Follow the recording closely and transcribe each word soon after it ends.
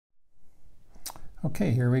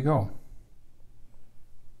Okay, here we go.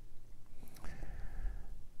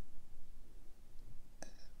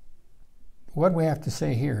 What we have to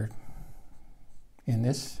say here in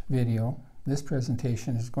this video, this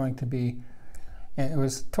presentation, is going to be, it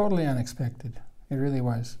was totally unexpected. It really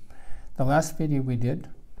was. The last video we did,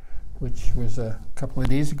 which was a couple of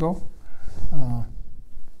days ago,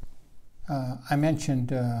 I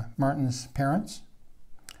mentioned Martin's parents.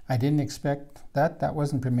 I didn't expect that. That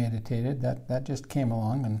wasn't premeditated. That just came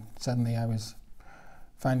along, and suddenly I was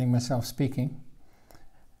finding myself speaking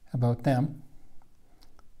about them.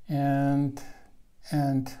 And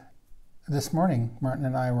this morning, Martin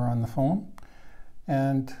and I were on the phone,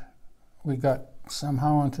 and we got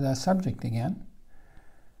somehow onto that subject again.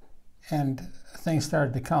 And things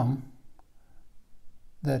started to come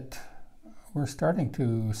that were starting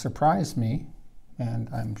to surprise me, and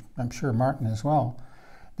I'm sure Martin as well.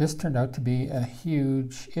 This turned out to be a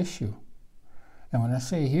huge issue. And when I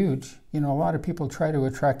say huge, a lot of people try to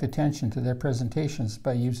attract attention to their presentations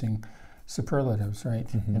by using superlatives, right?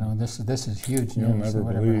 Mm-hmm. This is huge You'll news never and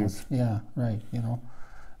whatever believe. else. Yeah, right,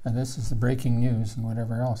 and this is the breaking news and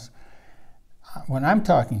whatever else. When I'm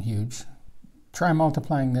talking huge, try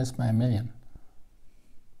multiplying this by 1,000,000.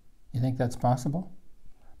 You think that's possible?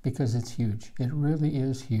 Because it's huge. It really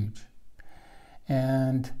is huge.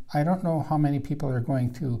 And I don't know how many people are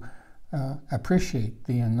going to appreciate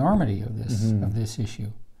the enormity of this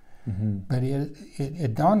issue. Mm-hmm. But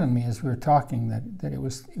it dawned on me as we were talking that it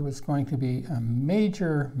was going to be a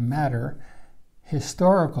major matter,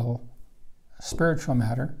 historical, spiritual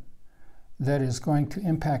matter, that is going to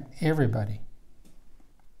impact everybody.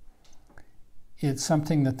 It's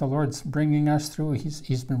something that the Lord's bringing us through.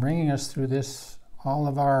 He's been bringing us through this all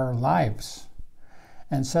of our lives.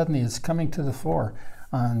 And suddenly it's coming to the fore.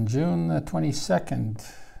 On June the 22nd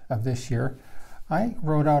of this year, I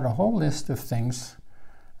wrote out a whole list of things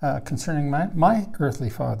concerning my earthly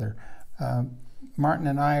father. Martin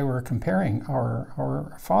and I were comparing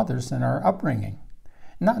our fathers and our upbringing.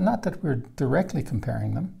 Not that we're directly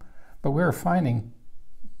comparing them, but we were finding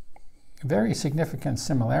very significant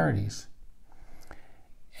similarities.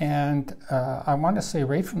 And I want to say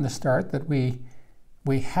right from the start that we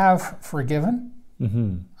have forgiven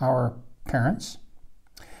our parents.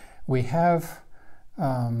 We have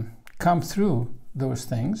come through those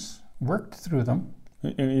things, worked through them.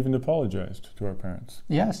 And even apologized to our parents.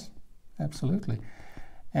 Yes, absolutely.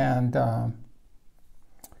 And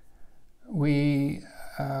we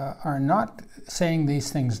are not saying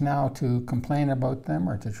these things now to complain about them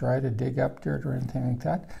or to try to dig up dirt or anything like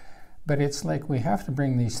that. But it's like we have to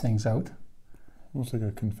bring these things out. Almost like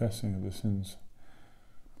a confessing of the sins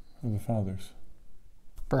of the fathers.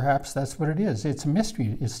 Perhaps that's what it is. It's a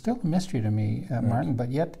mystery. It's still a mystery to me, Right. Martin. But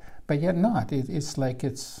yet not. It's like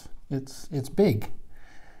it's big.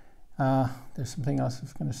 There's something else I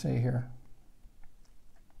was going to say here.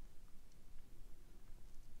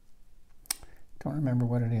 Don't remember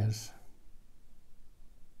what it is.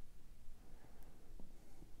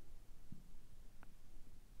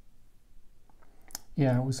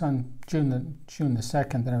 Yeah, it was on June the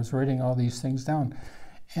 2nd that I was writing all these things down.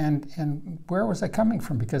 And where was I coming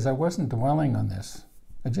from? Because I wasn't dwelling on this.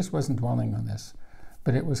 I just wasn't dwelling on this.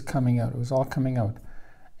 But it was coming out. It was all coming out.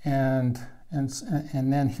 And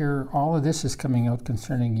then here, all of this is coming out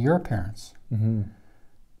concerning your parents. Mm-hmm.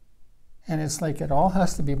 And it's like it all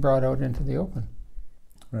has to be brought out into the open.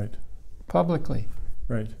 Right. Publicly.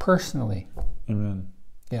 Right. Personally. Amen.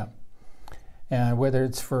 Yeah. And whether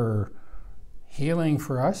it's for healing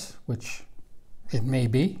for us, which it may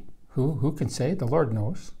be, who can say? The Lord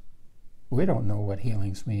knows. We don't know what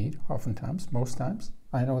healings we need, oftentimes, most times.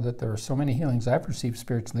 I know that there are so many healings I've received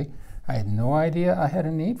spiritually, I had no idea I had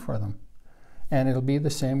a need for them. And it'll be the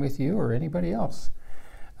same with you or anybody else.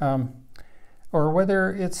 Or whether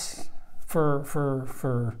it's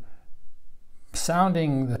for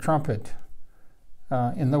sounding the trumpet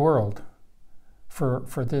in the world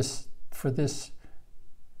for this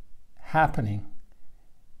happening,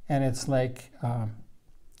 and it's like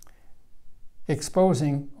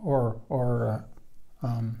exposing or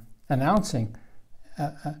announcing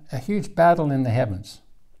a huge battle in the heavens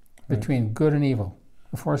between good and evil,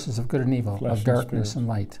 the forces of good and evil, Flesh of darkness and and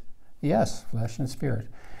light. Yes, flesh and spirit,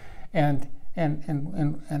 and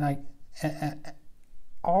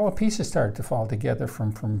all the pieces started to fall together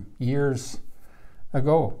from years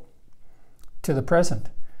ago to the present.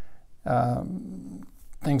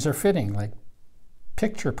 Things are fitting, like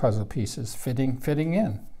picture puzzle pieces, fitting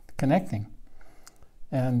in, connecting.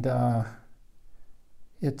 And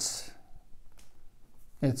it's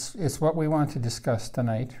what we want to discuss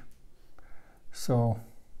tonight. So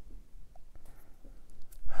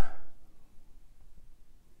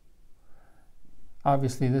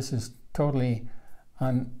obviously this is totally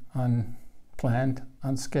unplanned,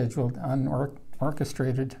 unscheduled,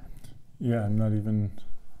 unorchestrated. Yeah,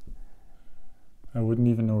 I wouldn't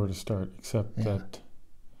even know where to start, except that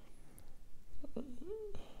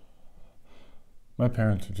my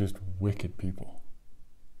parents are just wicked people.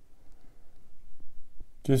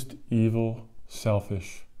 Just evil,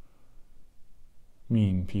 selfish,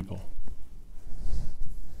 mean people.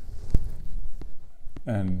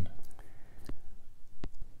 And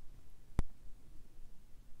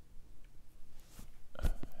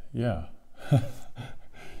yeah,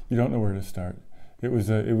 you don't know where to start. It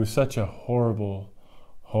was such a horrible,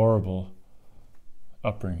 horrible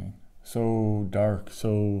upbringing. So dark,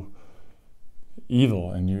 so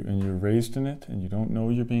evil, and you're raised in it, and you don't know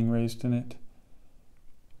you're being raised in it.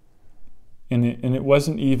 And it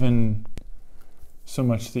wasn't even so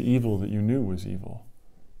much the evil that you knew was evil.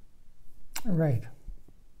 Right.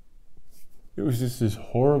 It was just this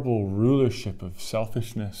horrible rulership of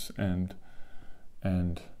selfishness and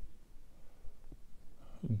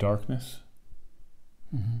darkness.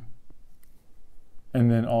 Mm-hmm.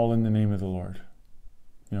 And then all in the name of the Lord.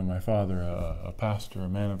 You know, my father, a pastor, a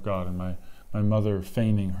man of God, and my mother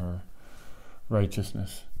feigning her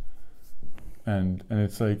righteousness. And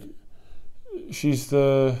it's like,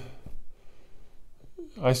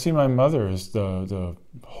 I see my mother as the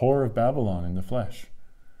whore of Babylon in the flesh.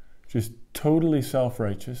 Just totally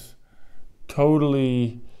self-righteous,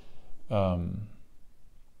 totally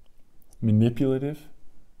manipulative,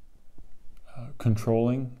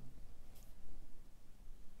 controlling,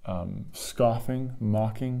 scoffing,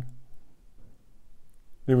 mocking.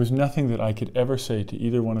 There was nothing that I could ever say to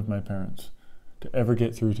either one of my parents to ever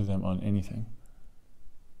get through to them on anything.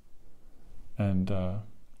 And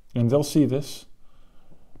they'll see this.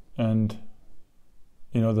 And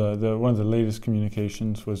you know, the one of the latest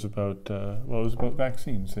communications was about it was about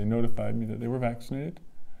vaccines. They notified me that they were vaccinated,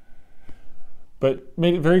 but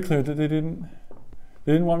made it very clear that they didn't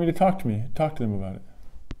want me to talk to them about it.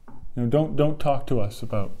 You know, don't talk to us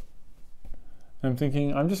about. And I'm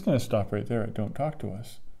thinking, I'm just going to stop right there at don't talk to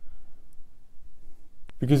us,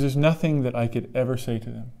 because there's nothing that I could ever say to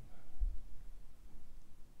them.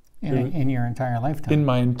 In your entire lifetime. In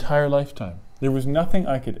my entire lifetime. There was nothing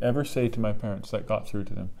I could ever say to my parents that got through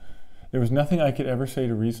to them. There was nothing I could ever say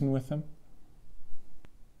to reason with them.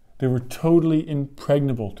 They were totally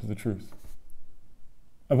impregnable to the truth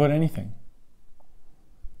about anything.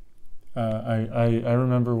 I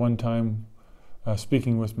remember one time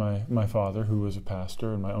speaking with my father, who was a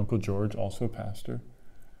pastor, and my Uncle George, also a pastor.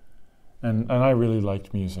 And I really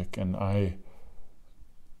liked music, and I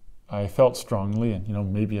felt strongly, and you know,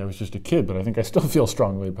 maybe I was just a kid, but I think I still feel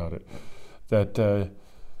strongly about it, that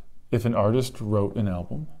if an artist wrote an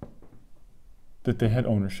album, that they had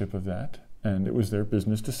ownership of that, and it was their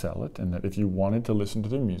business to sell it, and that if you wanted to listen to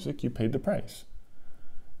their music, you paid the price.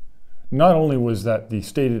 Not only was that the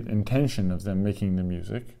stated intention of them making the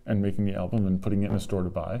music and making the album and putting it in a store to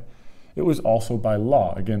buy, it was also by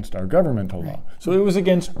law, against our governmental law. So it was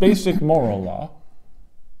against basic moral law,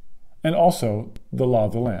 and also the law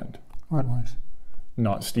of the land. What was?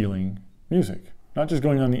 Not stealing music. Not just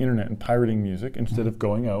going on the internet and pirating music instead of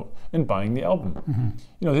going out and buying the album. Mm-hmm.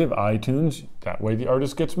 You know, they have iTunes, that way the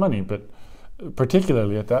artist gets money, but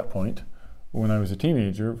particularly at that point, when I was a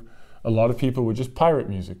teenager, a lot of people would just pirate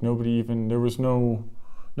music. There was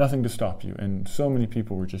nothing to stop you, and so many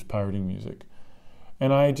people were just pirating music.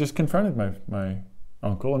 And I just confronted my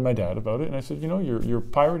uncle and my dad about it, and I said, you know, you're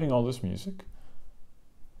pirating all this music,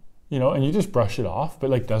 you know, and you just brush it off, but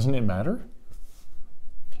like, doesn't it matter?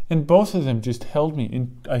 And both of them just held me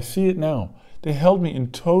in, I see it now, they held me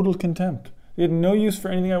in total contempt. They had no use for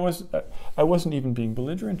anything. I wasn't even being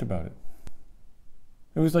belligerent about it.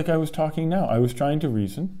 It was like I was talking now. I was trying to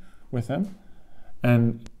reason with them.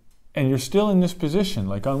 And you're still in this position.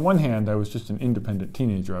 Like, on one hand, I was just an independent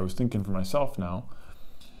teenager. I was thinking for myself now.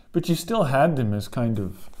 But you still had them as kind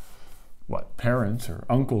of, parents or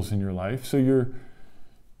uncles in your life. So you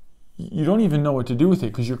don't even know what to do with it,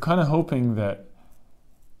 because you're kind of hoping that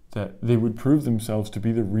they would prove themselves to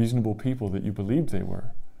be the reasonable people that you believed they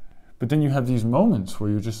were. But then you have these moments where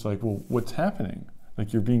you're just like, well, what's happening?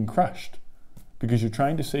 Like, you're being crushed because you're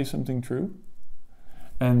trying to say something true,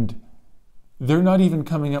 and they're not even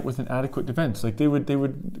coming up with an adequate defense. Like, they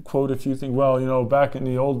would quote a few things. Well, you know, back in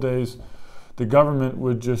the old days, the government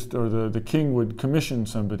would just, or the king would commission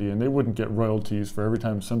somebody, and they wouldn't get royalties for every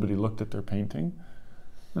time somebody looked at their painting.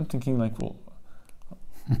 I'm thinking, like, well,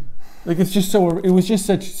 like, it was just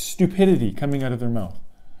such stupidity coming out of their mouth.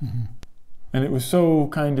 Mm-hmm. And it was so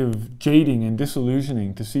kind of jading and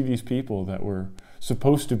disillusioning to see these people that were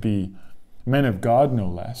supposed to be men of God no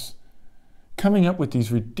less, coming up with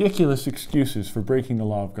these ridiculous excuses for breaking the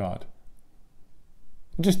law of God.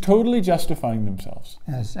 Just totally justifying themselves.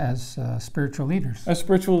 As spiritual leaders. As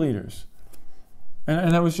spiritual leaders.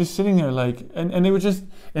 And I was just sitting there like, and they were just,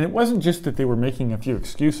 and it wasn't just that they were making a few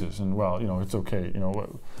excuses and, well, it's okay,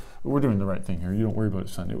 we're doing the right thing here, you don't worry about it,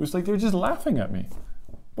 son. It was like they were just laughing at me.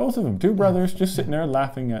 Both of them, two brothers, just sitting there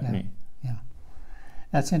laughing at me. Yeah.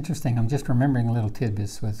 That's interesting. I'm just remembering little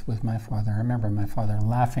tidbits with my father. I remember my father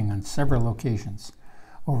laughing on several occasions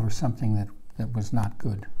over something that was not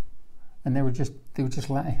good. And he would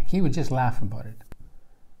just laugh about it.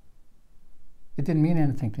 It didn't mean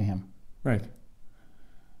anything to him. Right.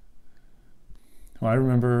 Well, I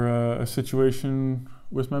remember a situation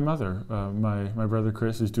with my mother. My brother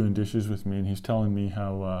Chris is doing dishes with me, and he's telling me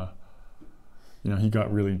how, he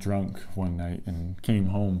got really drunk one night and came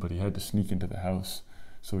home, but he had to sneak into the house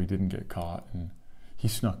so he didn't get caught. And he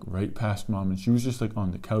snuck right past Mom, and she was just like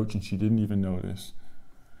on the couch, and she didn't even notice.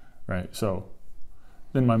 Right, so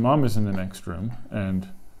then my mom is in the next room, and,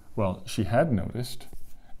 well, she had noticed,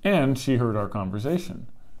 and she heard our conversation.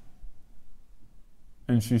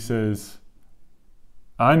 And she says,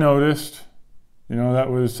 I noticed,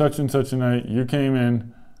 that was such and such a night, you came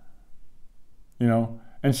in,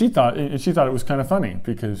 and she thought it was kind of funny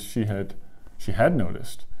because she had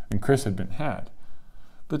noticed, and Chris had been had.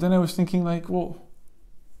 But then I was thinking like, well,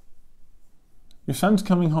 your son's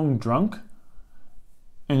coming home drunk,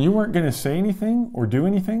 and you weren't going to say anything or do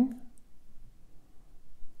anything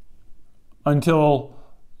until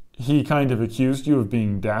he kind of accused you of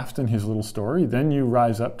being daft in his little story. Then you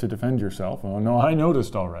rise up to defend yourself. Oh, no, I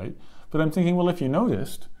noticed all right. But I'm thinking, well, if you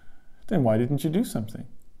noticed, then why didn't you do something?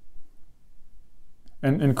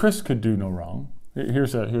 And Chris could do no wrong.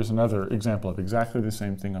 Here's another example of exactly the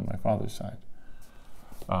same thing on my father's side.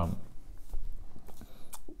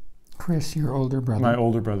 Chris, your older brother. My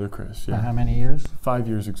older brother, Chris. Yeah. By how many years? 5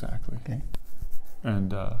 years exactly. Okay.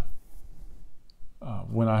 And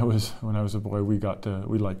when I was a boy, we liked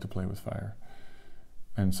to play with fire,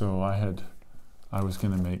 and so I was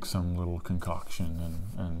going to make some little concoction,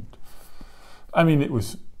 and I mean it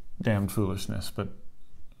was damned foolishness, but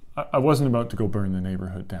I wasn't about to go burn the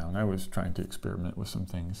neighborhood down. I was trying to experiment with some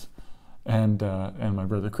things, and my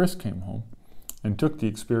brother Chris came home and took the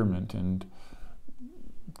experiment and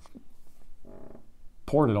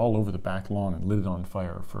poured it all over the back lawn and lit it on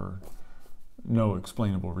fire for no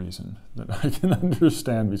explainable reason that I can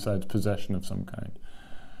understand besides possession of some kind.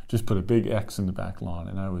 Just put a big X in the back lawn,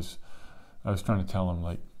 and I was trying to tell him,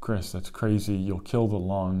 like, Chris, that's crazy, you'll kill the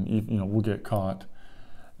lawn, we'll get caught.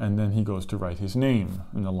 And then he goes to write his name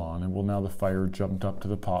in the lawn, and well, now the fire jumped up to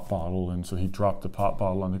the pop bottle, and so he dropped the pop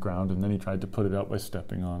bottle on the ground, and then he tried to put it out by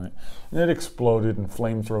stepping on it. And it exploded and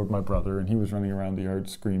flamethrowed my brother, and he was running around the yard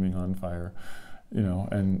screaming on fire,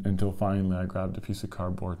 and until finally I grabbed a piece of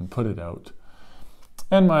cardboard and put it out.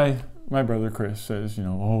 And my brother Chris says,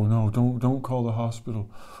 oh no, don't call the hospital,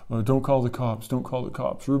 don't call the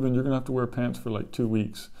cops, Ruben, you're gonna have to wear pants for like 2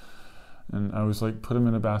 weeks. And I was like, put him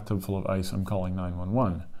in a bathtub full of ice, I'm calling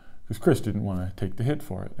 911. Because Chris didn't want to take the hit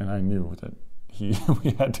for it, and I knew that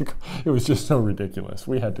we had to. It was just so ridiculous.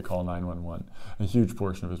 We had to call 911. A huge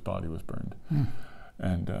portion of his body was burned,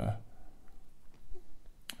 and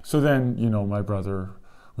so then my brother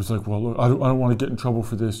was like, well, look, I don't want to get in trouble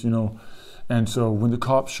for this, and so when the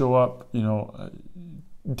cops show up,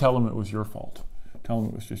 tell them it was your fault. Tell them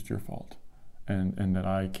it was just your fault, and that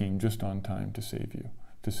I came just on time to save you,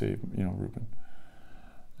 to save Ruben.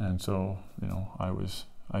 And so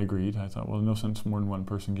I agreed. I thought, well, no sense more than one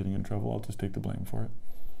person getting in trouble. I'll just take the blame for it.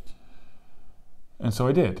 And so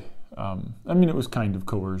I did. It was kind of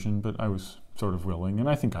coercion, but I was sort of willing, and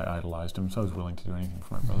I think I idolized him, so I was willing to do anything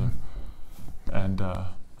for my brother. And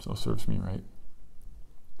so it serves me right.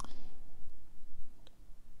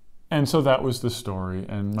 And so that was the story.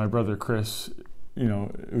 And my brother Chris,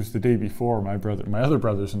 it was the day before my other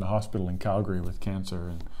brother's in the hospital in Calgary with cancer,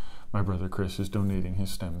 and my brother Chris is donating his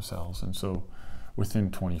stem cells. And so within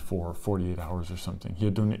 24 or 48 hours or something, he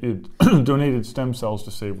had donated stem cells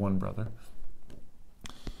to save one brother,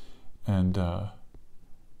 and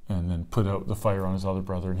then put out the fire on his other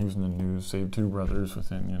brother, and he was in the news, saved two brothers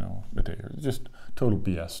within a day. Just total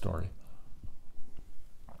BS story.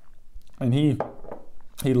 And he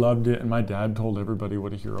loved it, and my dad told everybody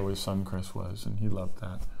what a hero his son Chris was, and he loved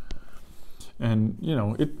that. And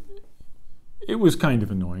it was kind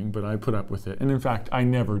of annoying, but I put up with it. And in fact, I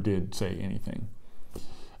never did say anything.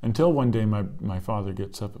 Until one day my father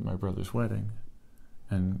gets up at my brother's wedding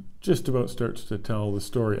and just about starts to tell the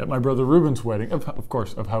story at my brother Ruben's wedding, of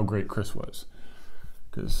course, of how great Chris was.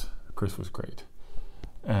 Because Chris was great.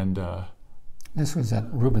 And This was at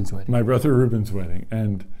Reuben's wedding. My brother Reuben's wedding.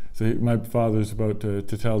 And so my father's about to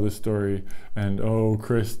tell this story, and oh,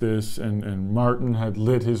 Chris this, and Martin had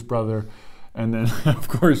lit his brother. And then, of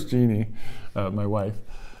course, Jeannie, my wife,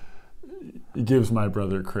 gives my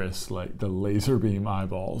brother Chris like the laser beam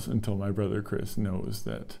eyeballs until my brother Chris knows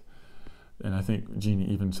that. And I think Jeannie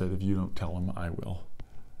even said, if you don't tell him, I will.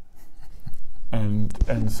 And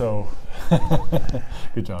so,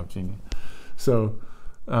 good job, Jeannie. So,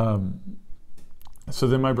 so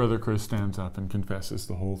then my brother Chris stands up and confesses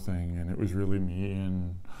the whole thing, and it was really me,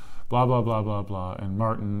 and blah, blah, blah, blah, blah. And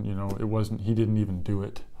Martin, you know, he didn't even do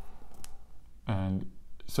it. And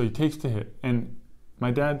so he takes the hit. And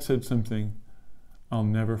my dad said something I'll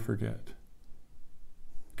never forget.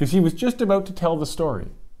 Because he was just about to tell the story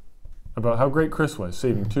about how great Chris was,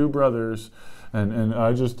 saving two brothers. And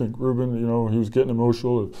I just think, Reuben, you know, he was getting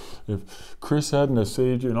emotional. If Chris hadn't have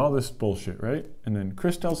saved you and all this bullshit, right? And then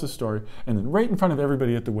Chris tells the story. And then right in front of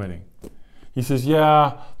everybody at the wedding, he says,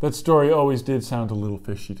 yeah, that story always did sound a little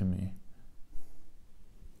fishy to me.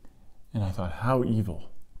 And I thought, how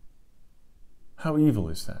evil. How evil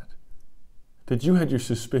is that? That you had your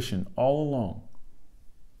suspicion all along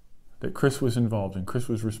that Chris was involved and Chris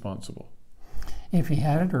was responsible. If he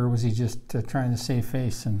had it, or was he just trying to save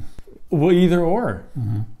face? And well, either or.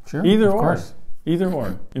 Mm-hmm. Sure, either of or. Course. Either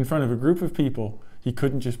or. In front of a group of people, he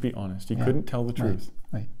couldn't just be honest. He couldn't tell the truth.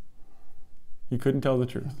 Right. He couldn't tell the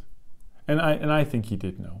truth. And I think he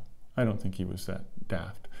did know. I don't think he was that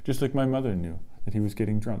daft. Just like my mother knew that he was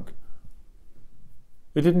getting drunk.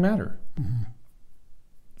 It didn't matter. Mm-hmm.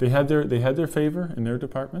 They had their favor in their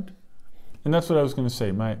department. And that's what I was going to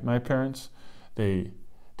say. My parents, they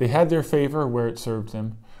had their favor where it served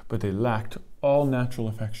them, but they lacked all natural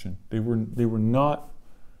affection. They were not.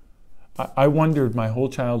 I wondered my whole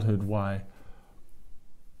childhood why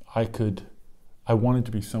I wanted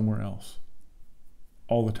to be somewhere else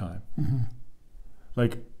all the time. Mm-hmm.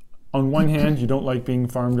 Like, on one hand, you don't like being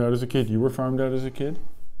farmed out as a kid. You were farmed out as a kid.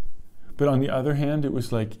 But on the other hand, it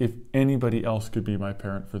was like if anybody else could be my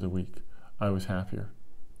parent for the week, I was happier.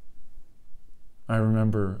 I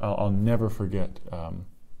remember, I'll never forget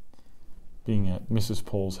being at Mrs.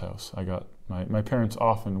 Pohl's house. My parents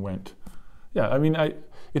often went,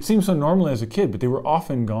 it seemed so normal as a kid, but they were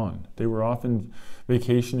often gone. They were often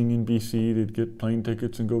vacationing in BC. They'd get plane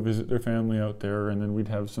tickets and go visit their family out there, and then we'd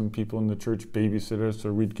have some people in the church babysit us,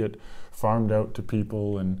 or we'd get farmed out to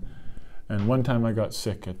people. And one time I got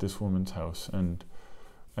sick at this woman's house, and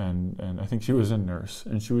I think she was a nurse,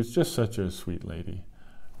 and she was just such a sweet lady.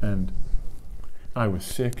 And I was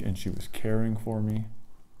sick, and she was caring for me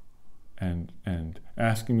and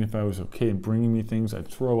asking me if I was okay and bringing me things. I'd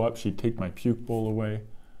throw up. She'd take my puke bowl away.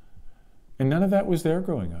 And none of that was there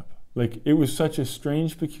growing up. Like, it was such a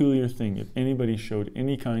strange, peculiar thing if anybody showed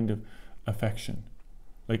any kind of affection.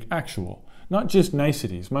 Like, actual. Not just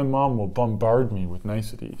niceties. My mom will bombard me with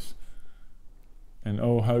niceties. And,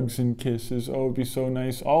 oh, hugs and kisses. Oh, it'd be so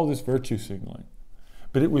nice. All this virtue signaling.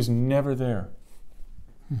 But it was never there.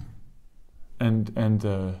 And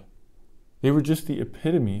they were just the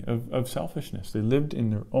epitome of selfishness. They lived in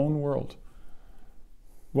their own world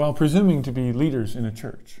while presuming to be leaders in a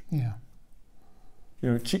church. Yeah.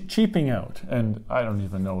 You know, cheaping out. And I don't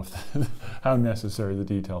even know how necessary the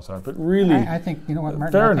details are, but really... I think, you know what,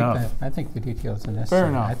 Martin? Fair enough. I think the details are necessary. Fair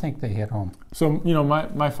enough. I think they hit home. So, you know,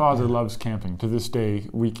 my father loves camping. To this day,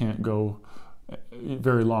 we can't go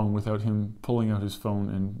very long without him pulling out his phone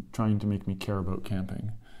and trying to make me care about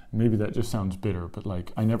camping. Maybe that just sounds bitter, but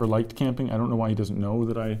like, I never liked camping. I don't know why he doesn't know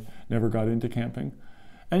that I never got into camping.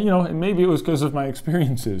 And, you know, and maybe it was because of my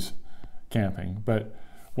experiences camping. But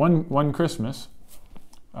one Christmas,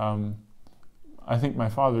 I think my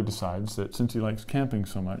father decides that since he likes camping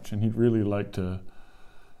so much and he'd really like to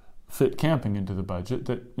fit camping into the budget,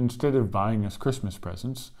 that instead of buying us Christmas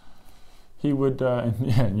presents, he would,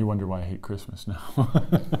 and you wonder why I hate Christmas now,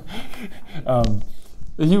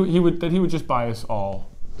 he would just buy us all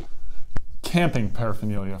camping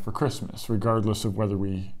paraphernalia for Christmas, regardless of whether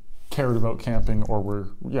we cared about camping or were,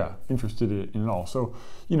 interested in it all. So,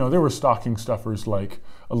 you know, there were stocking stuffers like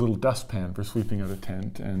a little dustpan for sweeping out a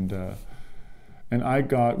tent, and I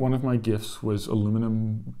got, one of my gifts was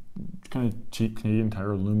aluminum, kind of cheap Canadian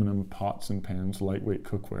Tire aluminum pots and pans, lightweight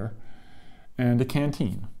cookware, and a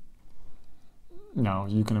canteen. Now,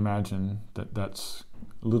 you can imagine that that's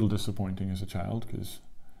a little disappointing as a child, because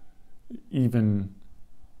even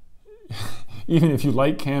if you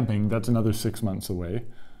like camping, that's another 6 months away.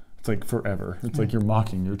 It's like forever. It's like you're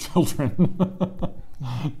mocking your children.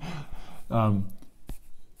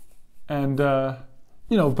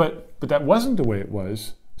 You know, but that wasn't the way it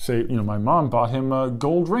was say, you know, my mom bought him a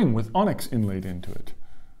gold ring with onyx inlaid into it.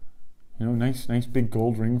 You know, nice big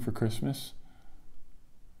gold ring for Christmas.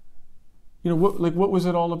 You know, what was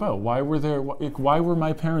it all about? Why were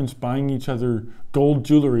my parents buying each other gold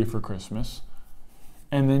jewelry for Christmas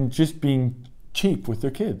and then just being cheap with their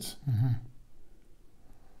kids? Mm-hmm.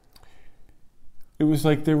 It was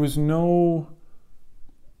like there was no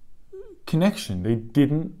connection. They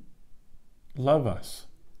didn't love us.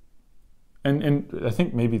 And I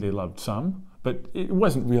think maybe they loved some, but it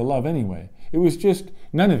wasn't real love anyway. It was just,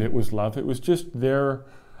 none of it was love. It was just their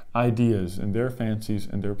ideas and their fancies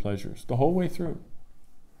and their pleasures the whole way through.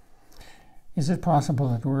 Is it possible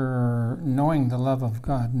that we're knowing the love of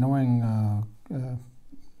God, knowing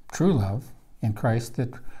true love in Christ,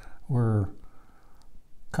 that we're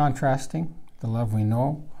contrasting the love we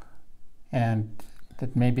know, and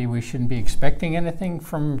that maybe we shouldn't be expecting anything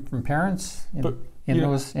from parents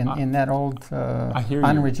in that old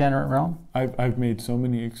unregenerate realm? I've made so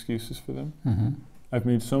many excuses for them. Mm-hmm. I've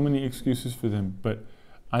made so many excuses for them, but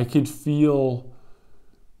I could feel,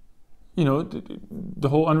 you know, the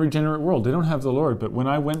whole unregenerate world. They don't have the Lord, but when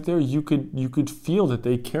I went there, you could feel that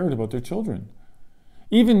they cared about their children.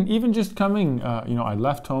 Even just coming, you know, I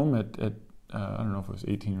left home at I don't know if it was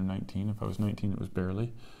 18 or 19. If I was 19, it was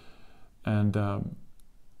barely. And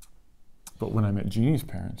but when I met Jeannie's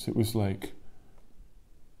parents, it was like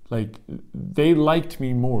they liked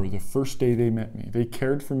me more the first day they met me. They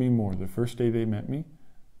cared for me more the first day they met me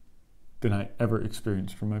than I ever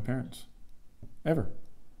experienced from my parents. Ever.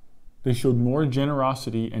 They showed more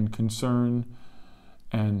generosity and concern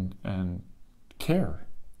and care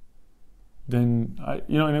than I,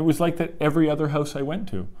 you know, and it was like that every other house I went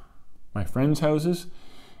to. My friends' houses,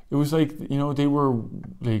 it was like, you know,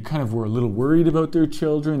 they kind of were a little worried about their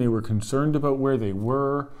children. They were concerned about where they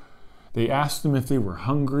were. They asked them if they were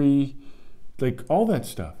hungry, like all that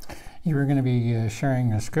stuff. You were going to be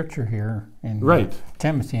sharing a scripture here in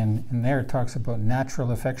Timothy, and there it talks about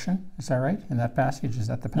natural affection. Is that right? In that passage? Is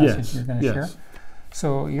that the passage you're going to share?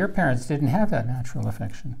 So your parents didn't have that natural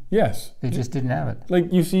affection. Yes. They just didn't have it. Like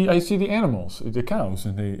I see the animals, the cows,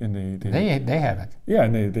 and they have it. Yeah,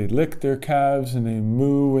 and they lick their calves and they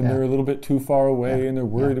moo and they're a little bit too far away and they're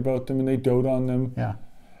worried about them and they dote on them. Yeah.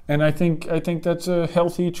 And I think that's a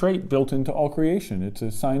healthy trait built into all creation. It's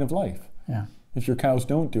a sign of life. Yeah. If your cows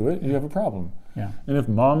don't do it, you have a problem. Yeah. And if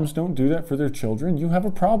moms don't do that for their children, you have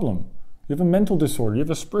a problem. You have a mental disorder. You have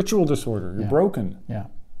a spiritual disorder. You're broken. Yeah.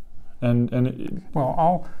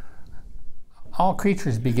 Well, all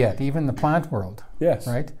creatures beget, even the plant world. Yes.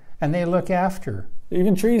 Right? And they look after.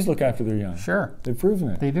 Even trees look after their young. Sure. They've proven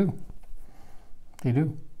it. They do. They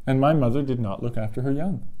do. And my mother did not look after her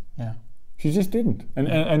young. Yeah. She just didn't.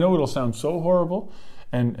 And I know it'll sound so horrible,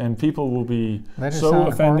 and people will be Let it so sound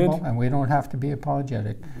offended. Horrible, and we don't have to be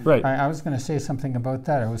apologetic. Right. I was going to say something about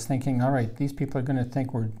that. I was thinking, all right, these people are going to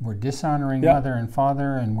think we're dishonoring mother and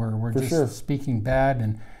father, and we're just speaking bad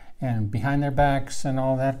and behind their backs and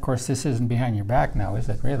all that. Of course, this isn't behind your back now, is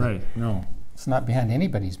it really? Right, no. It's not behind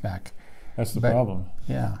anybody's back. That's the problem.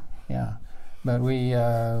 Yeah, yeah. But we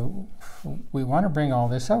want to bring all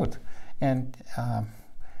this out. And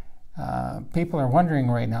people are wondering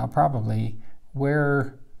right now probably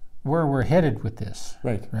where we're headed with this.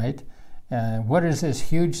 Right. Right? What is this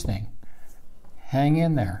huge thing? Hang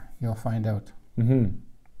in there. You'll find out. Mm-hmm.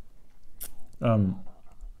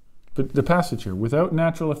 But the passage here, without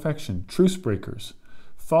natural affection, truce breakers,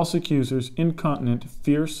 false accusers, incontinent,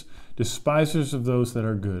 fierce, despisers of those that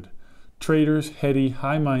are good, traitors, heady,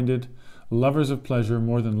 high-minded, lovers of pleasure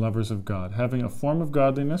more than lovers of God, having a form of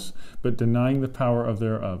godliness, but denying the power of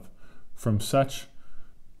thereof. From such,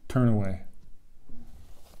 turn away.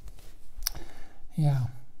 Yeah.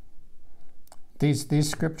 These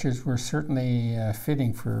scriptures were certainly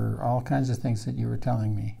fitting for all kinds of things that you were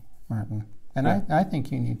telling me, Martin. And I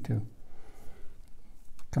think you need to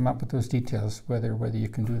come up with those details, whether you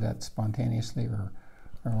can do that spontaneously or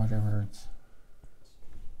whatever. It's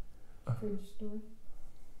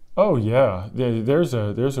Oh yeah, there's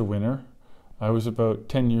a winner. I was about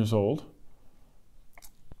 10 years old,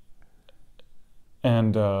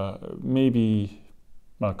 and maybe,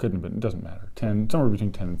 well, it couldn't have been. It doesn't matter. 10, somewhere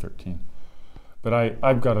between 10 and 13. But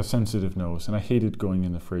I've got a sensitive nose, and I hated going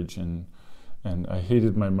in the fridge, and I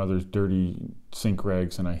hated my mother's dirty sink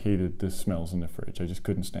rags, and I hated the smells in the fridge. I just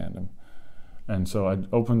couldn't stand them. And so I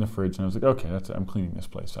opened the fridge, and I was like, okay, that's it. I'm cleaning this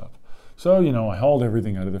place up. So, I hauled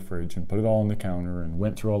everything out of the fridge and put it all on the counter and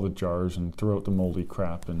went through all the jars and threw out the moldy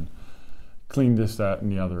crap and cleaned this, that,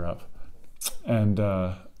 and the other up. And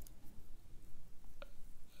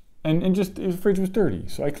just the fridge was dirty,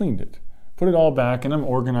 so I cleaned it. put it all back, and I'm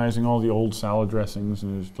organizing all the old salad dressings,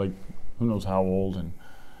 and it's like who knows how old,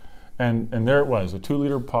 and there it was, a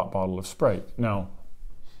 2-liter pop bottle of Sprite. Now,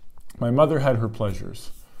 my mother had her pleasures.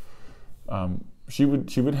 She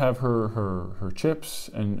would have her chips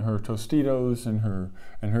and her Tostitos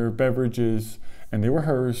and her beverages, and they were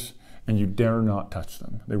hers, and you dare not touch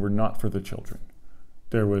them. They were not for the children.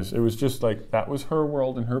 It was just like, that was her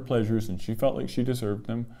world and her pleasures, and she felt like she deserved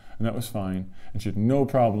them, and that was fine, and she had no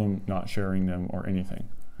problem not sharing them or anything.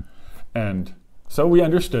 And so we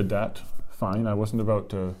understood that, fine. I wasn't about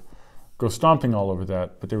to go stomping all over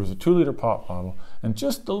that, but there was a 2-liter pop bottle, and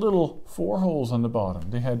just the little 4 holes on the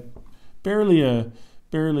bottom. They had barely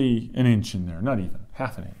an inch in there, not even,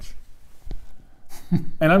 half an inch.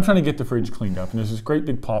 And I'm trying to get the fridge cleaned up, and there's this great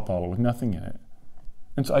big pop bottle with nothing in it.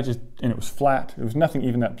 And so and it was flat. There was nothing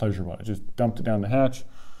even that pleasurable. I just dumped it down the hatch,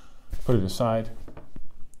 put it aside,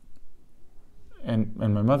 and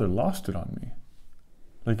my mother lost it on me.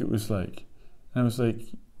 Like, it was like, and I was like,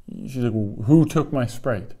 she's like, well, who took my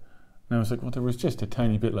Sprite? And I was like, well, there was just a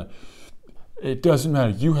tiny bit left. It doesn't matter.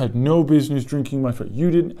 You had no business drinking my Sprite.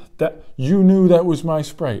 You knew that was my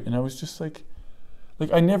Sprite. And I was just like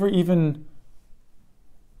I never even,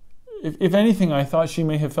 if anything, I thought she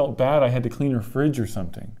may have felt bad I had to clean her fridge or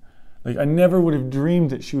something. Like, I never would have dreamed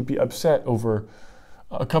that she would be upset over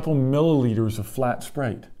a couple milliliters of flat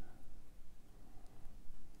Sprite.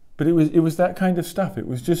 But it was that kind of stuff. It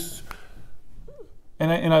was just,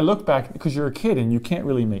 and I look back, because you're a kid and you can't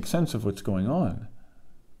really make sense of what's going on.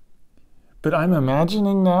 But I'm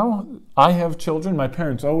imagining now, I have children. My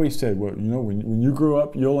parents always said, well, when you grow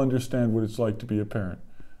up, you'll understand what it's like to be a parent.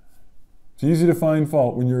 It's easy to find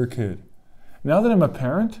fault when you're a kid. Now that I'm a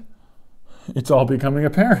parent, it's all becoming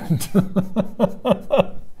apparent.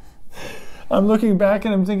 I'm looking back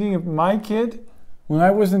and I'm thinking, if my kid, when I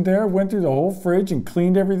wasn't there, went through the whole fridge and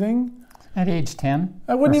cleaned everything. At age 10?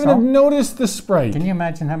 I wouldn't even have noticed the Sprite. Can you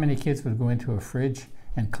imagine how many kids would go into a fridge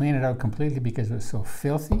and clean it out completely because it was so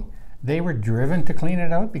filthy? They were driven to clean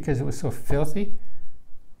it out because it was so filthy.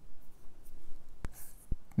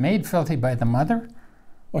 Made filthy by the mother.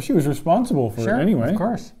 Well, she was responsible for it anyway. Of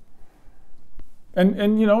course. And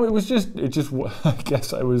it just I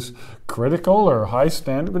guess I was critical or high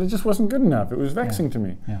standard, but it just wasn't good enough. It was vexing to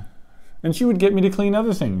me. Yeah. And she would get me to clean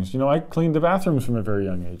other things. I cleaned the bathrooms from a very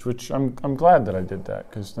young age, which I'm glad that I did that,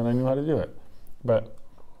 because then I knew how to do it. But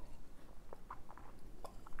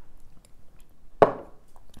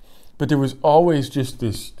there was always just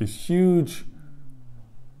this huge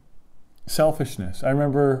selfishness. I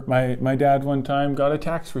remember my dad one time got a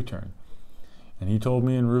tax return, and he told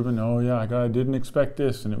me and Ruben, oh yeah, I didn't expect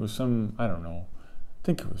this, and it was some, I don't know, I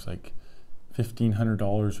think it was like $1,500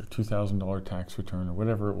 or $2,000 tax return or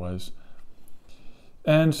whatever it was.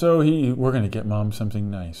 And so we're going to get Mom something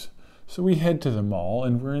nice. So we head to the mall,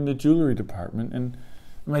 and we're in the jewelry department, and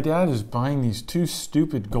my dad is buying these 2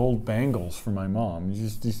 stupid gold bangles for my mom.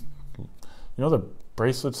 These, the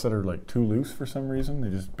bracelets that are like too loose for some reason. They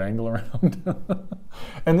just bangle around.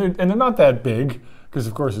 and they're not that big, because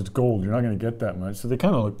of course it's gold. You're not going to get that much. So they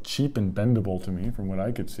kind of look cheap and bendable to me from what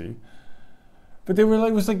I could see. But they were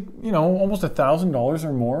like, it was like, almost $1,000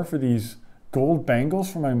 or more for these gold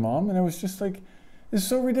bangles for my mom. And I was just like, this is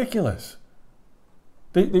so ridiculous.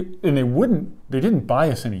 They didn't buy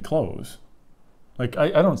us any clothes. Like,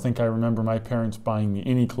 I don't think I remember my parents buying me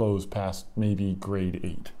any clothes past maybe grade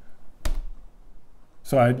 8.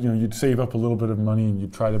 So you'd save up a little bit of money and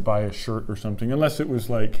you'd try to buy a shirt or something, unless it was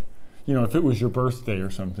like, if it was your birthday or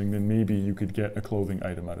something, then maybe you could get a clothing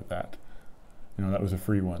item out of that. That was a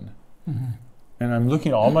free one. Mm-hmm. And I'm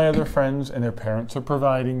looking at all my other friends, and their parents are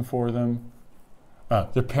providing for them.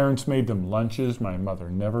 Their parents made them lunches. My mother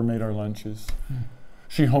never made our lunches. Mm.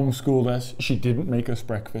 She homeschooled us. She didn't make us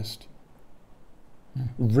breakfast.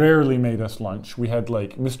 Rarely made us lunch. We had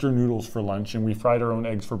like Mr. Noodles for lunch, and we fried our own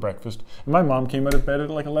eggs for breakfast. And my mom came out of bed at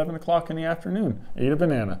like 11 o'clock in the afternoon, ate a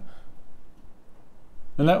banana.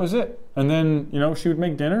 And that was it. And then, she would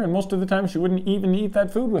make dinner, and most of the time she wouldn't even eat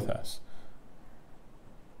that food with us.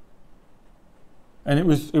 And it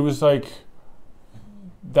was like,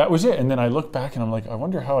 that was it. And then I look back and I'm like, I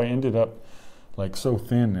wonder how I ended up like so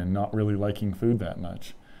thin and not really liking food that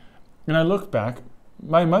much. And I look back,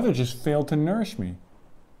 my mother just failed to nourish me.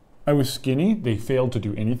 I was skinny. They failed to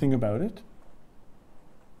do anything about it.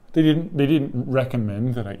 They didn't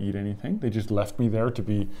recommend that I eat anything. They just left me there to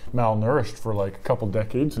be malnourished for like a couple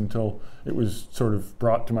decades until it was sort of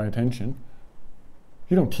brought to my attention.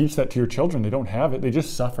 You don't teach that to your children. They don't have it. They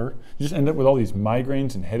just suffer. You just end up with all these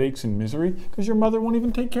migraines and headaches and misery because your mother won't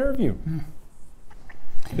even take care of you.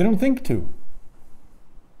 They don't think to.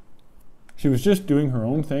 She was just doing her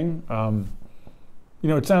own thing.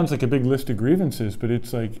 It sounds like a big list of grievances, but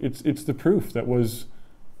it's like it's the proof that was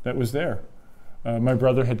there. My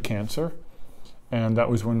brother had cancer, and that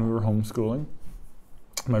was when we were homeschooling.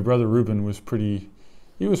 My brother Reuben was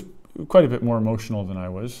he was quite a bit more emotional than I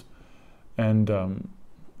was, and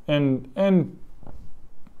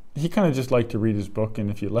he kind of just liked to read his book, and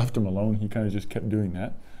if you left him alone, he kind of just kept doing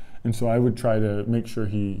that. And so I would try to make sure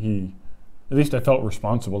he at least I felt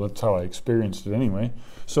responsible. That's how I experienced it anyway.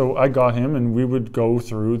 So I got him, and we would go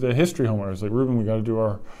through the history homework. I was like, Reuben, we got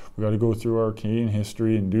to go through our Canadian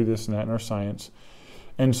history and do this and that in our science.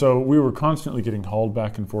 And so we were constantly getting hauled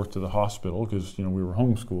back and forth to the hospital because we were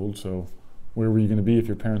homeschooled. So where were you going to be if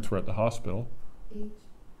your parents were at the hospital?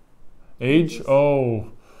 Age?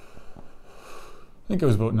 Oh, I think I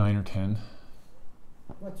was about 9 or 10.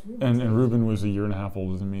 What's And Reuben was a year and a half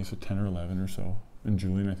older than me, so 10 or 11 or so. And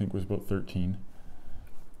Julian, I think, was about 13.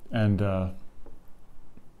 And, so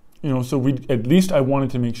at least I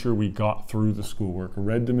wanted to make sure we got through the schoolwork,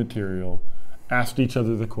 read the material, asked each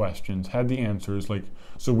other the questions, had the answers,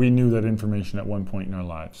 so we knew that information at one point in our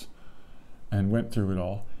lives, and went through it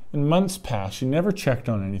all. And months passed. She never checked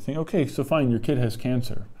on anything. Okay, so fine, your kid has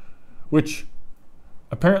cancer, which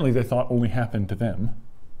apparently they thought only happened to them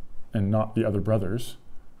and not the other brothers.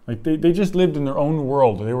 They just lived in their own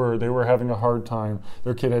world. They were having a hard time.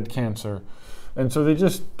 Their kid had cancer. And so they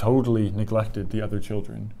just totally neglected the other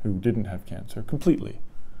children who didn't have cancer completely.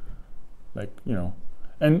 I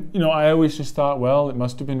always just thought, well, it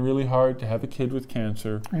must have been really hard to have a kid with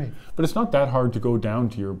cancer. Right. But it's not that hard to go down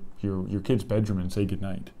to your kid's bedroom and say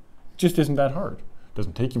goodnight. It just isn't that hard. It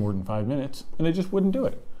doesn't take you more than 5 minutes, and they just wouldn't do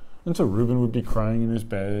it. And so Reuben would be crying in his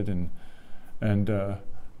bed,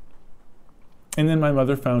 and then my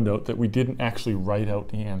mother found out that we didn't actually write out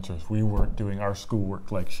the answers. We weren't doing our schoolwork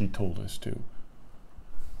like she told us to.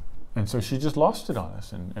 And so she just lost it on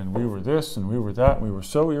us. And we were this and we were that. And we were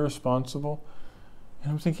so irresponsible.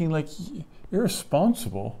 And I'm thinking,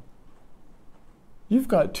 irresponsible? You've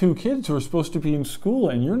got 2 kids who are supposed to be in school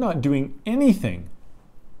and you're not doing anything.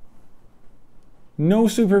 No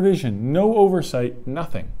supervision, no oversight,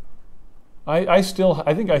 nothing. I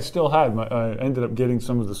think I still had I ended up getting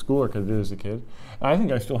some of the schoolwork I did as a kid. I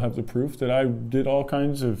think I still have the proof that I did all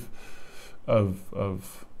kinds of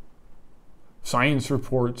science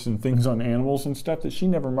reports and things on animals and stuff that she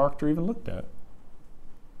never marked or even looked at.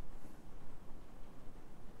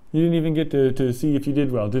 You didn't even get to see if you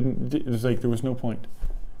did well. It was like there was no point.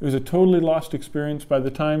 It was a totally lost experience. By the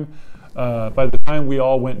time we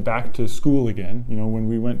all went back to school again, when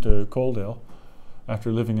we went to Coaldale,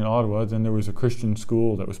 after living in Ottawa, then there was a Christian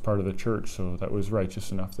school that was part of the church, so that was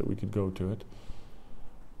righteous enough that we could go to it.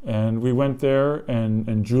 And we went there,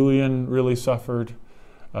 and Julian really suffered.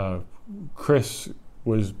 Chris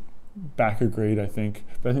was back a grade, I think.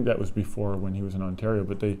 But I think that was before when he was in Ontario.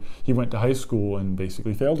 But he went to high school and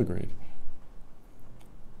basically failed a grade.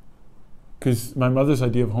 Because my mother's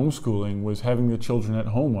idea of homeschooling was having the children at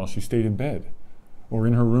home while she stayed in bed, or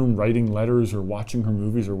in her room writing letters or watching her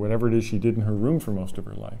movies or whatever it is she did in her room for most of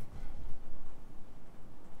her life.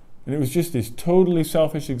 And it was just this totally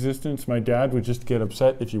selfish existence. My dad would just get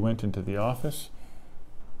upset if you went into the office.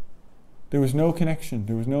 There was no connection.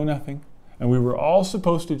 There was no nothing. And we were all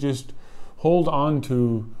supposed to just hold on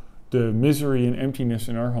to the misery and emptiness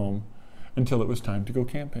in our home until it was time to go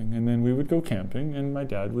camping. And then we would go camping, and my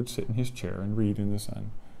dad would sit in his chair and read in the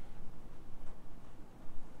sun.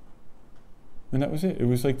 And that was it. It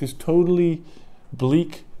was like this totally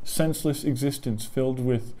bleak, senseless existence filled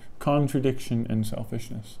with contradiction and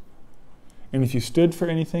selfishness. And if you stood for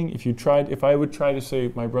anything, if I would try to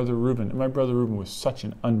save my brother Reuben, and my brother Reuben was such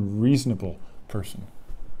an unreasonable person.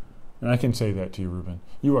 And I can say that to you, Reuben.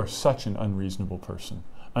 You are such an unreasonable person.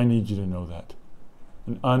 I need you to know that.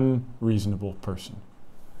 An unreasonable person.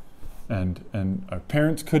 And our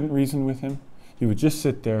parents couldn't reason with him. He would just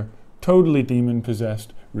sit there, totally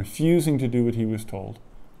demon-possessed, refusing to do what he was told.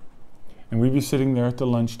 And we'd be sitting there at the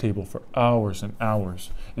lunch table for hours and hours.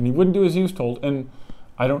 And he wouldn't do as he was told. And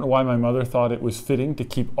I don't know why my mother thought it was fitting to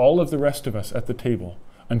keep all of the rest of us at the table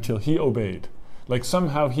until he obeyed. Like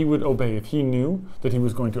somehow he would obey if he knew that he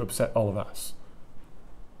was going to upset all of us.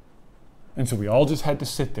 And so we all just had to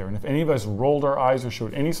sit there. And if any of us rolled our eyes or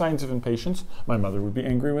showed any signs of impatience, my mother would be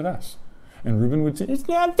angry with us. And Reuben would say, "It's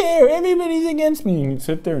not fair, everybody's against me." And he'd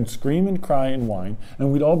sit there and scream and cry and whine.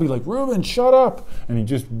 And we'd all be like, "Reuben, shut up." And he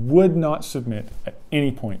just would not submit at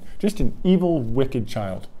any point. Just an evil, wicked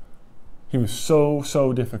child. He was so,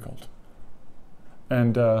 so difficult.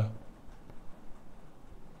 And there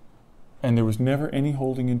was never any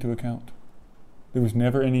holding into account. There was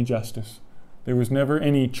never any justice. There was never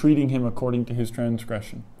any treating him according to his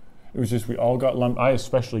transgression. It was just we all got lumped. I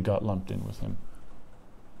especially got lumped in with him.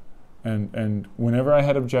 And whenever I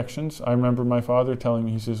had objections, I remember my father telling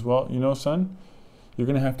me, he says, well, you know, son, you're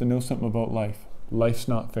going to have to know something about life. Life's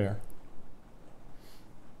not fair.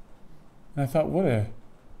 And I thought, what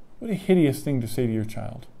a hideous thing to say to your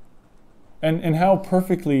child. And how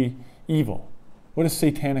perfectly evil. What a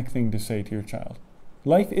satanic thing to say to your child.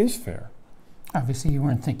 Life is fair. Obviously, you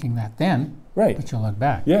weren't thinking that then, Right. but you look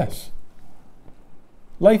back. Yes.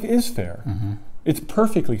 Life is fair. Mm-hmm. It's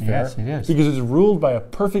perfectly fair. Yes, it is. Because it's ruled by a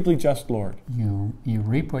perfectly just Lord. You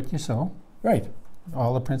reap what you sow. Right.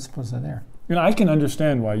 All the principles are there. And I can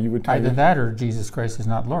understand why you would tell Either that or Jesus Christ is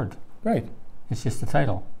not Lord. Right. It's just a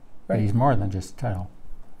title. But Right. he's more than just a title.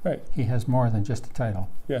 Right. He has more than just a title.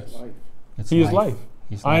 Yes. Life. It's He is life.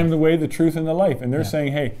 He's I am life. the way, the truth, and the life. And they're Yeah.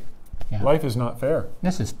 saying, hey, Yeah. life is not fair.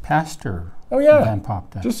 This is Pastor Oh, yeah.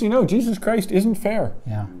 VanPopta. Just so you know, Jesus Christ isn't fair.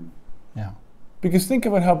 Yeah. Yeah. Because think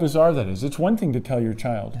about how bizarre that is. It's one thing to tell your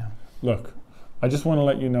child, Yeah. look, I just want to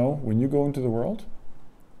let you know, when you go into the world,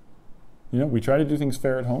 you know, we try to do things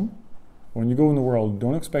fair at home. When you go in the world,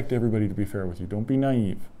 don't expect everybody to be fair with you. Don't be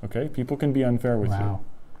naive, okay? People can be unfair with Wow.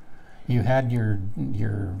 You had your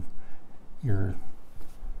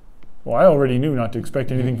Well, I already knew not to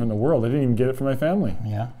expect anything from the world. I didn't even get it from my family.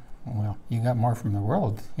 yeah. Well, you got more from the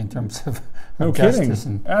world in terms of No justice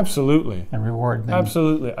kidding. Absolutely. and reward than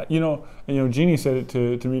Absolutely. You know, Jeannie said it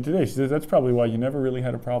to me today. She says, that's probably why you never really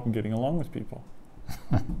had a problem getting along with people.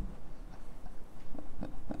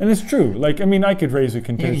 And it's true. Like, I mean, I could raise a you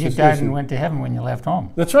contentious died issue. and went to heaven when you left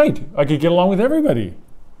home. That's right. I could get along with everybody.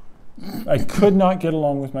 I could not get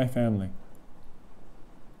along with my family.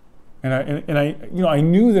 And I you know, I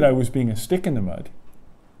knew that I was being a stick in the mud.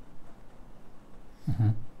 Mm-hmm.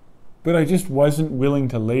 But I just wasn't willing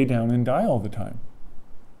to lay down and die all the time.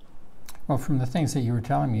 Well, from the things that you were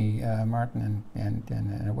telling me, Martin, and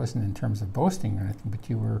it wasn't in terms of boasting or anything, but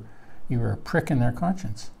you were a prick in their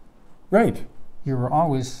conscience. Right. You were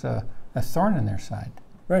always a thorn in their side.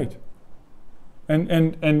 Right.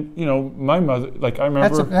 And you know, my mother, like I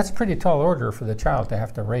remember. That's a pretty tall order for the child to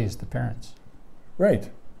have to raise the parents. Right.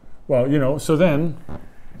 Well, you know, so then.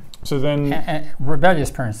 And rebellious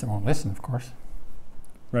parents that won't listen, of course.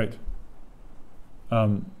 Right.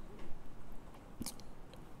 And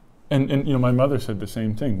you know, my mother said the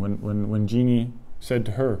same thing when Jeannie said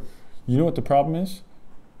to her, you know what the problem is?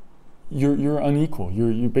 You're unequal.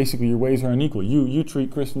 You basically, your ways are unequal. You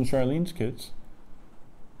treat Chris and Charlene's kids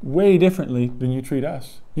way differently than you treat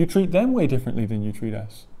us. You treat them way differently than you treat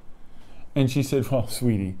us. And she said, well,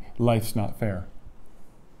 sweetie, life's not fair.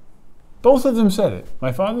 Both of them said it.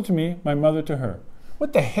 My father to me, my mother to her.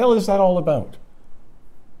 What the hell is that all about?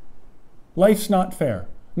 Life's not fair.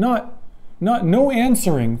 No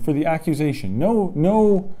answering for the accusation.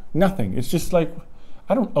 No, nothing. It's just like,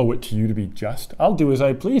 I don't owe it to you to be just. I'll do as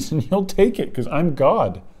I please and you'll take it because I'm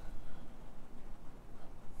God.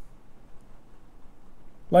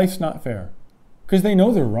 Life's not fair. Because they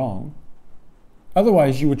know they're wrong.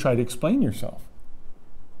 Otherwise, you would try to explain yourself.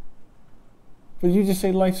 But you just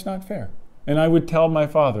say, life's not fair. And I would tell my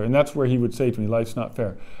father, and that's where he would say to me, life's not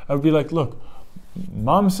fair. I would be like, look,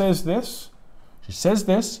 Mom says this, she says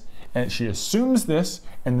this, and she assumes this,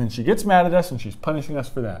 and then she gets mad at us and she's punishing us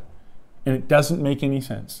for that. And it doesn't make any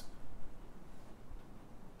sense.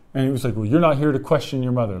 And he was like, well, you're not here to question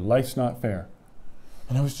your mother. Life's not fair.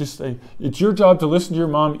 And I was just like, it's your job to listen to your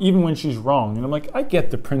mom even when she's wrong. And I'm like, I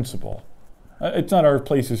get the principle. It's not our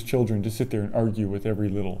place as children to sit there and argue with every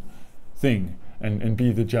little thing and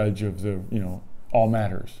be the judge of the, you know, all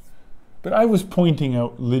matters. But I was pointing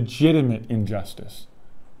out legitimate injustice.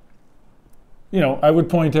 You know, I would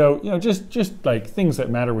point out, you know, just like things that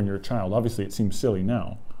matter when you're a child. Obviously, it seems silly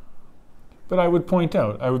now. But I would point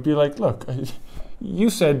out, I would be like, look, you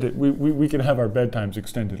said that we could have our bedtimes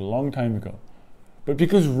extended a long time ago. But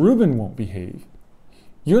because Reuben won't behave,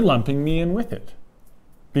 you're lumping me in with it.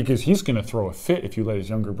 Because he's going to throw a fit if you let his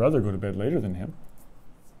younger brother go to bed later than him.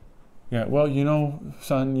 Yeah, well, you know,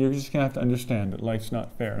 son, you're just going to have to understand that life's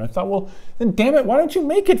not fair. And I thought, well, then damn it, why don't you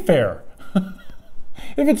make it fair?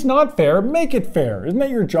 If it's not fair, make it fair. Isn't that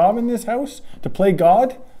your job in this house? To play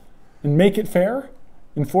God and make it fair?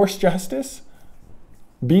 Enforce justice?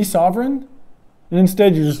 Be sovereign? And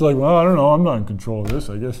instead you're just like, well, I don't know, I'm not in control of this.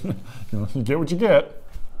 I guess you know, you get what you get.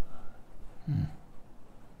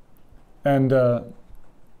 And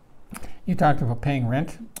You talked about paying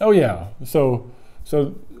rent. oh yeah, so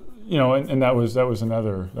you know, and that was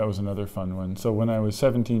another fun one. So when I was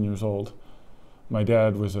 17 years old, my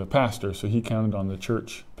dad was a pastor, so he counted on the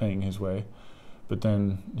church paying his way. But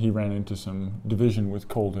then he ran into some division with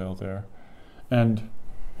Coaldale there. And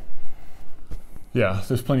yeah,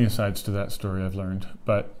 there's plenty of sides to that story I've learned.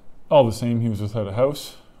 But all the same, he was without a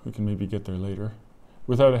house. We can maybe get there later.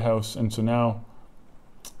 Without a house, and so now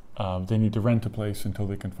they need to rent a place until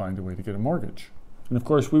they can find a way to get a mortgage. And of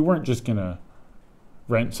course, we weren't just going to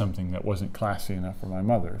rent something that wasn't classy enough for my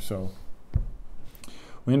mother. So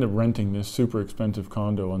we ended up renting this super expensive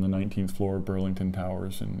condo on the 19th floor of Burlington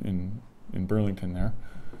Towers in Burlington there.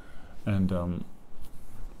 And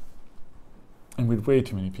we'd way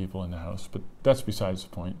too many people in the house, but that's besides the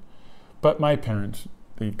point. But my parents,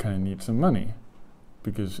 they kind of need some money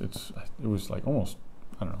because it was like almost,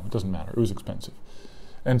 I don't know, it doesn't matter. It was expensive.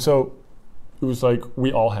 And so it was like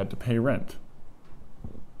we all had to pay rent.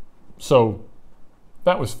 So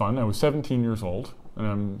that was fun. I was 17 years old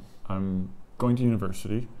and I'm going to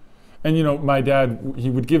university. And you know, my dad, he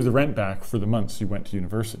would give the rent back for the months you went to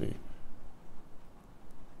university.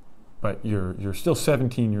 But you're still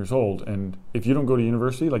 17 years old, and if you don't go to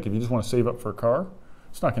university, like if you just want to save up for a car,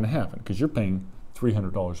 it's not going to happen because you're paying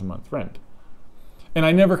 $300 a month rent. And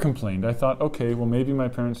I never complained. I thought, okay, well maybe my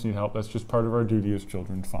parents need help. That's just part of our duty as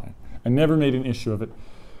children. Fine. I never made an issue of it.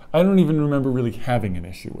 I don't even remember really having an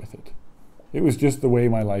issue with it. It was just the way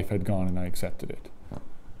my life had gone, and I accepted it.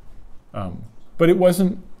 But it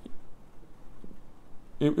wasn't.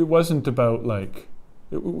 It wasn't about like.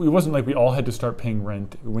 It wasn't like we all had to start paying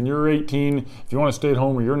rent. When you're 18, if you want to stay at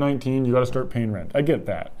home, or you're 19, you got to start paying rent. I get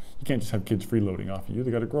that. You can't just have kids freeloading off of you.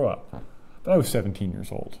 They got to grow up. But I was 17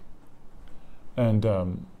 years old, and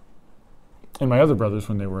my other brothers,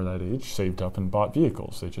 when they were that age, saved up and bought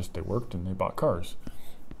vehicles. They worked and they bought cars.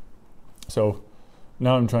 So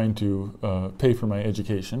now I'm trying to pay for my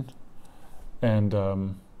education, and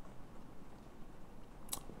in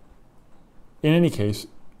any case.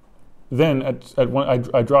 Then at one,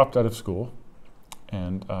 I dropped out of school,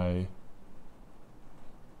 and I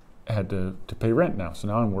had to pay rent now. So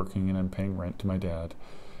now I'm working and I'm paying rent to my dad,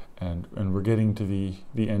 and we're getting to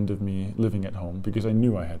the end of me living at home because I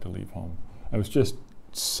knew I had to leave home. I was just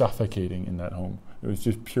suffocating in that home. It was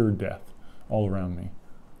just pure death all around me.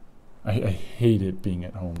 I hated being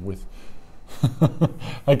at home with.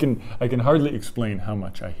 I can hardly explain how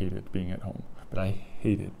much I hated being at home, but I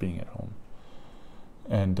hated being at home,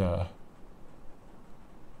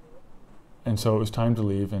 and so it was time to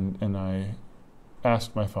leave, and I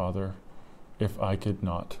asked my father if I could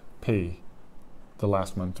not pay the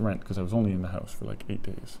last month's rent because I was only in the house for like 8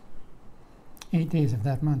 days. 8 days of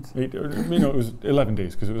that month. It was 11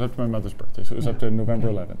 days because it was up to my mother's birthday, so it was up to November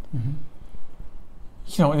 11th. Mm-hmm.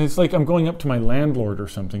 You know, and it's like I'm going up to my landlord or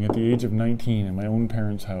something at the age of 19 in my own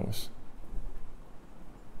parents' house.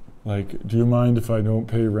 Like, do you mind if I don't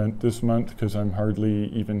pay rent this month because I'm hardly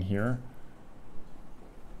even here?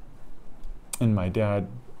 And my dad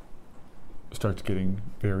starts getting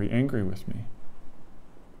very angry with me.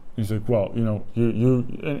 He's like, well, you know,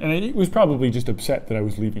 and he was probably just upset that I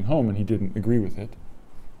was leaving home and he didn't agree with it.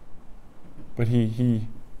 But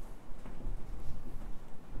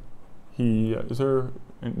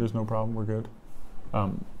there's no problem, we're good.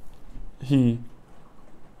 He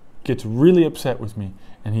gets really upset with me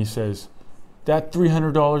and he says, that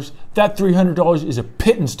 $300 is a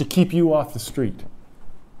pittance to keep you off the street.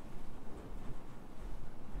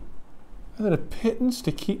 Is that a pittance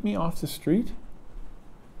to keep me off the street?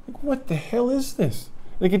 Like, what the hell is this?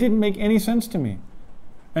 Like, it didn't make any sense to me.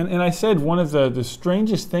 And I said one of the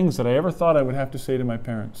strangest things that I ever thought I would have to say to my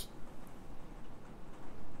parents.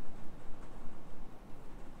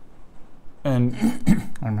 And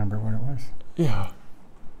I remember what it was. Yeah.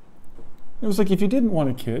 It was like, if you didn't want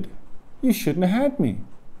a kid, you shouldn't have had me.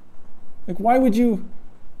 Like, why would you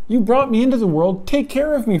brought me into the world, take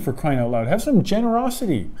care of me, for crying out loud. Have some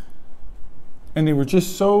generosity. And they were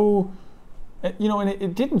just so, you know, and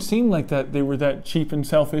it didn't seem like that they were that cheap and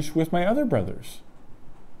selfish with my other brothers.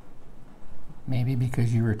 Maybe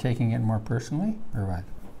because you were taking it more personally, or what?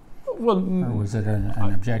 Well, or was it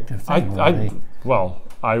an objective thing?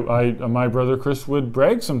 My brother Chris would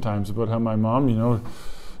brag sometimes about how my mom, you know,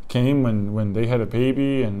 came when they had a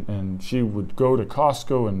baby, and she would go to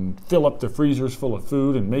Costco and fill up the freezers full of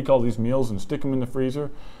food and make all these meals and stick them in the freezer.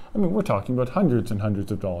 I mean, we're talking about hundreds and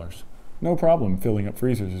hundreds of dollars. No problem, filling up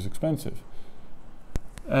freezers is expensive.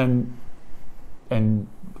 And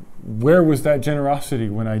where was that generosity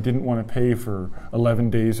when I didn't want to pay for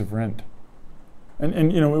 11 days of rent?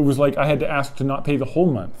 And you know, it was like I had to ask to not pay the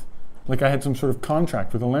whole month. Like I had some sort of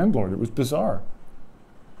contract with a landlord. It was bizarre.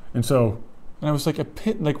 And I was like,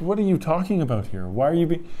 like, what are you talking about here? Why are you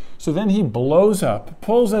being... So then he blows up,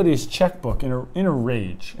 pulls out his checkbook in a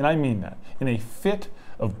rage, and I mean that, in a fit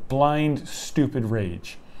of blind, stupid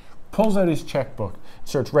rage, pulls out his checkbook,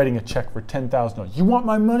 starts writing a check for $10,000. You want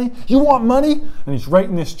my money? You want money? And he's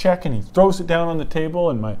writing this check and he throws it down on the table,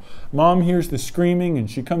 and my mom hears the screaming and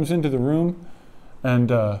she comes into the room and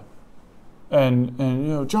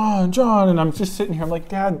John, and I'm just sitting here, I'm like,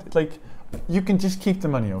 Dad, like, you can just keep the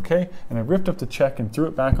money, okay? And I ripped up the check and threw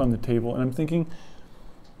it back on the table, and I'm thinking,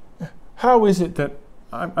 how is it that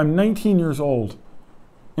I'm 19 years old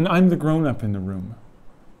and I'm the grown-up in the room?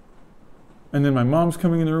 And then my mom's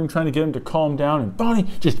coming in the room trying to get him to calm down, and Bonnie,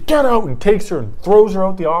 just get out, and takes her and throws her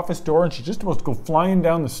out the office door, and she's just supposed to go flying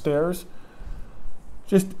down the stairs.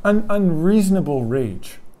 Just unreasonable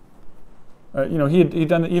rage. He'd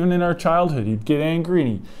done it even in our childhood. He'd get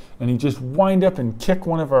angry and he'd just wind up and kick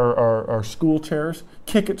one of our school chairs,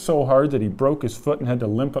 kick it so hard that he broke his foot and had to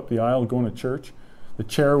limp up the aisle going to church. The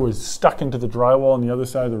chair was stuck into the drywall on the other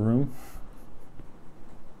side of the room.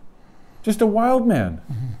 Just a wild man.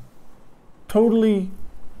 Mm-hmm. Totally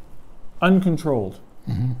uncontrolled.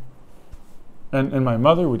 Mm-hmm. And my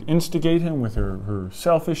mother would instigate him with her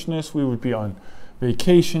selfishness. We would be on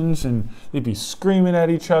vacations and they'd be screaming at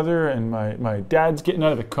each other, and my dad's getting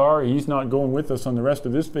out of the car. He's not going with us on the rest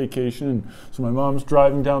of this vacation, and so my mom's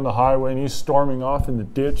driving down the highway and he's storming off in the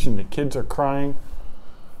ditch and the kids are crying.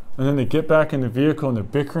 And then they get back in the vehicle and they're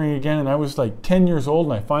bickering again, and I was like 10 years old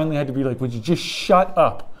and I finally had to be like, would you just shut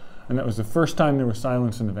up? And that was the first time there was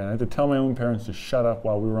silence in the van. I had to tell my own parents to shut up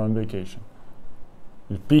while we were on vacation.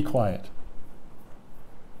 Just be quiet.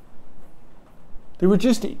 They were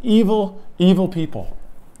just evil, evil people.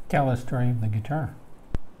 Tell a story of the guitar.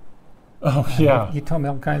 Oh, yeah. You told me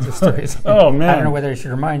all kinds of stories. Oh, man. I don't know whether I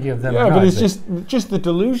should remind you of them or not. Yeah, but it's just the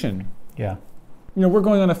delusion. Yeah. We're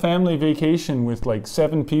going on a family vacation with like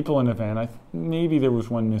 7 people in a van. Maybe there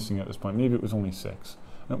was one missing at this point. Maybe it was only 6.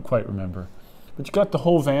 I don't quite remember. But you got the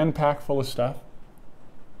whole van packed full of stuff.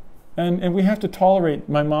 And we have to tolerate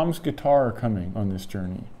my mom's guitar coming on this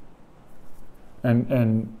journey.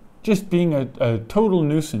 And just being a total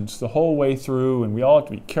nuisance the whole way through, and we all have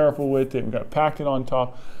to be careful with it. We've got to pack it on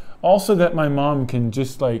top. Also that my mom can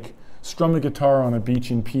just like strum a guitar on a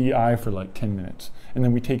beach in PEI for like 10 minutes. And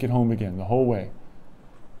then we take it home again the whole way.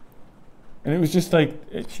 And it was just like...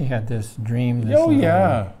 She had this dream. Oh,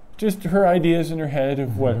 yeah. Just her ideas in her head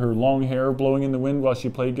of what her long hair blowing in the wind while she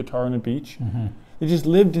played guitar on a beach. Mm-hmm. They just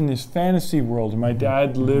lived in this fantasy world. And my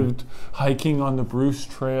dad lived hiking on the Bruce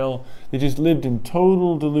Trail. They just lived in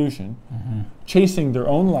total delusion, chasing their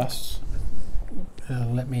own lusts.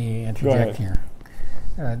 Let me interject here.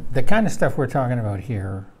 The kind of stuff we're talking about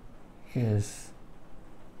here is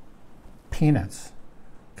peanuts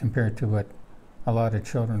compared to what a lot of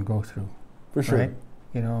children go through. For sure. Right?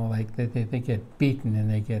 Like they get beaten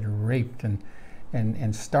and they get raped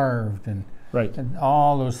and starved and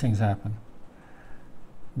all those things happen.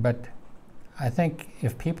 But I think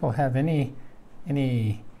if people have any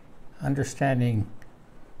understanding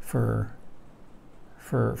for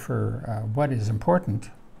what is important,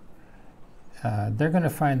 they're going to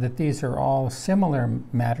find that these are all similar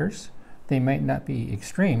matters. They might not be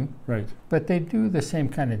extreme, but they do the same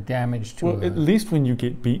kind of damage to. Well, at least when you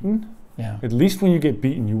get beaten. Yeah. At least when you get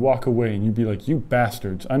beaten, you walk away and you be like, you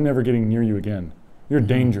bastards, I'm never getting near you again. You're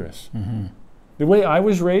dangerous. Mm-hmm. The way I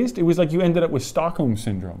was raised, it was like you ended up with Stockholm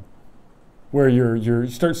Syndrome, where you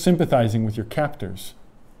start sympathizing with your captors.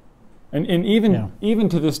 And even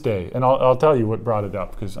to this day, and I'll tell you what brought it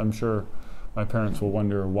up, because I'm sure my parents will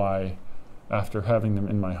wonder why, after having them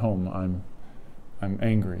in my home, I'm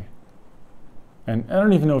angry. And I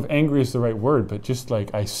don't even know if angry is the right word, but just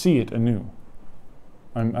like I see it anew.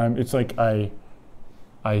 It's like I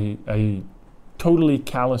totally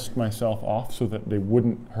calloused myself off so that they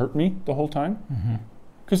wouldn't hurt me the whole time.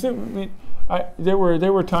 Because there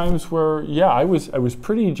were times where I was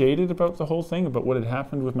pretty jaded about the whole thing, about what had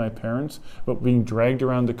happened with my parents, about being dragged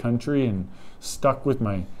around the country and stuck with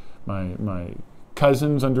my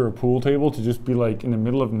cousins under a pool table to just be like in the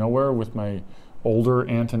middle of nowhere with my older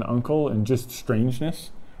aunt and uncle, and just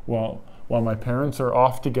strangeness while my parents are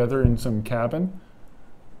off together in some cabin.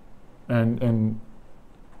 And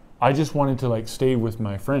I just wanted to like stay with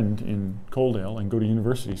my friend in Coaldale and go to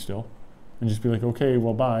university still, and just be like, okay,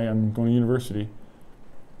 well, bye, I'm going to university.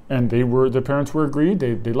 And the parents were agreed.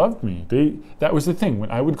 They loved me. That was the thing.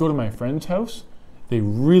 When I would go to my friend's house, they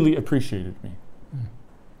really appreciated me.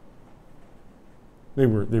 They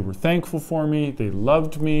were thankful for me. They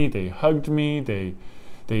loved me. They hugged me.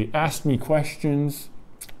 They asked me questions.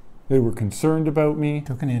 They were concerned about me.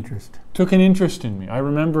 Took an interest in me. I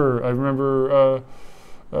remember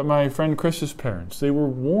my friend Chris's parents. They were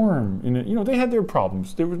warm. They had their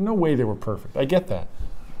problems. There was no way they were perfect. I get that.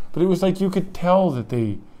 But it was like you could tell that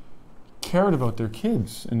they cared about their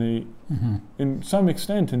kids, and they, in some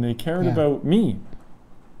extent, and they cared Yeah. about me.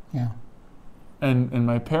 Yeah. And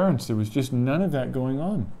my parents, there was just none of that going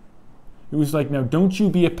on. It was like, now don't you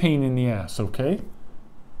be a pain in the ass, okay?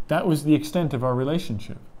 That was the extent of our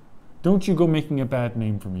relationship. Don't you go making a bad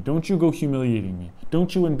name for me. Don't you go humiliating me.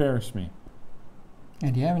 Don't you embarrass me.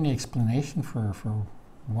 And do you have any explanation for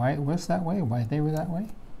why it was that way? Why they were that way?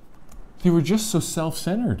 They were just so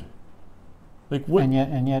self-centered. Like what?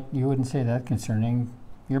 And yet you wouldn't say that concerning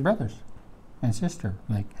your brothers and sister.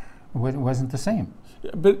 Like it wasn't the same.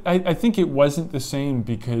 But I think it wasn't the same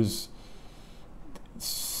because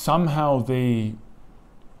somehow they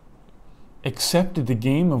accepted the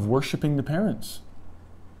game of worshiping the parents.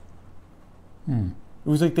 It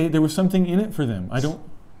was like there was something in it for them.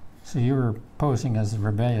 So you were posing as a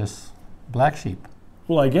rebellious black sheep.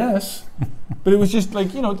 Well, I guess. But it was just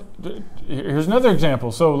like, here's another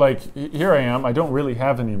example. So like, here I am. I don't really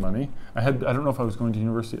have any money. I don't know if I was going to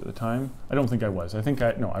university at the time. I don't think I was. I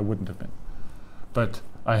wouldn't have been. But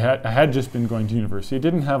I had just been going to university. I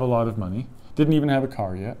didn't have a lot of money. Didn't even have a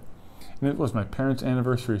car yet. And it was my parents'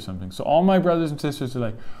 anniversary or something. So all my brothers and sisters are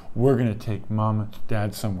like, we're going to take mom and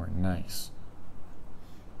dad somewhere nice.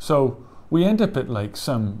 So we end up at like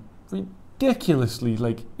some ridiculously,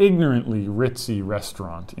 like ignorantly ritzy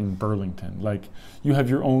restaurant in Burlington. Like you have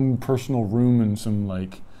your own personal room in some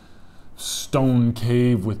like stone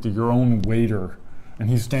cave with your own waiter. And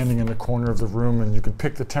he's standing in the corner of the room and you can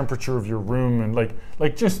pick the temperature of your room and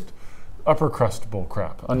like just upper crust bull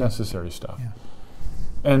crap, unnecessary stuff. Yeah.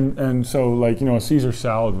 And so like, a Caesar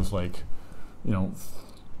salad was like,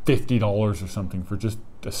 $50 or something for just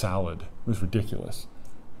a salad. It was ridiculous.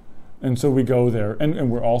 And so we go there and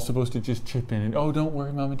we're all supposed to just chip in and, oh, don't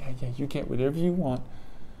worry, mom and dad, yeah, you get whatever you want.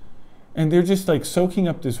 And they're just like soaking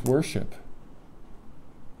up this worship.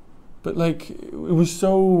 But like, it was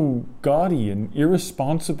so gaudy and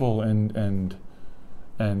irresponsible and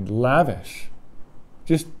lavish.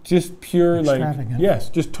 Just pure Extravagant. yes,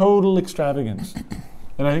 just total extravagance.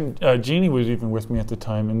 And I think Jeannie was even with me at the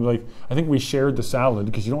time, and like I think we shared the salad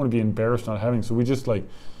because you don't want to be embarrassed not having. So we just like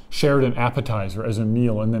shared an appetizer as a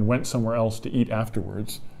meal, and then went somewhere else to eat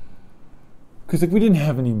afterwards. Because like we didn't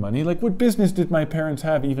have any money. Like what business did my parents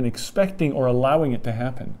have even expecting or allowing it to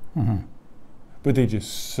happen? But they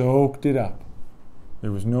just soaked it up.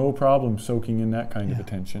 There was no problem soaking in that kind of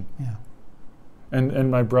attention. Yeah.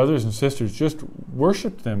 And my brothers and sisters just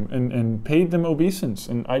worshipped them and paid them obeisance,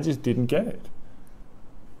 and I just didn't get it.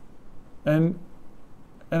 And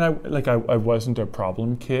I wasn't a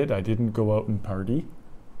problem kid. I didn't go out and party.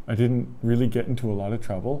 I didn't really get into a lot of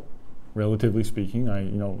trouble, relatively speaking.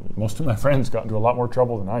 Most of my friends got into a lot more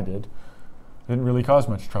trouble than I did. I didn't really cause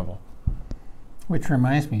much trouble. Which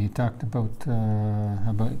reminds me, you talked about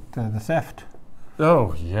the theft.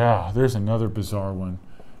 Oh yeah, there's another bizarre one.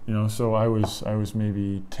 So I was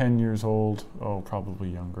maybe 10 years old. Oh, probably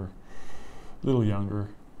younger, a little younger,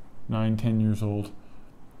 9, 10 years old.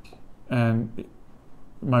 And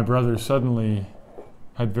my brother suddenly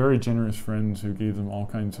had very generous friends who gave them all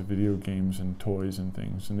kinds of video games and toys and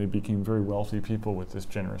things, and they became very wealthy people with this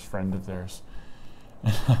generous friend of theirs.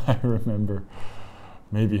 And I remember,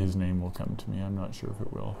 maybe his name will come to me. I'm not sure if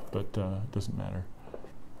it will, but it doesn't matter.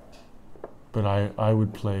 But I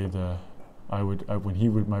would play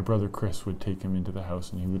my brother Chris would take him into the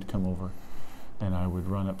house, and he would come over, and I would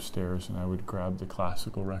run upstairs and I would grab the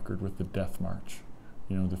classical record with the Death March,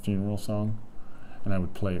 the funeral song, and I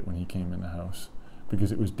would play it when he came in the house,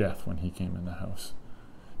 because it was death when he came in the house.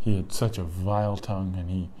 He had such a vile tongue,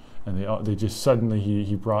 and they just suddenly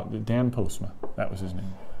he brought Dan Postma, that was his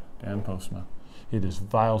name, Dan Postma. He had this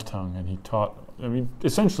vile tongue, and he taught,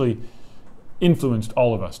 essentially influenced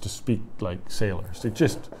all of us to speak like sailors.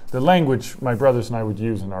 The language my brothers and I would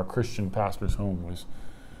use in our Christian pastor's home was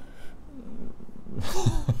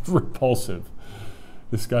repulsive,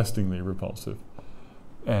 disgustingly repulsive.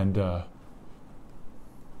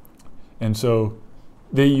 And so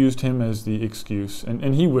they used him as the excuse,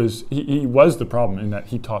 and he was the problem in that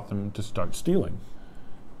he taught them to start stealing.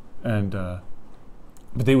 And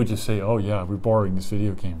but they would just say, oh yeah, we're borrowing this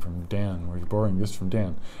video game from Dan, we're borrowing this from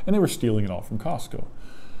Dan. And they were stealing it all from Costco.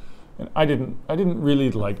 And I didn't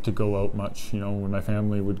really like to go out much. When my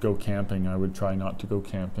family would go camping, I would try not to go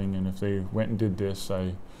camping. And if they went and did this,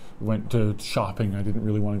 I went to shopping. I didn't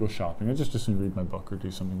really want to go shopping. I just assumed read my book or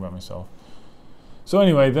do something by myself. So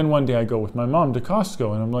anyway, then one day I go with my mom to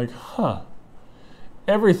Costco, and I'm like,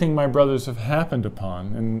 everything my brothers have happened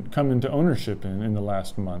upon and come into ownership in the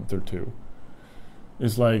last month or two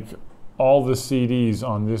is like all the CDs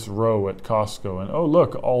on this row at Costco, and oh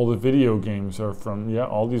look, all the video games are from,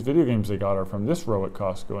 all these video games they got are from this row at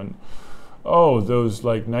Costco, and oh, those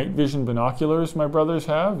like night vision binoculars my brothers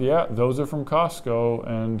have, those are from Costco,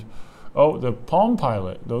 and oh, the Palm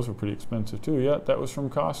Pilot, those were pretty expensive too, that was from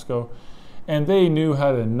Costco. And they knew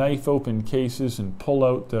how to knife open cases and pull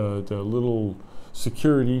out the little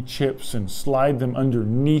security chips and slide them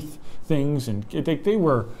underneath things, and they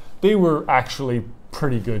were actually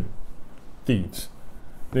pretty good thieves.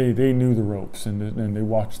 They knew the ropes, and they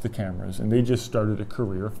watched the cameras, and they just started a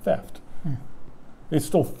career of theft. They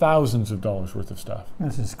stole thousands of dollars worth of stuff.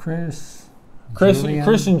 This is Chris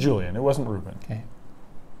and Julian. It wasn't Reuben. Okay.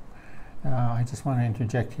 I just want to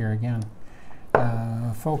interject here again.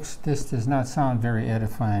 Folks, this does not sound very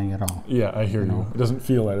edifying at all. Yeah, I hear you. It doesn't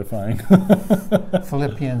feel edifying.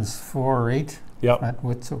 Philippians 4:8. Yep.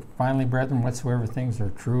 Finally, brethren, whatsoever things are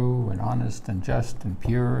true and honest and just and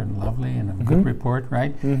pure and lovely and of good report,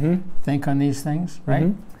 right? Think on these things,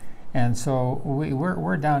 right? And so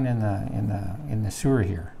we're down in the sewer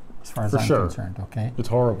here, as far as I'm concerned. Okay. It's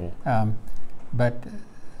horrible. But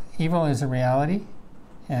evil is a reality,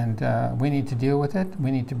 and we need to deal with it.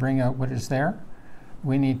 We need to bring out what is there.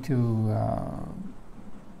 We need to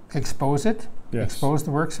expose it. Yes. Expose the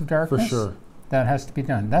works of darkness. For sure. That has to be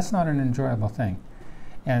done. That's not an enjoyable thing,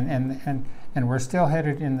 and we're still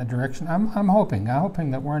headed in the direction. I'm hoping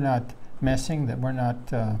that we're not messing, that we're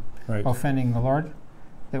not offending the Lord,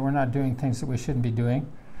 that we're not doing things that we shouldn't be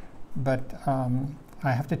doing. But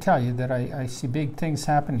I have to tell you that I see big things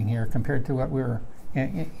happening here compared to what we were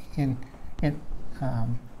in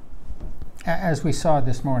as we saw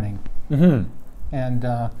this morning. And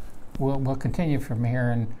we'll continue from here,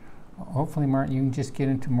 and hopefully, Martin, you can just get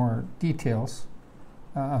into more details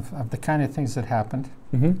of the kind of things that happened.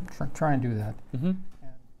 Try and do that.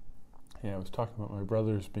 Yeah, I was talking about my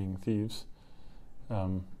brothers being thieves.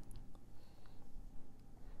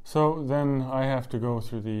 So then I have to go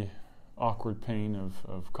through the awkward pain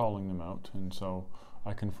of calling them out, and so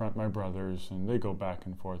I confront my brothers, and they go back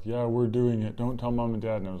and forth. Yeah, we're doing it. Don't tell Mom and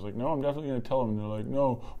Dad. And I was like, no, I'm definitely going to tell them. And they're like,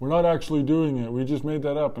 no, we're not actually doing it. We just made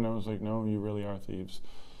that up. And I was like, no, you really are thieves.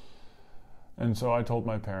 And so I told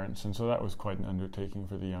my parents, and so that was quite an undertaking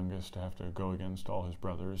for the youngest to have to go against all his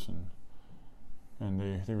brothers, and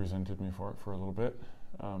they resented me for it for a little bit.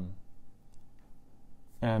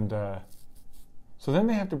 So then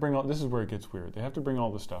they have to bring all, this is where it gets weird, they have to bring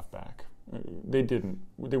all the stuff back. They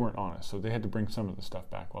weren't honest, so they had to bring some of the stuff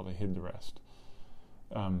back while they hid the rest.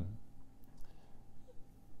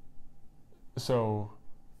 So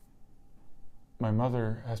my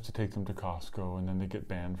mother has to take them to Costco, and then they get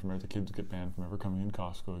banned from the kids get banned from ever coming in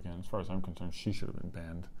Costco again. As far as I'm concerned, she should have been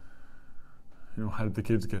banned. How did the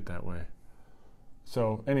kids get that way?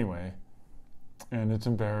 So anyway, and it's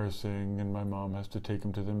embarrassing, and my mom has to take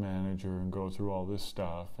them to the manager and go through all this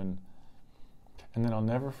stuff, and then I'll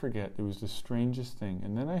never forget, it was the strangest thing.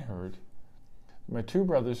 And then I heard my two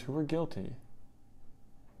brothers who were guilty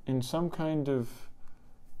in some kind of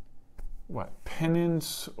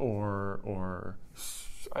penance or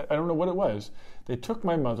I don't know what it was. They took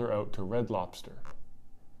my mother out to Red Lobster.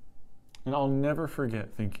 And I'll never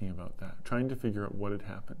forget thinking about that, trying to figure out what had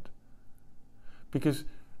happened. Because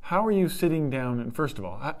how are you sitting down, and first of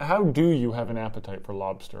all, how do you have an appetite for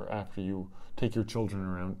lobster after you take your children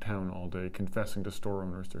around town all day confessing to store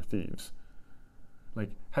owners they're thieves?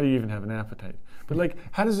 How do you even have an appetite? But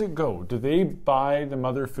how does it go? Do they buy the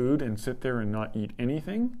mother food and sit there and not eat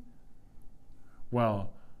anything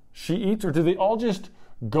while she eats? Or do they all just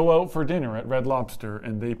go out for dinner at Red Lobster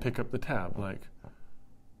and they pick up the tab?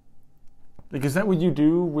 Is that what you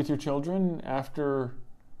do with your children after...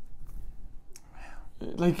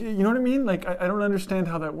 you know what I mean? I don't understand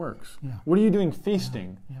how that works. Yeah. What are you doing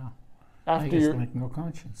feasting? Yeah. After you're no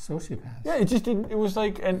conscience, sociopaths. Yeah, it just didn't. It was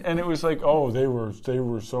and it was oh, they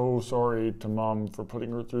were so sorry to Mom for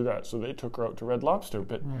putting her through that, so they took her out to Red Lobster.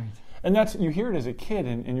 But and that's, you hear it as a kid,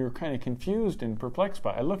 and you're kind of confused and perplexed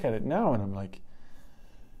by it. I look at it now and I'm like,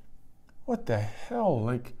 what the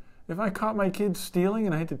hell? If I caught my kids stealing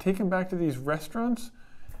and I had to take them back to these restaurants,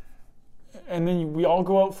 and then we all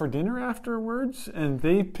go out for dinner afterwards, and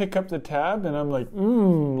they pick up the tab, and I'm like,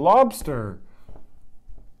 lobster.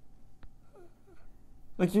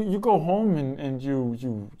 You go home and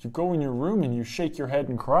you go in your room and you shake your head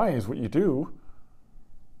and cry is what you do.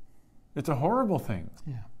 It's a horrible thing.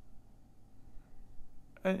 Yeah.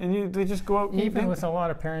 And they just go out. Even with a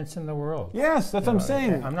lot of parents in the world. Yes, that's what I'm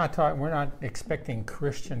saying. I'm not talking. We're not expecting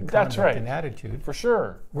Christian conduct and attitude. For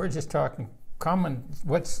sure. We're just talking common.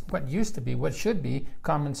 What used to be, what should be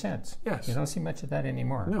common sense. Yes. You don't see much of that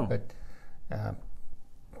anymore. No. But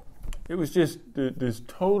It was just this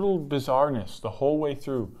total bizarreness the whole way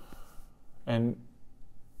through. And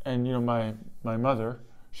you know, my mother,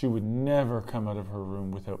 she would never come out of her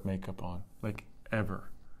room without makeup on, like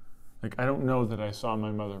ever. Like, I don't know that I saw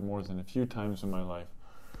my mother more than a few times in my life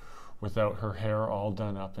without her hair all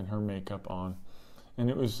done up and her makeup on. And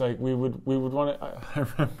it was like we would want to, I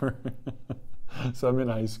remember, so I'm in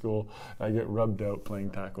high school, I get rubbed out playing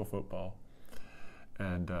tackle football.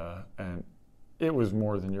 And it was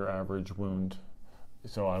more than your average wound.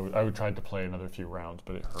 So I would try to play another few rounds,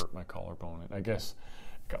 but it hurt my collarbone. And I guess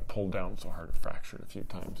it got pulled down so hard it fractured a few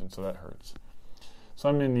times, and so that hurts. So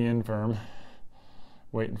I'm in the infirm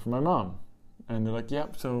waiting for my mom. And they're like,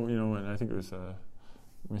 yep, so, you know, and I think it was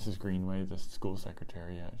Mrs. Greenway, the school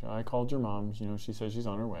secretary. Yeah, I called your mom, you know, she says she's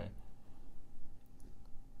on her way.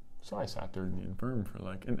 So I sat there in the infirm for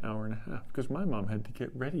like an hour and a half because my mom had to get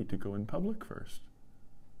ready to go in public first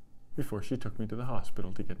before she took me to the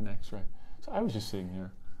hospital to get an x-ray. So I was just sitting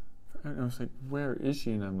there, and I was like, where is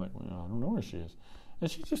she? And I'm like, well, I don't know where she is. And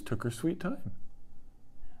she just took her sweet time.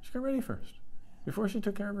 She got ready first, before she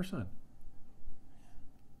took care of her son.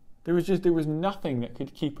 There was nothing that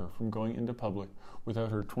could keep her from going into public without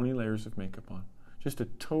her 20 layers of makeup on. Just a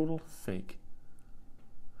total fake.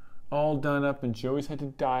 All done up, and she always had to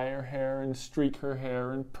dye her hair and streak her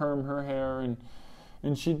hair and perm her hair, and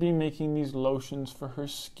she'd be making these lotions for her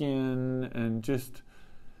skin, and just,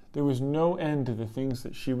 there was no end to the things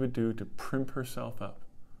that she would do to primp herself up.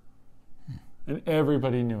 And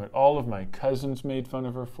everybody knew it. All of my cousins made fun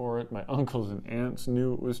of her for it. My uncles and aunts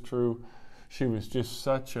knew it was true. She was just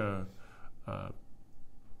such a, I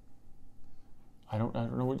don't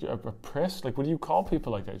know what a press, like what do you call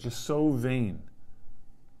people like that? Just so vain.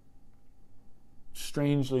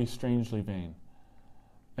 Strangely vain.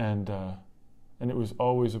 And it was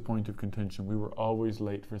always a point of contention. We were always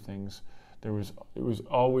late for things. It was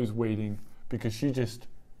always waiting because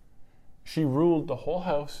she ruled the whole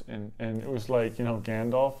house, and it was like, you know,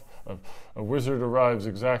 Gandalf, a wizard arrives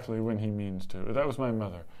exactly when he means to. That was my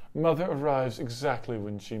mother. Mother arrives exactly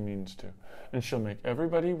when she means to. And she'll make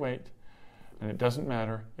everybody wait, and it doesn't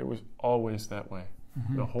matter. It was always that way.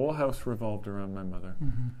 Mm-hmm. The whole house revolved around my mother.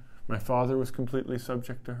 Mm-hmm. My father was completely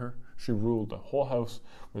subject to her. She ruled the whole house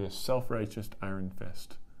with a self-righteous iron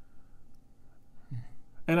fist.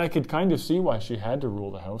 And I could kind of see why she had to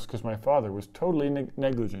rule the house, because my father was totally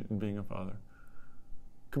negligent in being a father.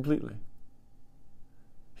 Completely.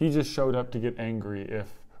 He just showed up to get angry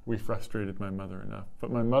if we frustrated my mother enough.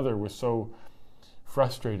 But my mother was so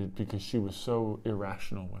frustrated because she was so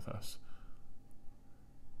irrational with us.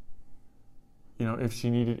 You know, if she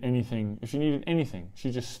needed anything, she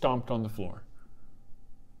just stomped on the floor.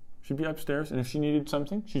 She'd be upstairs, and if she needed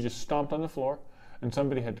something, she just stomped on the floor, and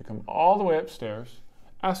somebody had to come all the way upstairs,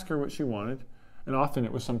 ask her what she wanted, and often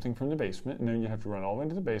it was something from the basement, and then you have to run all the way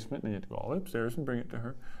into the basement, and then you have to go all the way upstairs and bring it to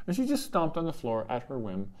her. And she just stomped on the floor at her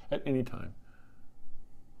whim at any time.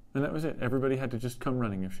 And that was it. Everybody had to just come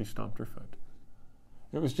running if she stomped her foot.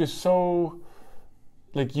 It was just so,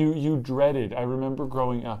 like, you dreaded. I remember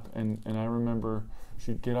growing up, and I remember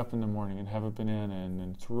she'd get up in the morning and have a banana and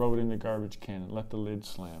then throw it in the garbage can and let the lid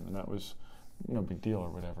slam, and that was no big deal or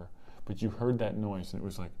whatever. But you heard that noise, and it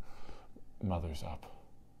was like, mother's up.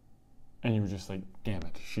 And you were just like, damn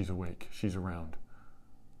it, she's awake, she's around.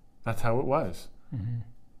 That's how it was. Mm-hmm.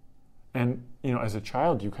 And, you know, as a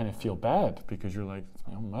child, you kind of feel bad because you're like, it's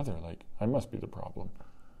my own mother, like, I must be the problem.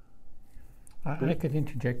 I could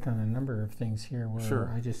interject on a number of things here where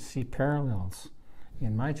sure. I just see parallels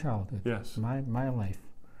in my childhood, yes. my life.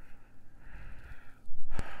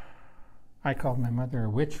 I called my mother a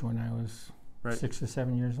witch when I was right. 6 or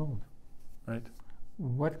 7 years old. Right.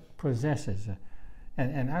 What possesses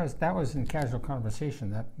and that was in casual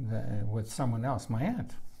conversation with someone else, my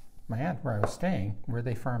aunt where I was staying, where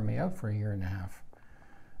they farmed me out for a year and a half,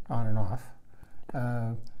 on and off.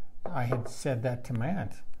 I had said that to my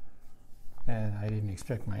aunt, and I didn't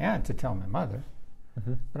expect my aunt to tell my mother,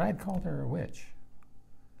 mm-hmm. but I had called her a witch.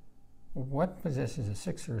 What possesses a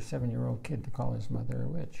 6 or 7 year old kid to call his mother a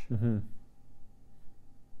witch? Mm-hmm.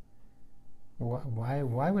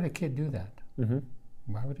 Why would a kid do that? Mm-hmm.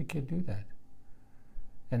 Why would a kid do that?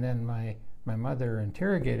 And then my mother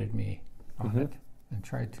interrogated me on mm-hmm. it and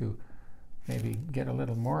tried to maybe get a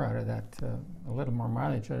little more out of that, a little more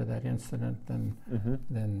mileage out of that incident mm-hmm.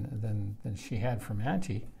 than she had from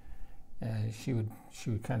Auntie. She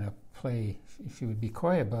would kind of play. She would be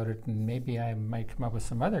coy about it, and maybe I might come up with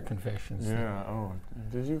some other confessions. Yeah. Oh,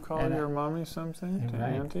 did you call your mommy something to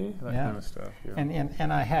right. Auntie? That yeah. kind of stuff. Yeah.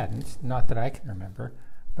 And I hadn't, not that I can remember,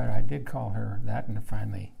 but I did call her that, and I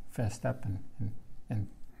finally fessed up and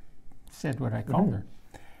said what I called mm-hmm. her.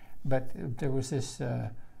 but there was this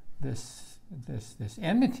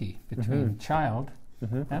enmity between child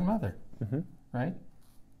and mother, right?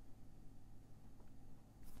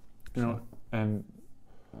 You know, and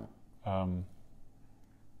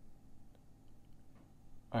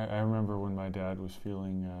I remember when my dad was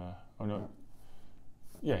feeling,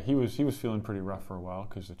 he was feeling pretty rough for a while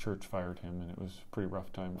because the church fired him, and it was a pretty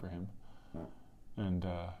rough time for him. And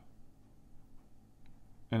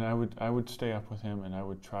I would stay up with him, and I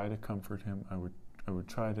would try to comfort him. I would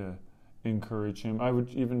try to encourage him. I would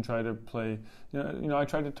even try to play. I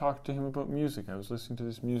tried to talk to him about music. I was listening to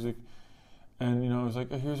this music, and I was like,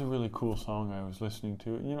 oh, here's a really cool song I was listening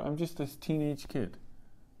to. I'm just this teenage kid,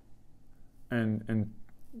 and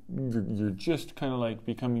you're just kind of like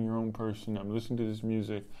becoming your own person. I'm listening to this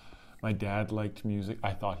music. My dad liked music.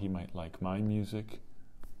 I thought he might like my music,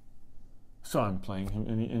 so I'm playing him,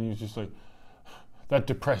 and he was just like, that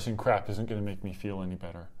depressing crap isn't going to make me feel any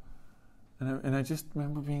better. And I just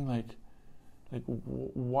remember being like,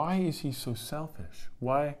 why is he so selfish?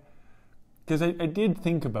 Why? Because I did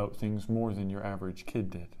think about things more than your average kid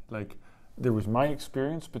did. Like, there was my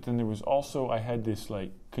experience, but then there was also, I had this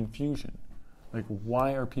like confusion. Like,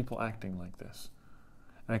 why are people acting like this?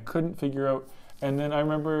 And I couldn't figure out. And then I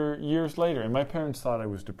remember years later, and my parents thought I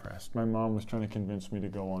was depressed. My mom was trying to convince me to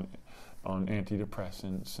go on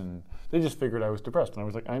antidepressants, and they just figured I was depressed. And I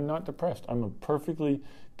was like, I'm not depressed. I'm a perfectly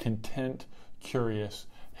content, curious,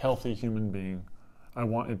 healthy human being. I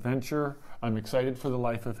want adventure. I'm excited for the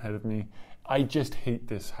life ahead of me. I just hate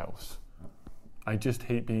this house. I just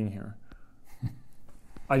hate being here.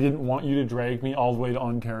 I didn't want you to drag me all the way to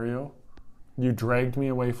Ontario. You dragged me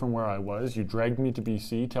away from where I was. You dragged me to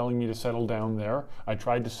BC, telling me to settle down there. I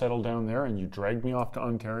tried to settle down there, and you dragged me off to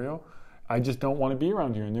Ontario. I just don't want to be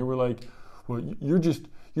around here. And they were like, well, you're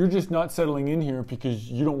just not settling in here because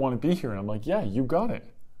you don't want to be here. And I'm like, yeah, you got it.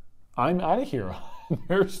 I'm out of here.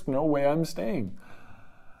 There's no way I'm staying.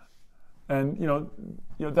 And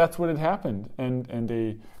that's what had happened.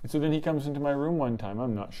 And so then he comes into my room one time.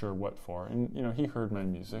 I'm not sure what for. And he heard my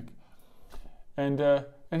music. And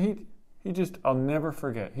he just, I'll never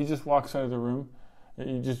forget. He just walks out of the room.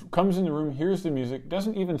 He just comes in the room, hears the music,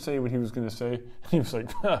 doesn't even say what he was going to say. He was like,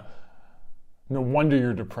 no wonder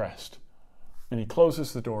you're depressed. And he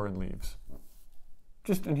closes the door and leaves.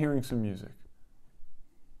 Just in hearing some music.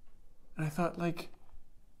 And I thought,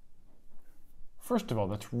 first of all,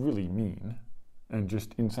 that's really mean and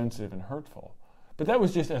just insensitive and hurtful. But that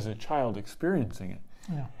was just as a child experiencing it.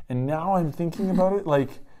 Yeah. And now I'm thinking about it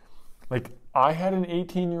like I had an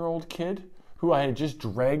 18-year-old kid who I had just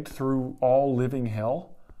dragged through all living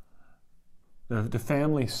hell. The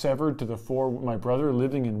family severed to the four, my brother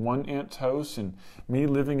living in one aunt's house and me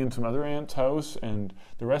living in some other aunt's house, and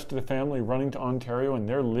the rest of the family running to Ontario, and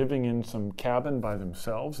they're living in some cabin by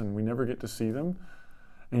themselves, and we never get to see them.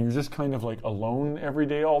 And you're just kind of like alone every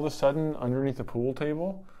day all of a sudden underneath the pool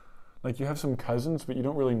table. Like, you have some cousins, but you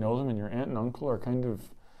don't really know them, and your aunt and uncle are kind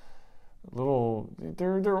of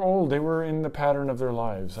they're old. They were in the pattern of their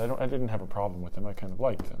lives. I didn't have a problem with them. I kind of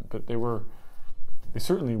liked them, but they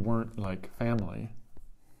certainly weren't like family.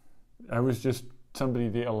 I was just somebody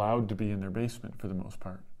they allowed to be in their basement for the most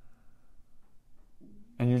part.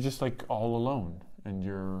 And you're just like all alone.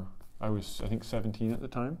 And I was, I think, 17 at the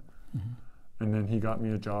time. Mm-hmm. And then he got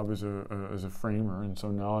me a job as a framer, and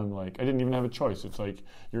so now I'm like, I didn't even have a choice. It's like,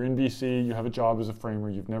 you're in BC, you have a job as a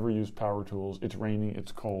framer, you've never used power tools, it's raining,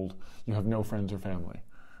 it's cold, you have no friends or family.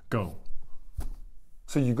 Go.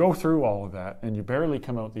 So you go through all of that, and you barely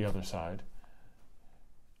come out the other side.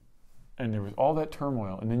 And there was all that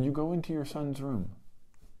turmoil, and then you go into your son's room,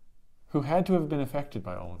 who had to have been affected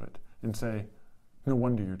by all of it, and say, no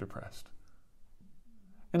wonder you're depressed.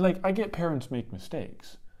 And I get parents make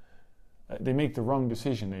mistakes. They make the wrong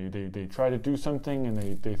decision. They try to do something, and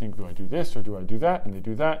they think, do I do this or do I do that? And they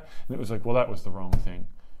do that. And it was like, well, that was the wrong thing.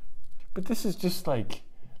 But this is just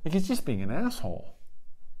it's just being an asshole.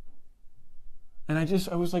 And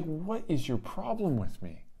I was like, what is your problem with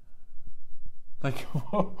me?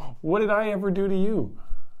 What did I ever do to you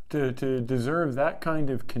to deserve that kind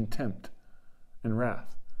of contempt and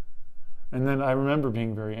wrath? And then I remember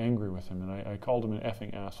being very angry with him, and I called him an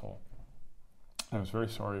effing asshole. I was very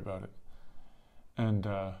sorry about it. And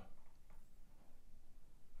I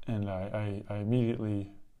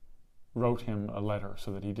immediately wrote him a letter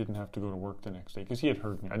so that he didn't have to go to work the next day, because he had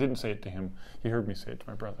heard me. I didn't say it to him. He heard me say it to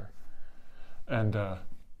my brother. And I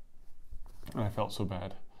felt so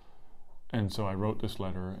bad. And so I wrote this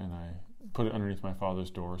letter, and I put it underneath my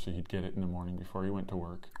father's door so he'd get it in the morning before he went to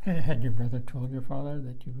work. Had your brother told your father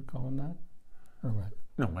that you would call him that? Or what?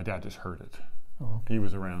 No, my dad just heard it. Oh, okay. He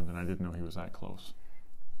was around, and I didn't know he was that close.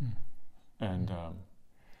 And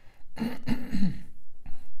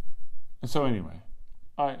so anyway,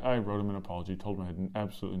 I wrote him an apology, told him I had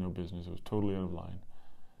absolutely no business. It was totally out of line.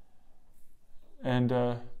 And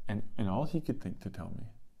all he could think to tell me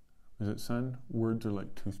was that, son, words are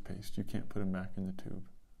like toothpaste. You can't put them back in the tube.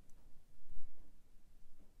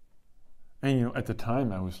 And, at the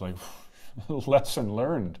time I was like, lesson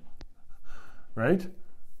learned, right?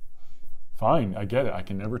 Fine, I get it. I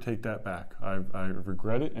can never take that back. I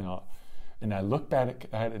regret it, and I look back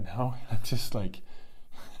at it now, I'm just like,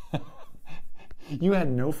 you had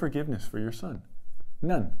no forgiveness for your son.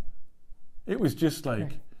 None. It was just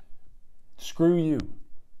like, screw you.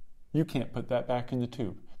 You can't put that back in the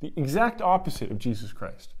tube. The exact opposite of Jesus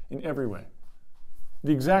Christ in every way.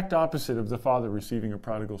 The exact opposite of the father receiving a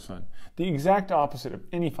prodigal son. The exact opposite of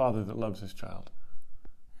any father that loves his child.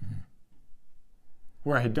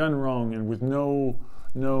 Where I had done wrong and with no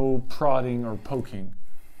prodding or poking,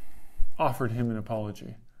 offered him an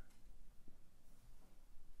apology.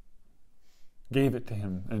 Gave it to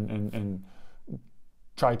him and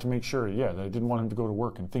tried to make sure, that I didn't want him to go to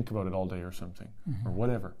work and think about it all day or something, or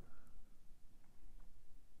whatever.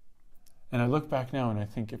 And I look back now and I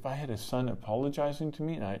think, if I had a son apologizing to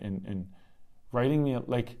me and writing me,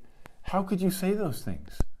 like, how could you say those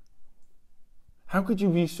things? How could you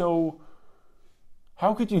be so...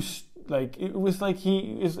 How could you, like, it was like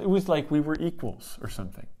we were equals or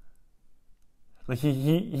something. Like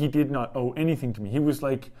he did not owe anything to me. He was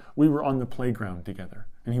like we were on the playground together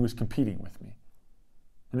and he was competing with me.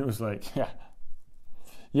 And it was like,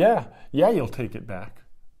 yeah, you'll take it back.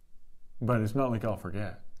 But it's not like I'll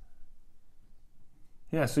forget.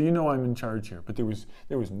 Yeah, so I'm in charge here. But there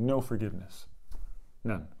was no forgiveness.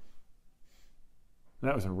 None. And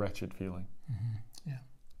that was a wretched feeling. Mm-hmm.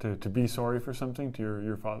 Yeah. To be sorry for something to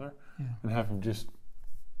your father and have him just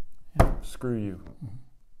screw you. Mm-hmm.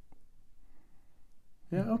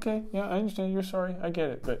 Yeah, okay. Yeah, I understand. You're sorry. I get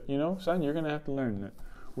it. But, son, you're going to have to learn that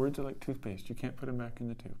words are like toothpaste. You can't put them back in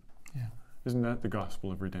the tube. Yeah. Isn't that the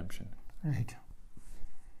gospel of redemption? Right.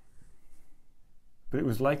 But it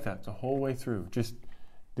was like that the whole way through. Just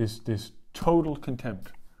this total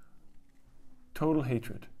contempt. Total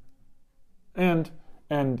hatred. And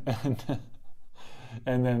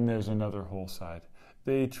then there's another whole side.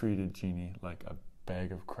 They treated Jeannie like a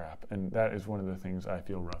bag of crap. And that is one of the things I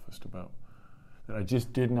feel roughest about. That I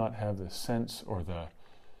just did not have the sense or the...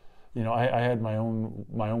 I had my own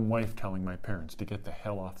wife telling my parents to get the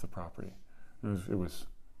hell off the property. It was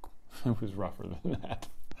rougher than that.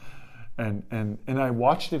 And I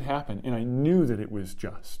watched it happen, and I knew that it was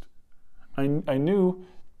just. I knew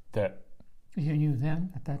that... You knew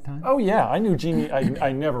then, at that time? Oh yeah, I knew Jeannie.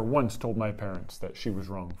 I never once told my parents that she was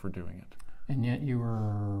wrong for doing it. And yet you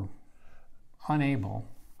were unable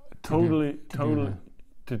to do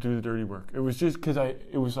the dirty work. It was just because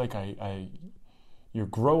you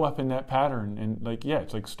grow up in that pattern, and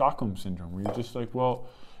it's like Stockholm syndrome, where you're just like, well,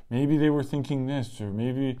 maybe they were thinking this, or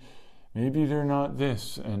maybe they're not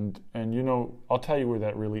this, and I'll tell you where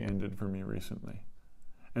that really ended for me recently.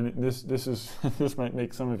 And this might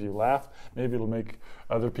make some of you laugh. Maybe it'll make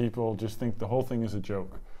other people just think the whole thing is a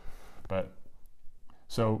joke. But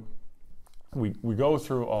so we go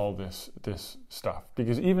through all this stuff,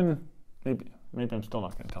 because even maybe I'm still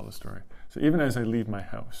not going to tell the story. So even as I leave my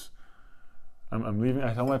house, I'm leaving.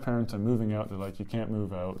 I tell my parents I'm moving out. They're like, you can't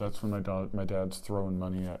move out. That's when my dad's throwing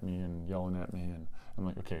money at me and yelling at me, and I'm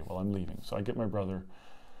like, okay, well, I'm leaving. So I get my brother.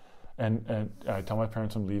 And I tell my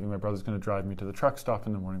parents I'm leaving. My brother's going to drive me to the truck stop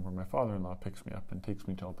in the morning where my father-in-law picks me up and takes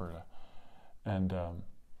me to Alberta. And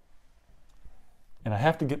I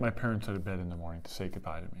have to get my parents out of bed in the morning to say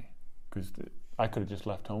goodbye to me, because I could have just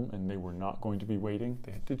left home and they were not going to be waiting.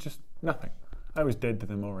 They did just nothing. I was dead to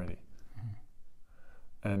them already.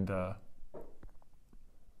 Mm-hmm.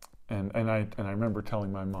 And I remember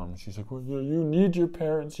telling my mom, she's like, well, you need your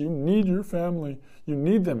parents, you need your family, you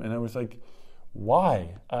need them. And I was like,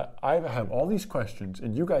 why? I have all these questions,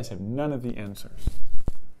 and you guys have none of the answers.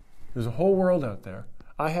 There's a whole world out there.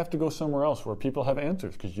 I have to go somewhere else where people have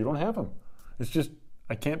answers, because you don't have them. It's just,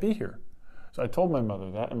 I can't be here. So I told my mother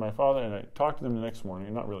that, and my father, and I talked to them the next morning,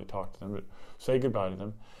 and not really talk to them, but say goodbye to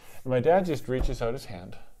them. And my dad just reaches out his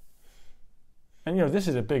hand. And this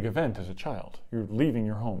is a big event as a child. You're leaving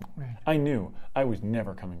your home. Right. I knew I was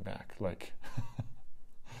never coming back.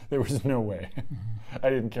 There was no way. Mm-hmm. I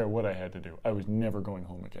didn't care what I had to do. I was never going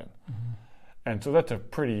home again. Mm-hmm. And so that's a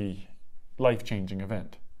pretty life-changing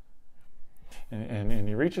event. And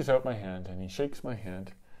he reaches out my hand, and he shakes my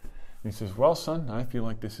hand, and he says, well, son, I feel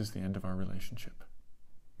like this is the end of our relationship.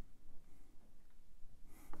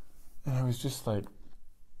 And I was just like,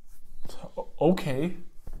 okay.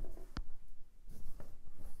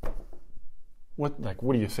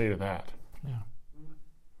 what do you say to that? Yeah.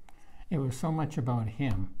 It was so much about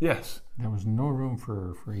him. Yes. There was no room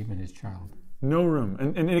for even his child. No room.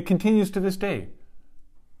 And it continues to this day.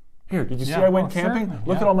 Here, did you see Yeah, I went oh, camping? certainly,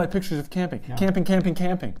 Look yeah. at all my pictures of camping. Yeah. Camping.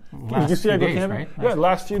 Did you see few I go days, camping? right? Yeah,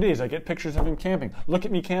 last few days I get pictures of him camping. Look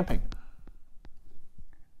at me camping.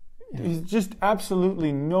 Yeah. There's just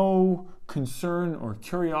absolutely no concern or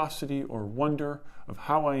curiosity or wonder of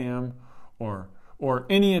how I am or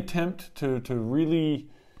any attempt to really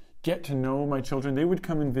get to know my children. They would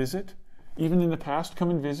come and visit, even in the past, come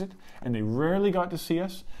and visit, and they rarely got to see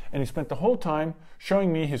us. And he spent the whole time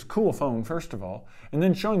showing me his cool phone, first of all, and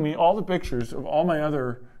then showing me all the pictures of all my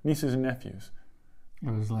other nieces and nephews.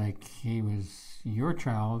 It was like he was your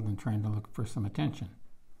child and trying to look for some attention.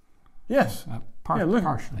 Yes.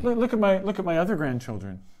 Partially. Look at my other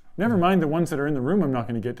grandchildren. Never mind the ones that are in the room I'm not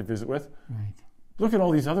going to get to visit with. Right. Look at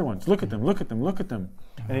all these other ones. Look at them.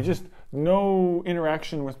 And he just no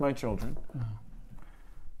interaction with my children.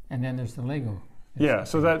 And then there's the Lego. Yeah.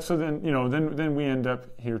 So then we end up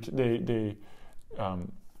here.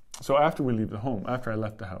 So after we leave the home, after I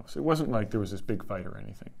left the house, it wasn't like there was this big fight or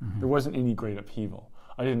anything. Mm-hmm. There wasn't any great upheaval.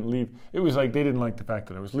 I didn't leave. It was like they didn't like the fact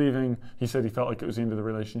that I was leaving. He said he felt like it was the end of the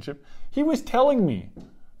relationship. He was telling me,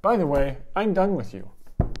 by the way, I'm done with you.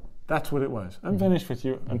 That's what it was. I'm finished with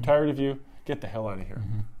you. I'm tired of you. Get the hell out of here.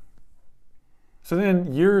 Mm-hmm. So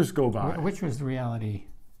then years go by. Which was the reality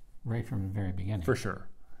right from the very beginning. For sure.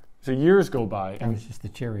 So years go by. That was just the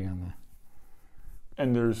cherry on the...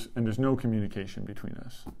 And there's no communication between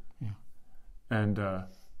us. Yeah. And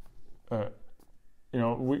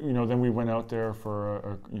then we went out there for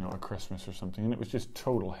a Christmas or something, and it was just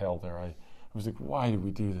total hell there. I was like, why did we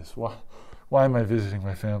do this? Why am I visiting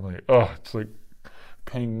my family? Oh, it's like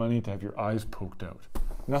paying money to have your eyes poked out.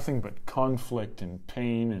 Nothing but conflict and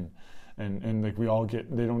pain and like we all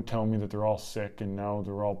get. They don't tell me that they're all sick, and now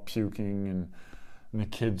they're all puking, and the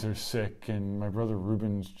kids are sick, and my brother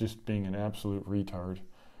Ruben's just being an absolute retard.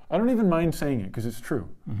 I don't even mind saying it because it's true.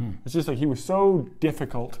 Mm-hmm. It's just like he was so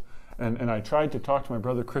difficult. And I tried to talk to my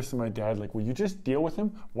brother Chris and my dad, like, will you just deal with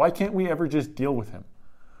him? Why can't we ever just deal with him?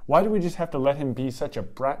 Why do we just have to let him be such a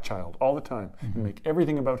brat child all the time and make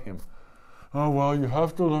everything about him? Oh, well, you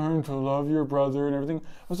have to learn to love your brother and everything.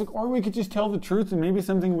 I was like, or we could just tell the truth and maybe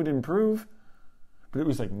something would improve. But it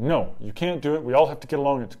was like, no, you can't do it. We all have to get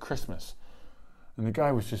along. It's Christmas. And the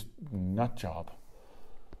guy was just nut job.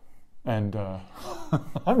 And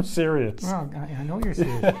I'm serious. Well, I know you're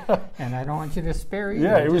serious, and I don't want you to spare either.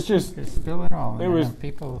 Yeah, it was just spill it all. It was if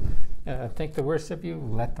people think the worst of you,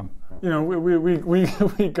 let them. You know,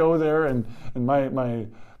 we go there, and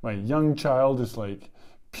my young child is like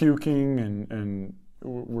puking, and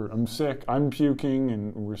I'm sick. I'm puking,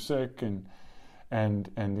 and we're sick, and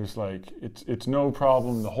there's like it's no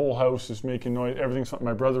problem. The whole house is making noise. Everything's.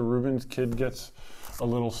 My brother Ruben's kid gets a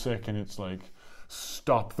little sick, and it's like,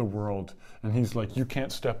 stop the world. And he's like, you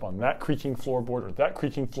can't step on that creaking floorboard or that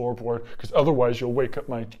creaking floorboard because otherwise you'll wake up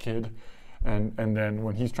my kid. And then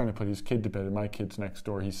when he's trying to put his kid to bed and my kid's next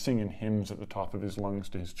door, he's singing hymns at the top of his lungs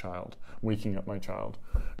to his child, waking up my child.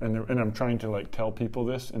 And I'm trying to like tell people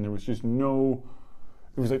this, and there was just no,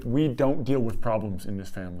 it was like, we don't deal with problems in this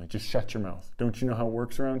family. Just shut your mouth. Don't you know how it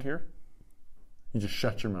works around here? You just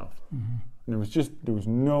shut your mouth. Mm-hmm. And there was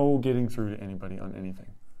no getting through to anybody on anything.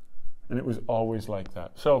 And it was always like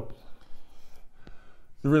that. So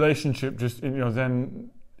the relationship just,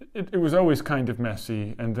 then it was always kind of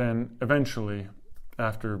messy. And then eventually,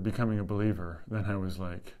 after becoming a believer, then I was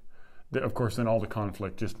like, of course, then all the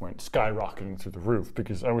conflict just went skyrocketing through the roof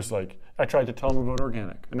because I was like, I tried to tell him about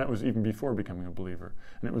organic. And that was even before becoming a believer.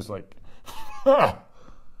 And it was like, how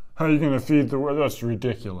are you going to feed the world? That's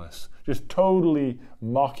ridiculous. Just totally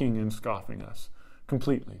mocking and scoffing us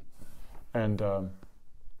completely. And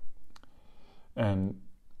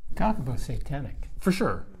talk about satanic. For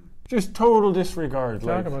sure, just total disregard.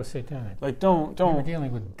 Talk about satanic. Like don't. We're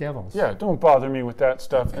dealing with devils. Yeah, don't bother me with that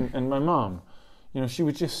stuff. And my mom, she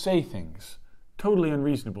would just say things, totally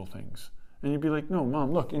unreasonable things, and you'd be like, no,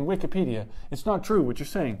 Mom, look in Wikipedia, it's not true what you're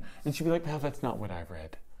saying, and she'd be like, well, that's not what I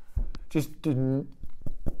read. Just didn't.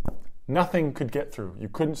 Nothing could get through. You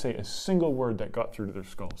couldn't say a single word that got through to their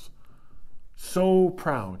skulls. So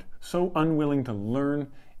proud, so unwilling to learn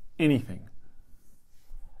anything.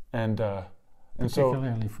 And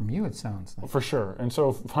particularly from you, it sounds like. For sure. And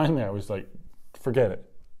so finally I was like, forget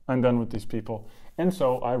it. I'm done with these people. And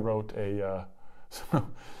so I wrote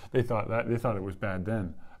they thought it was bad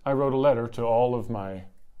then. I wrote a letter to all of my,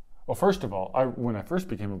 well, first of all, when I first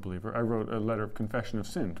became a believer, I wrote a letter of confession of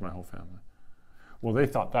sin to my whole family. Well, they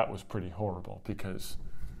thought that was pretty horrible because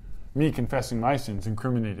me confessing my sins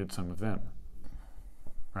incriminated some of them.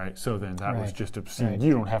 right? So then that was Right. just obscene. Right.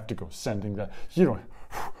 You don't have to go sending that. You don't.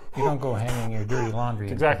 You don't go hanging your dirty laundry.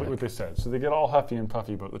 in Exactly public. what they said. So they get all huffy and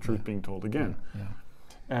puffy about the truth being told again. Yeah.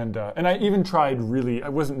 And I even tried really, I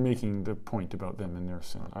wasn't making the point about them and their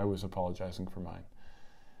sin. I was apologizing for mine.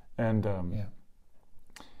 And Yeah.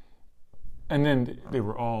 and then they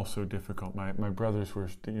were all so difficult. My brothers were,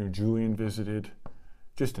 Julian visited,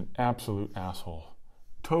 just an absolute asshole.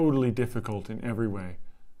 Totally difficult in every way.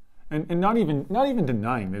 And not even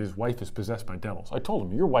denying that his wife is possessed by devils. I told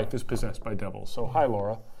him, your wife is possessed by devils. So, hi,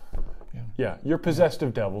 Laura. Yeah. Yeah, you're possessed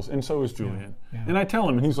of devils, and so is Julian. Yeah. And I tell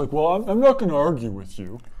him, and he's like, well, I'm not going to argue with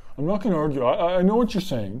you. I'm not going to argue. I know what you're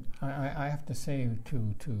saying. I have to say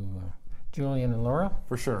to Julian and Laura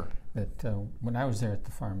For sure. that when I was there at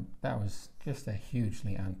the farm, that was just a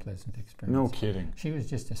hugely unpleasant experience. No kidding. She was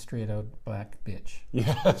just a straight-out black bitch.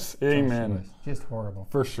 Yes, That's all amen. She was. Just horrible.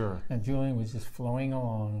 For sure. And Julian was just flowing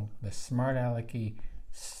along the smart alecky,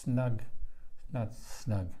 smug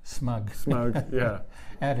Smug, yeah.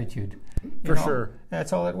 attitude. For sure.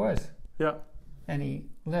 That's all it was. Yeah, And he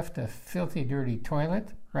left a filthy, dirty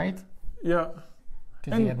toilet, right? yeah.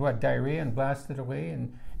 Because he had diarrhea and blasted away,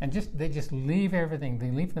 and they just leave everything. They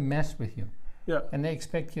leave the mess with you, Yeah. and they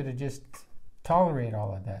expect you to just tolerate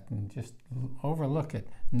all of that and just overlook it.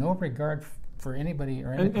 No regard for anybody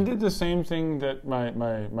or anything. And did the same thing that my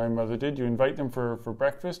mother did. You invite them for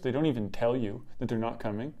breakfast. They don't even tell you that they're not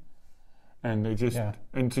coming. And they just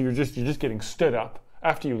and so you're just getting stood up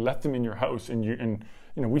after you let them in your house, and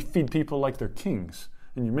we feed people like they're kings,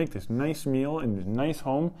 and you make this nice meal in this nice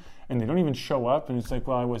home, and they don't even show up, and it's like,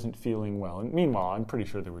 well, I wasn't feeling well, and meanwhile I'm pretty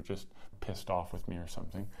sure they were just pissed off with me or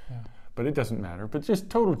something. Yeah. But it doesn't matter. But just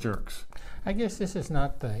total jerks. I guess this is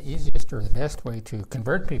not the easiest or the best way to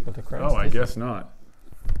convert people to Christ. Oh, I guess not.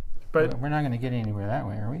 But we're not going to get anywhere that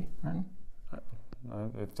way, are we, Martin?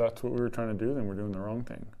 if that's what we were trying to do, then we're doing the wrong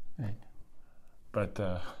thing. Right. But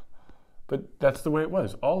that's the way it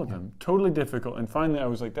was. All of them. Totally difficult. And finally I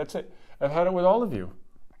was like, that's it. I've had it with all of you.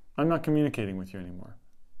 I'm not communicating with you anymore.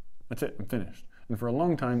 That's it. I'm finished. And for a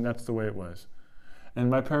long time, that's the way it was. And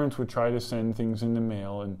my parents would try to send things in the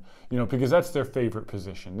mail, and because that's their favorite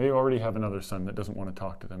position. They already have another son that doesn't want to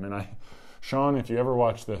talk to them. And Sean, if you ever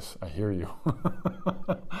watch this, I hear you.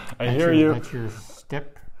 I hear you. That's your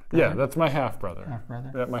step. Yeah, that's my half-brother.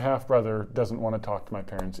 Half-brother? Yeah, my half-brother doesn't want to talk to my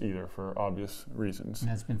parents either for obvious reasons.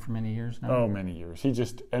 And that's been for many years now? Oh, many years. He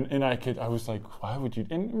just, and I was like, why would you,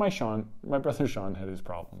 and my brother Sean had his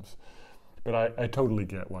problems. But I totally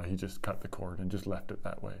get why he just cut the cord and just left it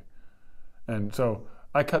that way. And so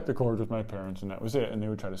I cut the cord with my parents, and that was it. And they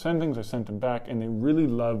would try to send things, I sent them back, and they really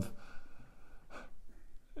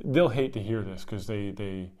they'll hate to hear this because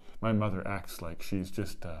my mother acts like she's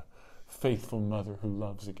just a faithful mother who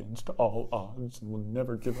loves against all odds and will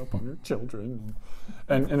never give up on her children.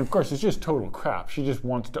 And of course, it's just total crap. She just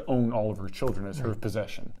wants to own all of her children as her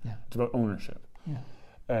possession. Yeah. It's about ownership. Yeah.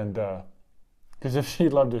 And because if she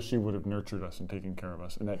loved us, she would have nurtured us and taken care of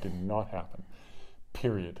us. And that did not happen.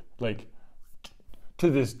 Period. Like, to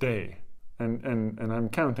this day. And I'm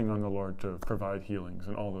counting on the Lord to provide healings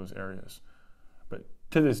in all those areas. But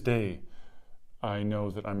to this day, I know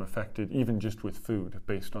that I'm affected even just with food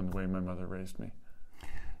based on the way my mother raised me.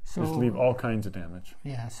 So, just leave all kinds of damage.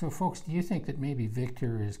 Yeah, so folks, do you think that maybe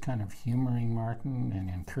Victor is kind of humoring Martin and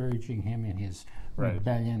encouraging him in his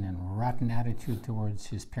rebellion and rotten attitude towards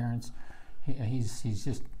his parents? He's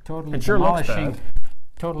just totally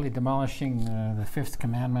demolishing the fifth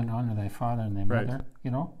commandment, honor thy father and thy mother.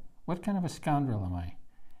 What kind of a scoundrel am I?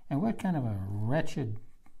 And what kind of a wretched,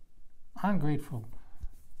 ungrateful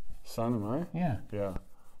son am I? Yeah. Yeah.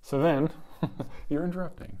 So then, you're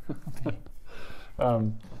interrupting. Okay.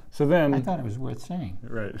 So then... I thought it was worth saying.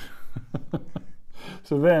 Right.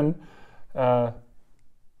 So then...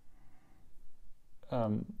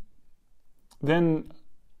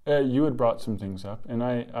 you had brought some things up, and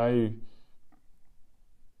I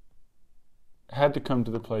had to come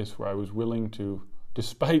to the place where I was willing to,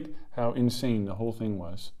 despite how insane the whole thing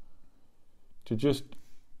was, to just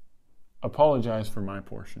apologize for my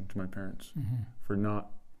portion to my parents, for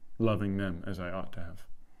not loving them as I ought to have,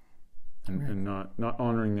 and not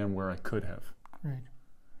honoring them where I could have. Right.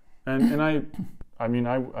 And I'm.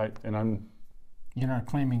 You're not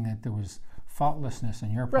claiming that there was faultlessness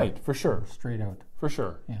in your part. Right, for sure. Straight out. For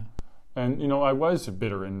sure. Yeah. And, I was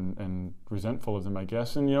bitter and resentful of them, I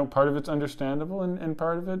guess. And, part of it's understandable and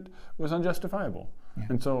part of it was unjustifiable. Yeah.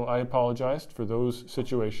 And so I apologized for those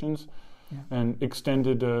situations and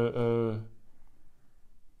extended an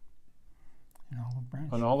olive branch.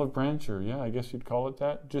 An olive branch, or I guess you'd call it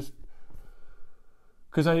that. Just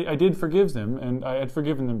because I did forgive them, and I had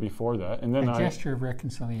forgiven them before that, and then a gesture of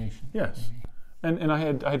reconciliation. Yes. Maybe. And I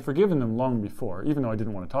had forgiven them long before, even though I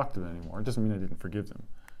didn't want to talk to them anymore. It doesn't mean I didn't forgive them.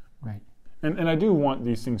 Right. And I do want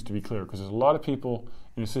these things to be clear, because there's a lot of people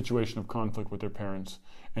in a situation of conflict with their parents,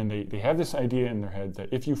 and they have this idea in their head that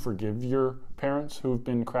if you forgive your parents who've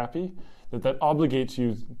been crappy, that obligates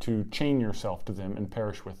you to chain yourself to them and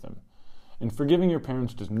perish with them. And forgiving your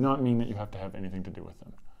parents does not mean that you have to have anything to do with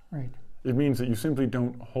them. Right. It means that you simply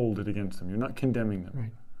don't hold it against them. You're not condemning them.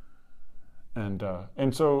 Right.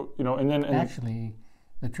 And so, and actually,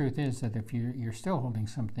 the truth is that if you're still holding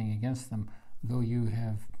something against them, though you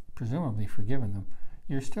have presumably forgiven them,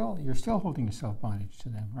 you're still holding yourself bondage to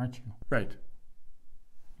them, aren't you? Right.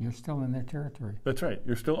 You're still in their territory. That's right.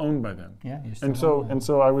 You're still owned by them. Yeah. You're still and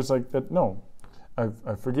so I was like that. No,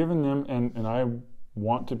 I've forgiven them, and I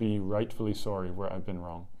want to be rightfully sorry where I've been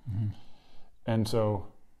wrong. Mm-hmm. And so,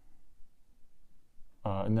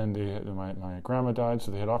 and then my grandma died,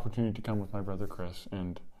 so they had opportunity to come with my brother Chris,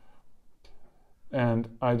 and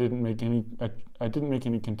I didn't make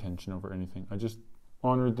any contention over anything. I just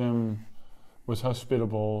honored them, was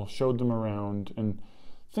hospitable, showed them around, and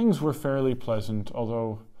things were fairly pleasant,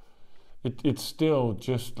 although it's still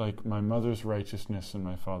just like my mother's righteousness and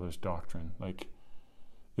my father's doctrine. Like,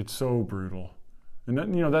 it's so brutal. And that,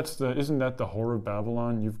 isn't that the whore of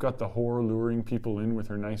Babylon? You've got the whore luring people in with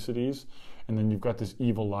her niceties, and then you've got this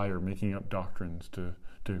evil liar making up doctrines to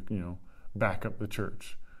back up the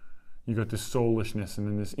church. You got this soulishness and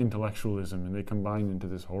then this intellectualism, and they combine into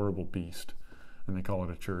this horrible beast, and they call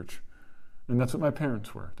it a church. And that's what my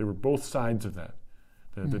parents were. They were both sides of that.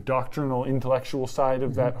 The doctrinal, intellectual side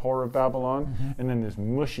of that whore of Babylon, and then this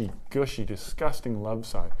mushy, gushy, disgusting love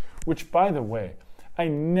side, which, by the way, I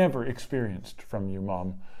never experienced from you,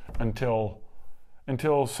 Mom, until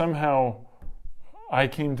somehow I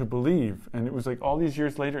came to believe. And it was like all these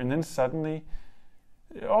years later, and then suddenly,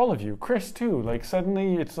 all of you, Chris too, like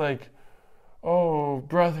suddenly it's like, oh,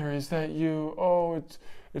 brother, is that you? Oh,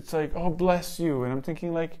 it's like, oh, bless you. And I'm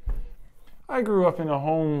thinking, like, I grew up in a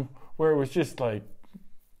home where it was just like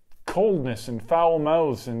coldness and foul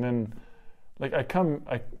mouths, and then like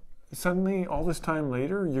suddenly all this time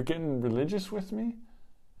later you're getting religious with me,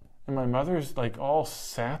 and my mother's like all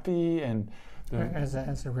sappy and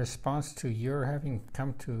as a response to your having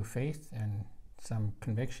come to faith and some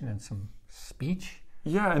conviction and some speech.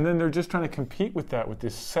 Yeah, and then they're just trying to compete with that, with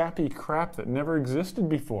this sappy crap that never existed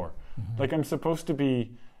before. Like, I'm supposed to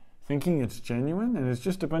be thinking it's genuine, and it's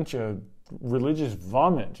just a bunch of religious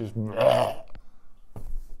vomit, just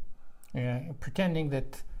pretending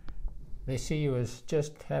that they see you as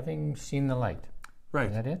just having seen the light. Right.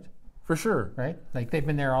 Is that it? For sure. Right? Like they've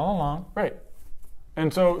been there all along. Right.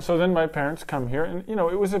 And so then my parents come here, and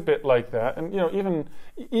it was a bit like that, and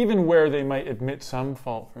even where they might admit some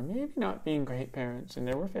fault for maybe not being great parents, and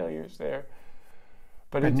there were failures there,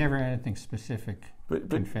 but never anything specific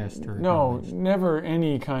confessed or no, acknowledged. Never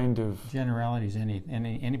any kind of generalities.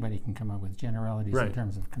 Anybody can come up with generalities in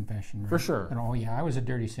terms of confession. Right? For sure. And I was a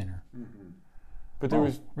dirty sinner. But there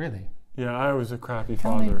was really. Yeah, I was a crappy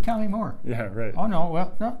father. Tell me more. Yeah, right. Oh no,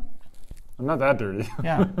 well no. I'm not that dirty.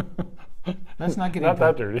 Yeah. Let's not get not into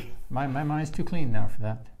that dirty. My mind's too clean now for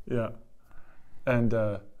that. Yeah. And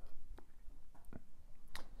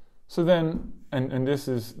so then and this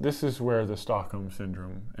is where the Stockholm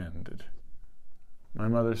syndrome ended. My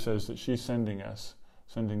mother says that she's sending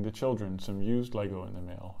the children some used Lego in the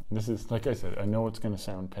mail. And this is, like I said, I know it's going to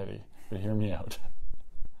sound petty, but hear me out.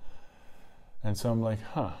 And so I'm like,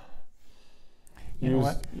 You know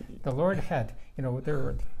what? The Lord had,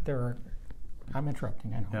 there are, I'm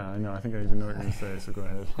interrupting, I know. Yeah, I know. I think I even know what you're going to say, so go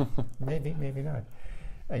ahead. Maybe not.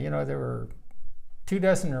 There were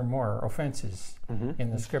 24 or more offenses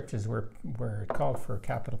in the scriptures where it called for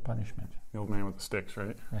capital punishment. The old man with the sticks,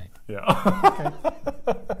 right? Right. Yeah. Okay.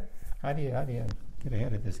 How do you get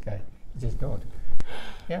ahead of this guy? You just don't.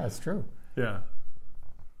 Yeah, it's true. Yeah.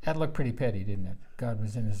 That looked pretty petty, didn't it? God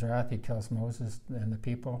was in his wrath. He tells Moses and the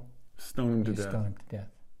people, stone him to death. Stone him to death.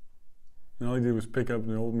 And all he did was pick up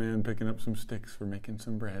an old man picking up some sticks for making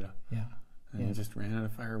some bread. Yeah. And he just ran out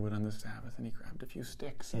of firewood on the Sabbath, and he grabbed a few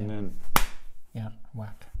sticks, and then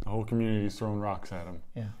whack. The whole community's throwing rocks at him.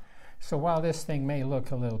 Yeah. So while this thing may look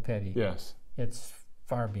a little petty, yes, it's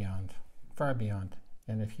far beyond.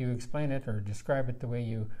 And if you explain it or describe it the way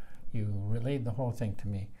you relayed the whole thing to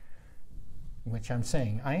me, which I'm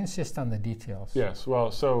saying, I insist on the details. Yes. Well,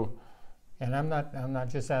 so. And I'm not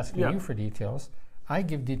just asking you for details. I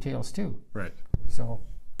give details too. Right. So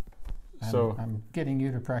I'm getting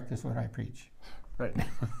you to practice what I preach. Right.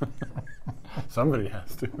 Somebody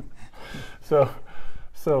has to. So.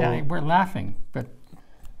 Yeah, we're laughing, but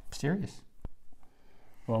serious.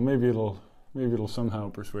 Well, maybe it'll somehow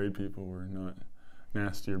persuade people we're not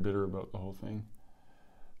nasty or bitter about the whole thing.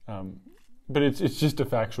 But it's just a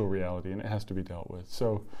factual reality, and it has to be dealt with.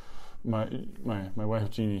 So my wife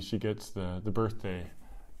Jeannie, she gets the birthday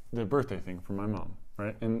thing from my mom,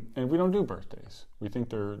 right? And we don't do birthdays. We think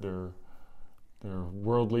they're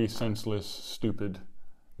worldly, senseless, stupid,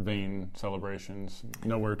 vain celebrations,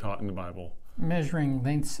 nowhere taught in the Bible. Measuring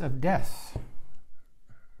lengths of death.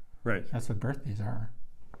 Right. That's what birthdays are.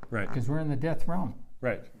 Right. Because we're in the death realm.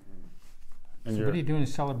 Right. And So what are you doing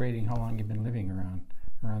is celebrating how long you've been living around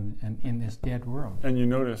and in this dead world. And you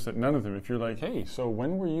notice that none of them, if you're like, hey, so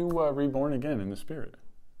when were you reborn again in the spirit?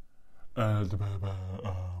 When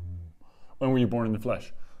were you born in the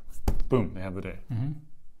flesh? Boom, they have the day. Mm-hmm.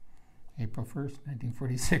 April 1st,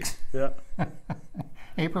 1946. Yeah.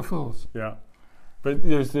 April Fools. Yeah. But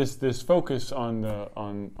there's this focus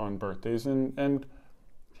on birthdays, and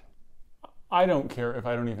I don't care if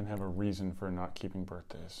I don't even have a reason for not keeping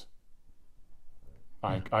birthdays.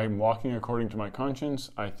 I'm walking according to my conscience.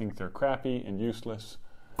 I think they're crappy and useless,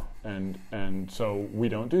 and so we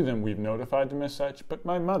don't do them. We've notified them as such. But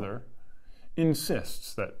my mother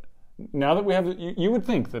insists that now that we have, you would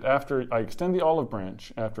think that after I extend the olive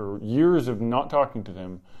branch, after years of not talking to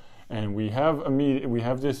them, and we have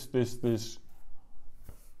this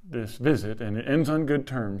visit, and it ends on good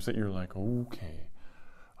terms, that you're like, okay,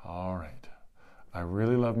 all right, I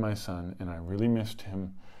really love my son, and I really missed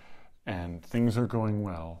him, and things are going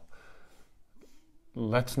well.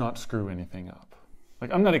 Let's not screw anything up.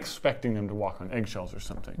 Like, I'm not expecting them to walk on eggshells or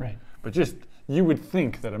something. Right. But just, you would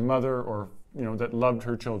think that a mother or, that loved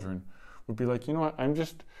her children would be like, you know what, I'm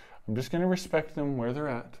just going to respect them where they're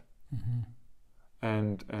at. Mm-hmm.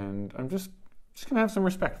 And I'm just going to have some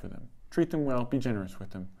respect for them. Treat them well, be generous with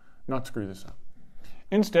them, not screw this up.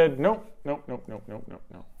 Instead, nope.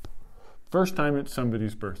 First time it's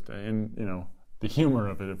somebody's birthday, and, the humor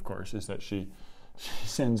of it, of course, is that she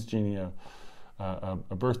sends Jeannie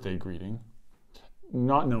a birthday greeting,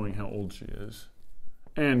 not knowing how old she is,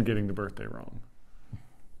 and getting the birthday wrong,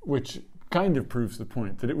 which kind of proves the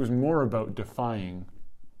point that it was more about defying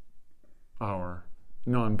our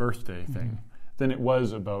non-birthday thing than it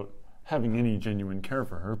was about having any genuine care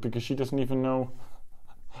for her, because she doesn't even know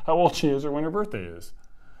how old she is or when her birthday is.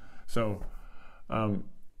 So,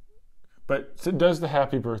 but so does the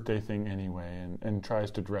happy birthday thing anyway, and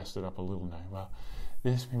tries to dress it up a little now. Well,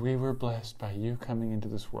 we were blessed by you coming into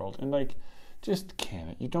this world. And just can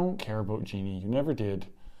it. You don't care about Jeannie. You never did.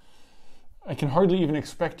 I can hardly even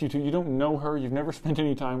expect you to. You don't know her. You've never spent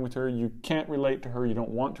any time with her. You can't relate to her. You don't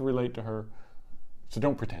want to relate to her. So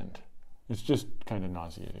don't pretend. It's just kind of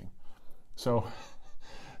nauseating. So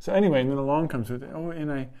anyway, and then along comes with,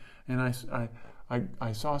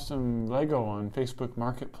 I saw some Lego on Facebook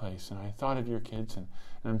Marketplace, and I thought of your kids, and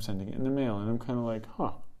I'm sending it in the mail, and I'm kind of like,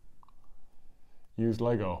 used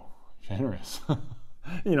Lego, generous.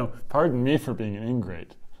 Pardon me for being an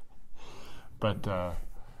ingrate, but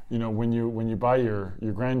when you buy your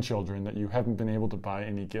grandchildren that you haven't been able to buy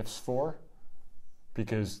any gifts for,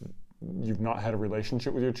 because you've not had a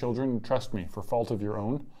relationship with your children, trust me, for fault of your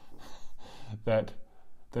own, that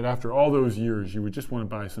after all those years you would just want to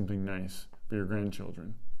buy something nice for your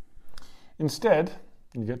grandchildren. Instead,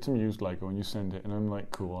 you get some used Lego and you send it, and I'm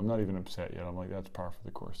like, cool, I'm not even upset yet. I'm like, that's par for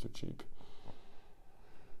the course, they're cheap.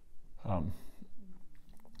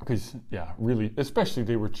 Because, really, especially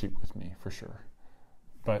they were cheap with me, for sure.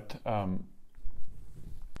 But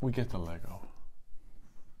we get the Lego.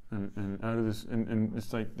 And out of this, and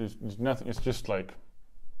it's like, there's nothing, it's just like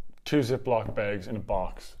 2 Ziploc bags in a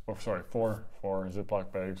box. Four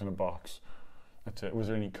Ziploc bags in a box. That's it. Was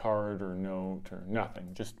there any card or note or nothing?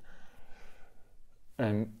 Just,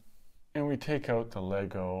 and we take out the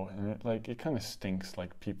Lego, and it kind of stinks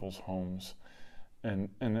like people's homes. And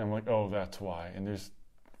I'm like, oh, that's why. And there's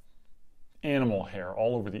animal hair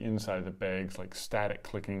all over the inside of the bags, like static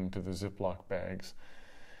clicking to the Ziploc bags.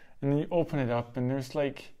 And then you open it up, and there's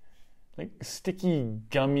like sticky,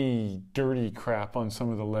 gummy, dirty crap on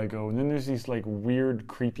some of the Lego. And then there's these weird,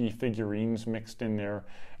 creepy figurines mixed in there.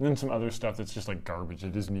 And then some other stuff that's just garbage.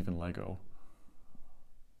 It isn't even Lego.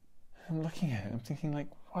 I'm looking at it. I'm thinking,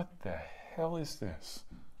 what the hell is this?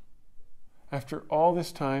 After all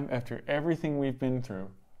this time, after everything we've been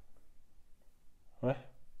through. What?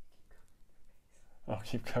 I'll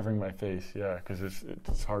keep covering my face, yeah, because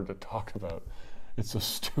it's hard to talk about. It's so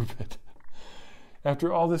stupid.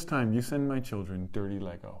 After all this time, you send my children dirty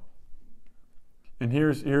Lego. And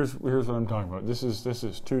here's what I'm talking about. This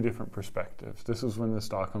is 2 different perspectives. This is when the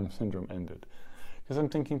Stockholm Syndrome ended. Because I'm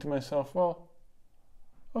thinking to myself, well,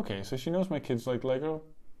 okay, so she knows my kids like Lego.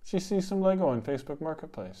 She sees some Lego on Facebook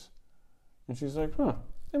Marketplace. And she's like,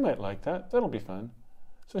 they might like that. That'll be fun.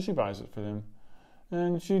 So she buys it for them.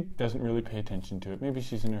 And she doesn't really pay attention to it. Maybe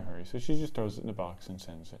she's in a hurry. So she just throws it in a box and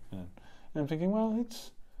sends it. And I'm thinking, well,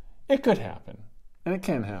 it could happen. And it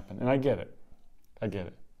can happen. And I get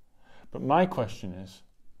it. But my question is,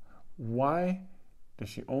 why does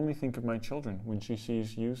she only think of my children when she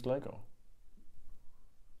sees used Lego?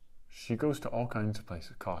 She goes to all kinds of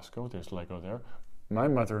places. Costco, there's Lego there. My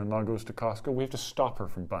mother-in-law goes to Costco. We have to stop her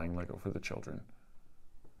from buying Lego for the children.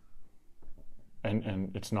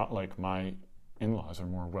 And it's not like my in-laws are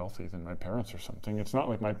more wealthy than my parents or something. It's not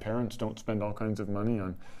like my parents don't spend all kinds of money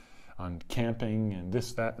on camping and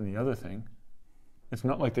this, that, and the other thing. It's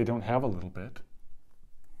not like they don't have a little bit.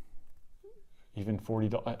 Even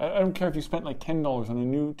 $40. I don't care if you spent like $10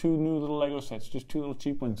 on two new little Lego sets, just two little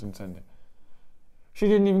cheap ones, and send it. She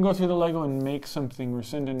didn't even go through the Lego and make something or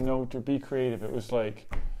send a note or be creative. It was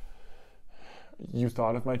like, you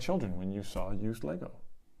thought of my children when you saw used Lego,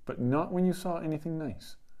 but not when you saw anything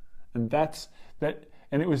nice. And that's that.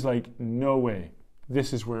 And it was like, no way,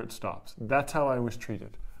 this is where it stops. That's how I was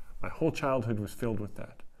treated. My whole childhood was filled with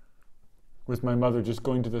that. With my mother just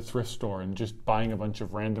going to the thrift store and just buying a bunch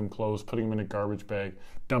of random clothes, putting them in a garbage bag,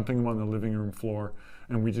 dumping them on the living room floor,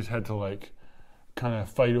 and we just had to like kind of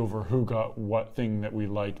fight over who got what thing that we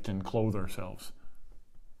liked and clothe ourselves.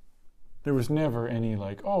 There was never any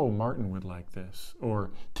like, oh, Martin would like this,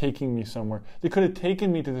 or taking me somewhere. They could have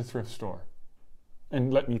taken me to the thrift store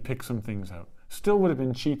and let me pick some things out. Still would have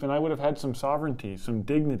been cheap, and I would have had some sovereignty, some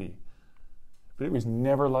dignity. But it was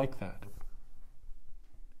never like that.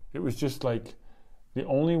 It was just like, the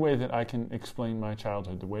only way that I can explain my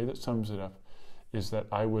childhood, the way that sums it up, is that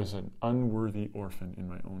I was an unworthy orphan in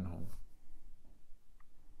my own home.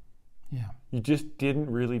 Yeah. You just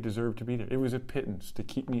didn't really deserve to be there. It was a pittance to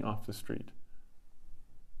keep me off the street.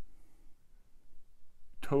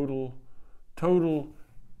 Total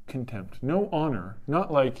contempt. No honor.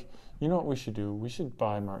 Not like, you know what we should do? We should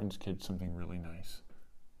buy Martin's kids something really nice.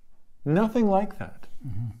 Nothing like that.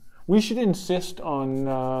 Mm-hmm. We should insist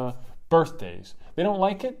on birthdays. They don't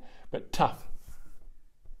like it, but tough.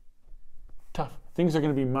 Things are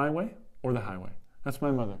going to be my way or the highway. That's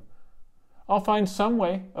my mother. I'll find some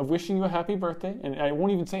way of wishing you a happy birthday, and I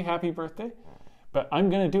won't even say happy birthday, but I'm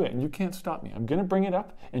going to do it, and you can't stop me. I'm going to bring it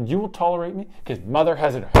up, and you will tolerate me, because mother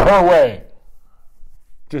has it her way.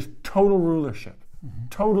 Just total rulership. Mm-hmm.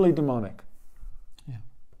 Totally demonic. Yeah.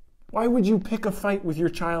 Why would you pick a fight with your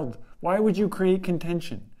child? Why would you create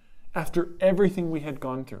contention after everything we had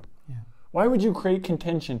gone through? Yeah. Why would you create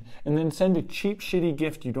contention and then send a cheap, shitty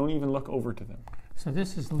gift you don't even look over to them? So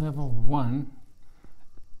this is level 1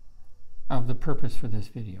 of the purpose for this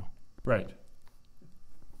video. Right.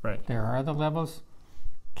 There are other levels.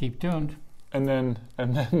 Keep tuned. And then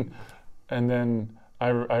I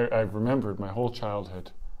remembered my whole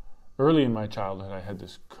childhood. Early in my childhood, I had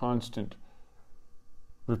this constant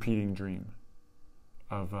repeating dream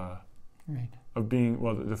of being,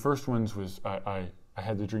 well, the first ones was I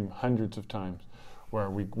had the dream hundreds of times where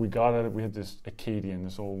we got out of, we had this Acadian,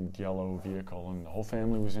 this old yellow vehicle, and the whole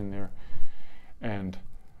family was in there, and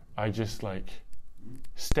I just like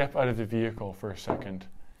step out of the vehicle for a second,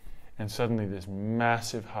 and suddenly this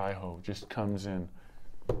massive hi-ho just comes in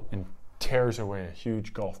and tears away a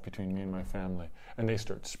huge gulf between me and my family, and they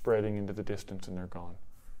start spreading into the distance and they're gone.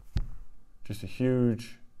 Just a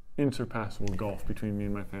huge, insurpassable gulf between me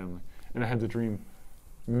and my family. And I had the dream,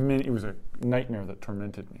 it was a nightmare that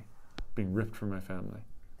tormented me, being ripped from my family.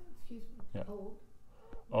 Excuse me. Yeah.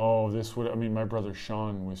 Oh. My brother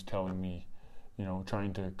Sean was telling me,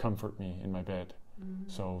 trying to comfort me in my bed. Mm-hmm.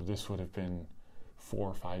 So this would have been 4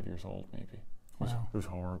 or 5 years old, maybe. It was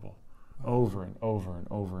horrible. Wow. Over and over and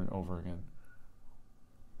over and over again.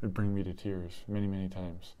 It'd bring me to tears many, many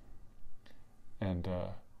times. And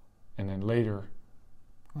then later,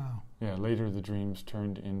 later the dreams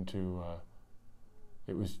turned into,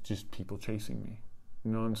 it was just people chasing me,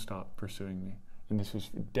 non-stop pursuing me. And this was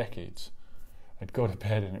for decades. I'd go to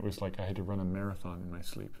bed and it was like I had to run a marathon in my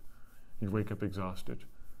sleep. You'd wake up exhausted.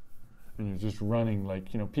 And you're just running,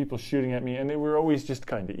 like, people shooting at me, and they were always just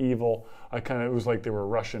kind of evil. It was like they were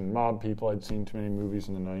Russian mob people. I'd seen too many movies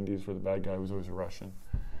in the 90s where the bad guy was always a Russian.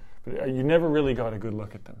 But you never really got a good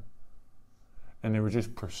look at them. And they were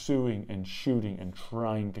just pursuing and shooting and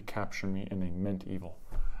trying to capture me, and they meant evil.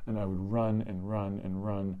 And I would run and run and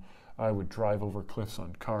run. I would drive over cliffs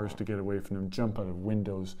on cars to get away from them, jump out of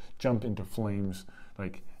windows, jump into flames,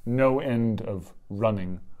 like no end of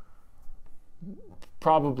running.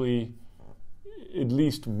 Probably at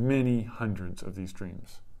least many hundreds of these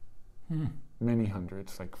dreams. Many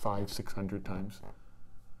hundreds, like 500-600 times.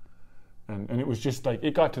 And it was just like,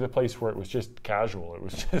 it got to the place where it was just casual. It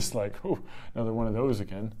was just like, oh, another one of those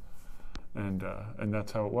again. And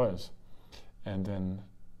that's how it was. And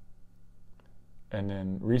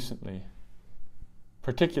then recently,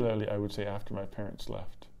 particularly I would say after my parents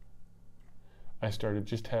left, I started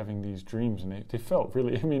just having these dreams, and they felt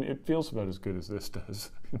really, I mean, it feels about as good as this does.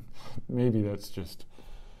 Maybe that's just,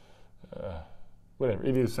 whatever.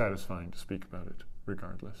 It is satisfying to speak about it,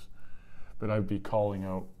 regardless. But I'd be calling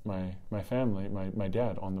out my family, my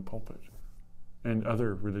dad on the pulpit, and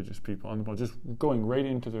other religious people on the pulpit, just going right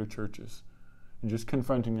into their churches and just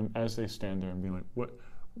confronting them as they stand there and being like,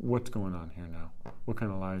 what's going on here now? What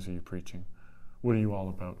kind of lies are you preaching? What are you all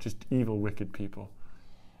about? Just evil, wicked people.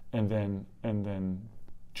 And then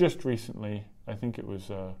just recently, I think it was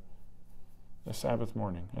a Sabbath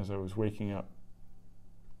morning as I was waking up,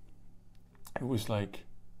 it was like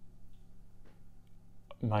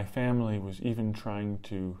my family was even trying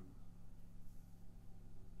to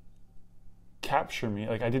capture me.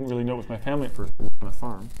 Like, I didn't really know it was my family at first. I was on a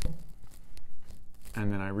farm.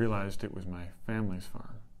 And then I realized it was my family's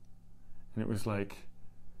farm. And it was like,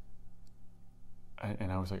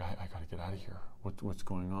 I was like, I got to get out of here. What's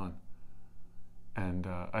going on? And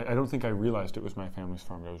I don't think I realized it was my family's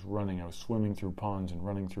farm. I was running. I was swimming through ponds and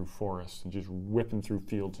running through forests and just whipping through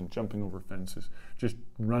fields and jumping over fences, just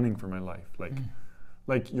running for my life.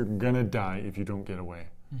 Like you're gonna die if you don't get away.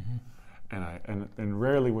 Mm-hmm. And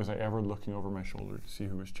rarely was I ever looking over my shoulder to see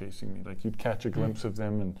who was chasing me. Like, you'd catch a glimpse of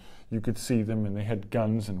them and you could see them, and they had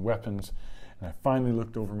guns and weapons. And I finally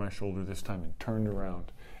looked over my shoulder this time and turned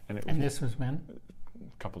around. And this was when?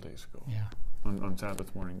 A couple days ago. Yeah. On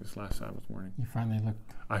Sabbath morning, this last Sabbath morning. You finally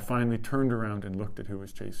looked? I finally turned around and looked at who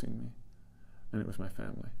was chasing me. And it was my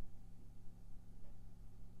family.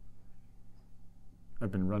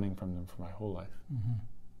 I've been running from them for my whole life. Mm-hmm.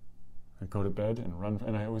 I go to bed and run,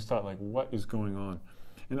 and I always thought, like, what is going on?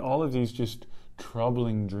 And all of these just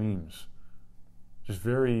troubling dreams, just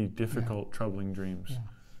very difficult, troubling dreams.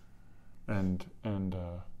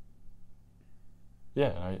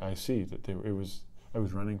 Yeah. I see that I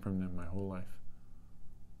was running from them my whole life.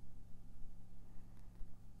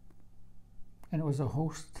 And it was a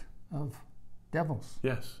host of devils.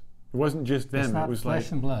 Yes. It wasn't just them. It's not it was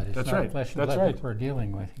flesh and blood. It's that's not right. flesh and that's blood right. that we're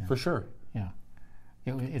dealing with here. For sure. Yeah.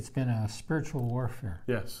 It's been a spiritual warfare.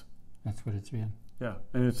 Yes. That's what it's been. Yeah.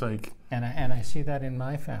 And it's like... And I see that in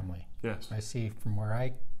my family. Yes. I see from where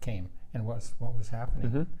I came and what was happening.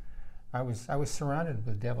 Mm-hmm. I was surrounded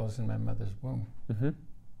with devils in my mother's womb. Mm-hmm.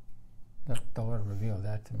 The Lord revealed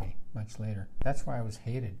that to me much later. That's why I was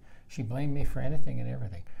hated. She blamed me for anything and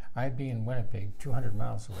everything. I'd be in Winnipeg, 200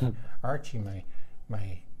 miles away. Archie,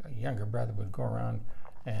 my younger brother, would go around,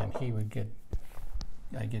 and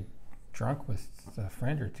I'd get drunk with a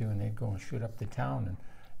friend or two, and they'd go and shoot up the town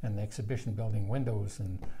and the exhibition building windows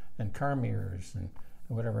and car mirrors and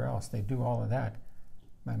whatever else. They do all of that.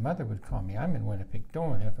 My mother would call me. I'm in Winnipeg.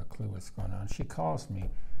 Don't have a clue what's going on. She calls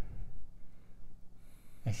me,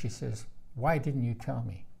 and she says, "Why didn't you tell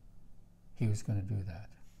me he was going to do that?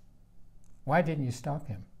 Why didn't you stop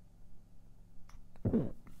him?" Yeah,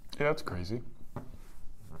 that's crazy.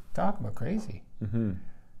 Talk about crazy. Mm-hmm.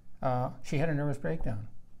 She had a nervous breakdown.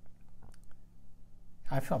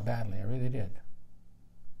 I felt badly. I really did.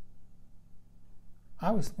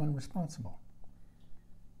 I was the one responsible.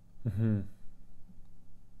 Mm-hmm.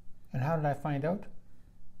 And how did I find out?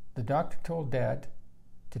 The doctor told Dad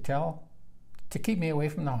to keep me away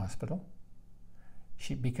from the hospital.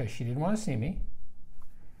 Because she didn't want to see me.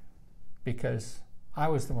 Because I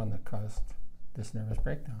was the one that caused this nervous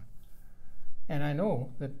breakdown. And I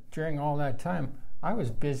know that during all that time, I was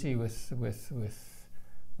busy with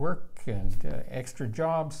work and extra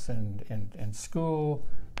jobs and school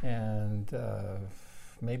and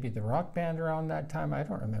maybe the rock band around that time. I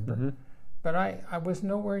don't remember. Mm-hmm. But I was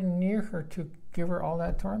nowhere near her to give her all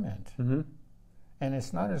that torment. Mm-hmm. And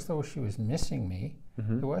it's not as though she was missing me.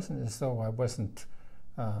 Mm-hmm. It wasn't as though I wasn't,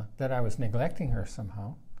 that I was neglecting her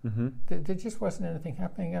somehow. Mm-hmm. There just wasn't anything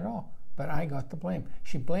happening at all. But I got the blame.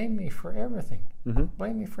 She blamed me for everything. Mm-hmm.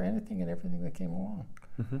 Blamed me for anything and everything that came along.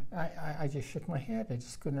 Mm-hmm. I just shook my head. I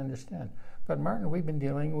just couldn't understand. But Martin, we've been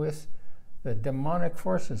dealing with the demonic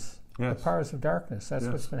forces, the powers of darkness. That's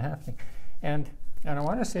what's been happening. And I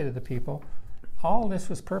want to say to the people, all this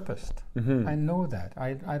was purposed. Mm-hmm. I know that.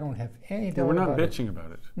 I don't have any doubt we're not about bitching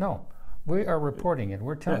about it. No. We are reporting it.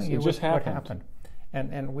 We're telling you what happened.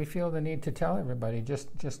 And we feel the need to tell everybody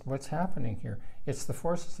just what's happening here. It's the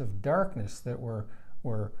forces of darkness that were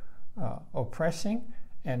oppressing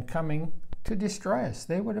and coming to destroy us.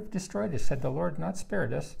 They would have destroyed us had the Lord not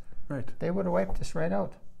spared us. Right. They would have wiped us right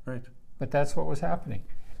out. Right. But that's what was happening.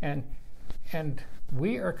 And and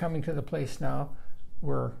we are coming to the place now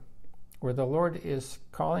where the Lord is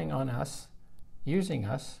calling on us, using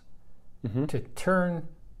us to turn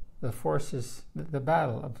the forces, the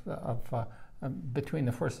battle between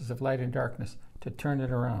the forces of light and darkness, to turn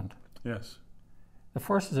it around. Yes. The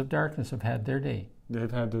forces of darkness have had their day.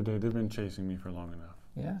 They've had their day. They've been chasing me for long enough.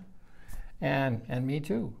 Yeah, and me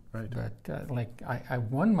too. Right. But I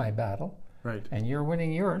won my battle. Right. And you're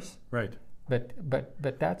winning yours. Right. But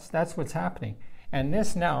that's what's happening. And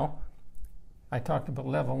this now, I talked about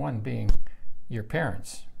level 1 being your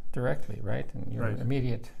parents directly, right, and your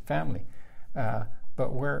immediate family.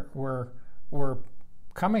 But we're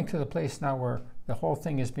coming to the place now where the whole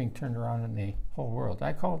thing is being turned around in the whole world.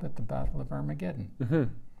 I called it the Battle of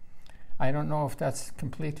Armageddon. I don't know if that's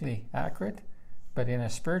completely accurate, but in a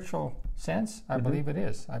spiritual sense, I believe it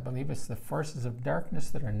is. I believe it's the forces of darkness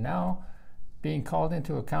that are now being called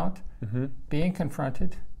into account, being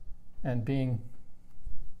confronted, and being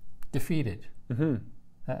defeated.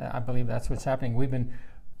 I believe that's what's happening. We've been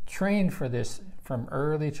trained for this from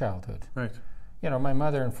early childhood. Right. You know, my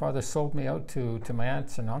mother and father sold me out to my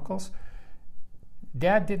aunts and uncles.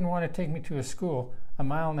 Dad didn't want to take me to a school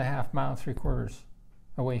 1.5 miles, 1.75 miles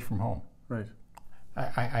away from home. Right.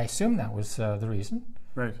 I assume that was the reason.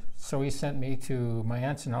 Right. So he sent me to my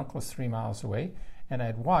aunts and uncles 3 miles away, and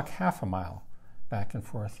I'd walk 1/2 mile back and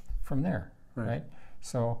forth from there. Right.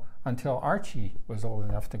 So until Archie was old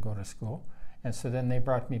enough to go to school, and so then they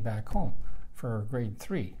brought me back home for grade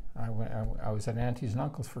 3. I was at aunties and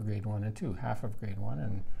uncles for grade 1 and 2, half of grade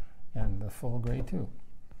 1 and the full grade 2.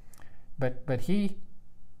 But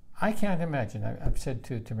I can't imagine. I've said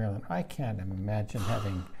to Marilyn, I can't imagine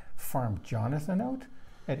having farmed Jonathan out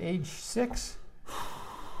at age 6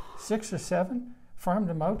 or 7, farmed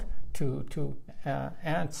him out to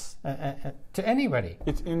aunts, to anybody.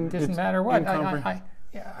 Doesn't matter what.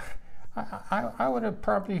 I would have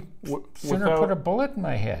probably sooner put a bullet in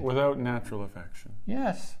my head. Without natural affection.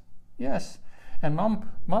 Yes. And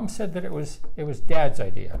Mom said that it was Dad's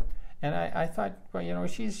idea, and I thought, well, you know,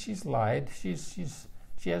 she's lied.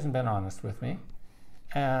 She hasn't been honest with me,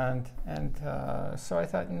 and so I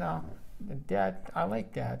thought, no, Dad. I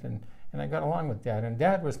like Dad, and I got along with Dad, and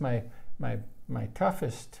Dad was my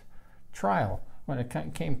toughest trial when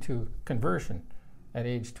it came to conversion at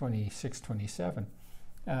age 26, 27.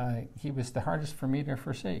 He was the hardest for me to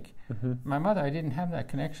forsake. My mother, I didn't have that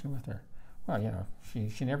connection with her. Well, you know,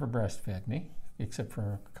 she never breastfed me except for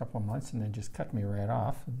a couple of months, and then just cut me right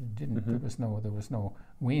off. It didn't. There was no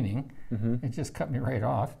weaning. It just cut me right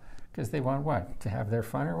off because they want what, to have their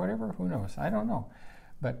fun or whatever. Who knows? I don't know.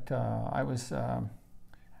 But I was.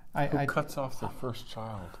 Who cuts off their first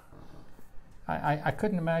child? I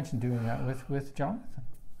couldn't imagine doing that with Jonathan.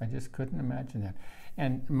 I just couldn't imagine that.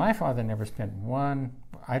 And my father never spent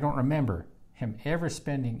I don't remember him ever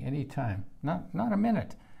spending any time, not a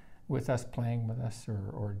minute, with us, playing with us,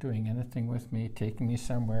 or doing anything with me, taking me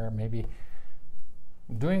somewhere, maybe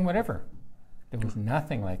doing whatever. There was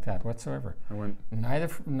nothing like that whatsoever.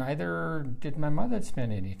 Neither did my mother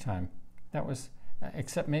spend any time. That was,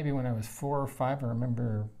 except maybe when I was 4 or 5, I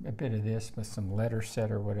remember a bit of this with some letter set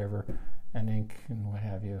or whatever, and ink and what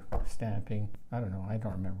have you, stamping. I don't know. I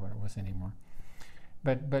don't remember what it was anymore.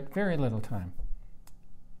 But very little time.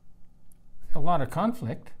 A lot of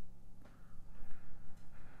conflict.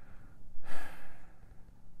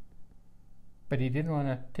 But he didn't want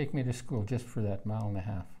to take me to school just for that 1.5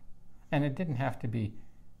 miles. And it didn't have to be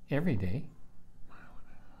every day,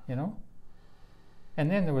 you know? And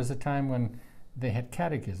then there was a time when they had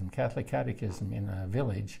Catholic catechism in a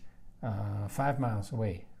village 5 miles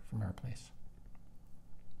away from our place.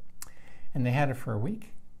 And they had it for a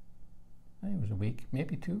week. I think it was a week,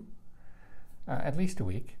 maybe 2, at least a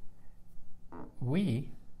week.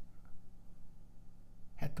 We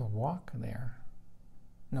had to walk there.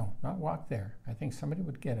 No, not walk there. I think somebody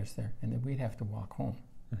would get us there, and then we'd have to walk home.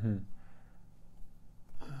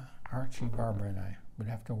 Archie, Barbara, and I would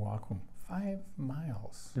have to walk home 5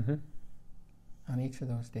 miles on each of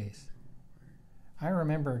those days. I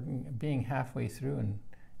remember being halfway through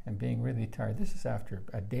and being really tired. This is after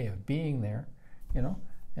a day of being there, you know,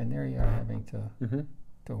 and there you are having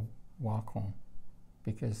to walk home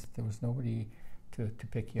because there was nobody to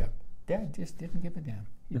pick you up. Dad just didn't give a damn.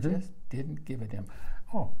 He just didn't give a damn.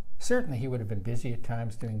 Oh, certainly he would have been busy at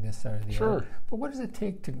times doing this or the other. But what does it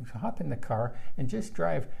take to hop in the car and just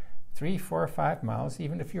drive 3, 4, 5 miles,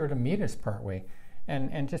 even if you were to meet us partway,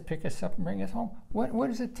 and just pick us up and bring us home? What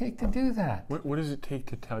does it take to do that? What does it take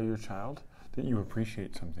to tell your child that you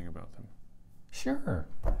appreciate something about them? Sure.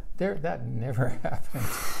 That never happened.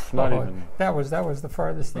 Not even. That was the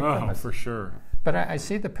farthest thing from us. For sure. But I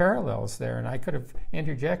see the parallels there, and I could have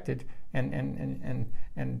interjected and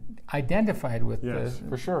identified with Yes, the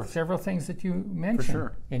for sure. several things that you mentioned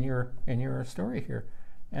sure. in your story here,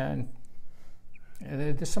 and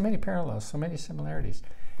there's so many parallels, so many similarities,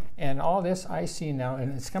 and all this I see now,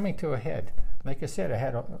 and it's coming to a head. Like I said, I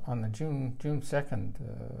had on the June 2nd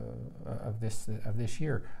of this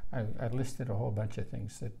year, I listed a whole bunch of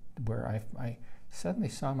things where I suddenly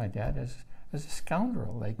saw my dad as a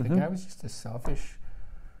scoundrel. Like the guy was just a selfish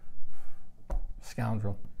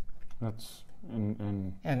scoundrel. That's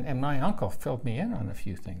and And my uncle filled me in on a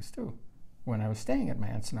few things too when I was staying at my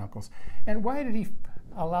aunts and uncles. And why did he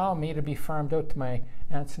allow me to be farmed out to my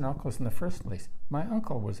aunts and uncles in the first place? My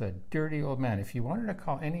uncle was a dirty old man. If you wanted to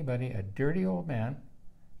call anybody a dirty old man,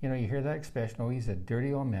 you know, you hear that expression, oh, he's a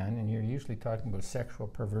dirty old man, and you're usually talking about sexual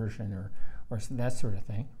perversion or that sort of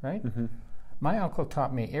thing, right? Mm-hmm. My uncle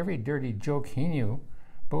taught me every dirty joke he knew,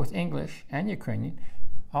 both English and Ukrainian,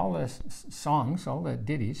 all the songs, all the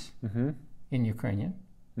ditties in Ukrainian.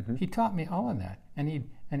 He taught me all of that, and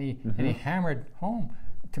he hammered home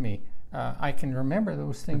to me. I can remember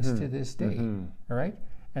those things to this day. All right,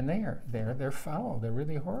 and they're foul. They're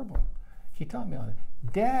really horrible. He taught me all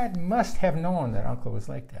that. Dad must have known that Uncle was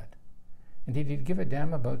like that. And did he give a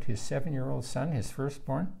damn about his 7-year-old son, his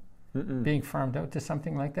firstborn, being farmed out to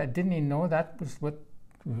something like that? Didn't he know that was what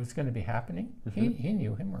was going to be happening? He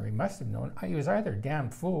knew him, or he must have known. He was either a damn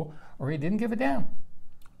fool or he didn't give a damn.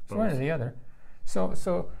 It's one or the other.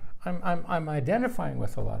 So I'm identifying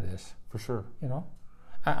with a lot of this. for sure. You know,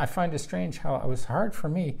 I find it strange how it was hard for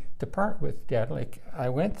me to part with Dad. Like I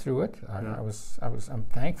went through it. I'm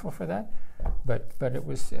thankful for that. But it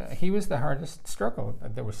was he was the hardest struggle.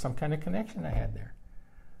 There was some kind of connection I had there.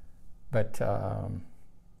 But I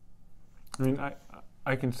mean,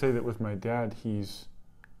 I can say that with my dad, he's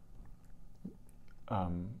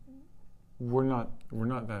we're not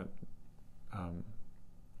that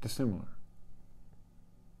dissimilar.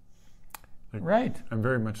 Like, right. I'm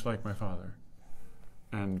very much like my father,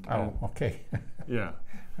 and okay. yeah,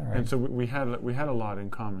 All right. and so we had a lot in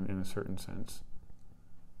common in a certain sense,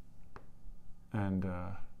 and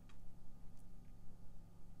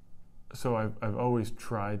so I've always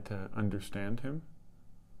tried to understand him,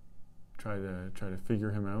 try to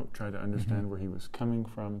figure him out, try to understand where he was coming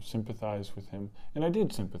from, sympathize with him, and I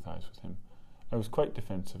did sympathize with him. I was quite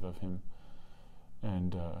defensive of him,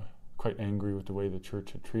 and quite angry with the way the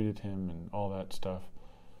church had treated him and all that stuff.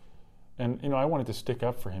 And I wanted to stick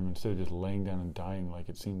up for him instead of just laying down and dying like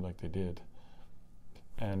it seemed like they did.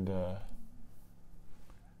 And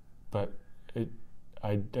but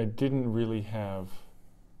I didn't really have.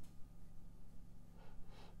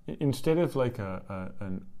 Instead of like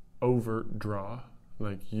an overt draw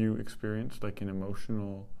like you experienced, like an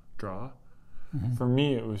emotional draw, for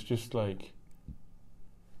me it was just like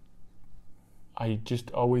I just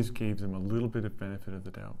always gave them a little bit of benefit of the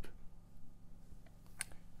doubt.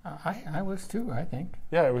 I was too, I think.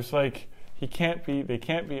 Yeah, it was like they can't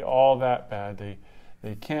be all that bad.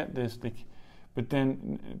 They can't this. But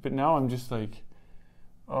now I'm just like,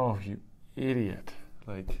 oh, you idiot!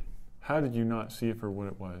 Like, how did you not see it for what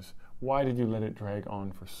it was? Why did you let it drag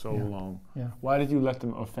on for so long? Yeah. Why did you let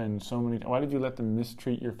them offend so many? Why did you let them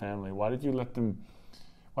mistreat your family? Why did you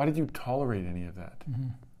tolerate any of that?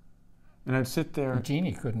 And I'd sit there.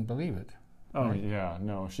 Jeannie couldn't believe it. Oh right? Yeah,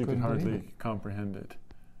 no, she Couldn't could believe hardly comprehend it.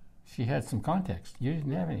 She had some context. You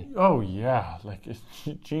didn't have any. Oh yeah, like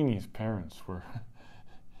Jeannie's parents were.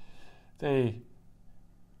 They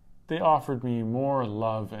offered me more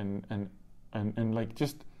love and like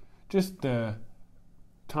just the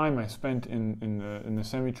time I spent in the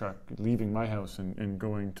semi truck leaving my house and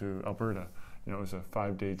going to Alberta. It was a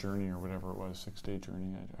 5-day journey or whatever it was, 6-day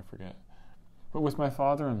journey. I forget. But with my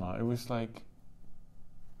father-in-law, it was like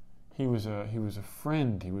he was a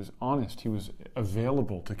friend. He was honest. He was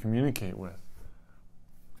available to communicate with.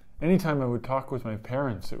 Anytime I would talk with my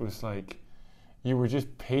parents, it was like you were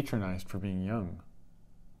just patronized for being young.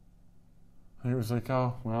 And it was like,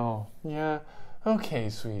 oh well, yeah, okay,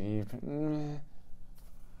 sweetie.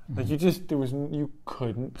 Like you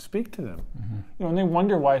couldn't speak to them. And they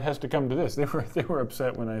wonder why it has to come to this. They were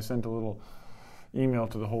upset when I sent a little email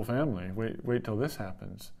to the whole family. Wait till this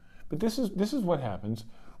happens. But this is what happens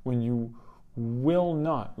when you will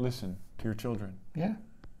not listen to your children. Yeah.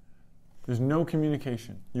 There's no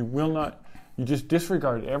communication. You will not. You just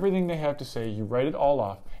disregard everything they have to say. You write it all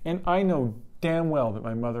off. And I know damn well that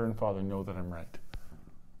my mother and father know that I'm right.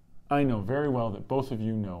 I know very well that both of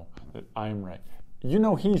you know that I'm right. You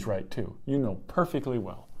know he's right too. You know perfectly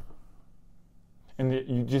well. And that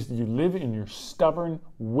you live in your stubborn,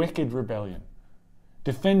 wicked rebellion.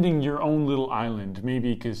 defending your own little island,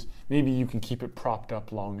 maybe because maybe you can keep it propped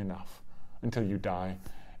up long enough until you die,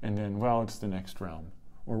 and then, well, it's the next realm.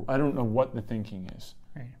 Or I don't know what the thinking is.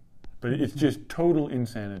 Right. But it's just total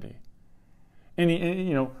insanity.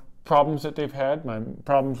 Any problems that they've had, my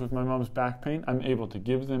problems with my mom's back pain, I'm able to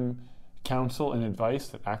give them counsel and advice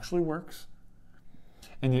that actually works.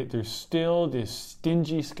 And yet there's still this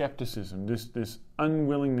stingy skepticism, this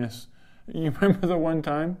unwillingness. You remember the one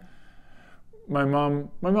time my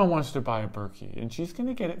mom wants to buy a Berkey, and she's going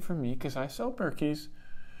to get it from me because I sell Berkeys,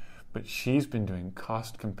 but she's been doing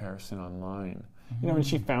cost comparison online. You know, and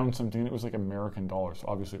she found something that was like American dollars. So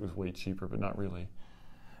obviously it was way cheaper, but not really.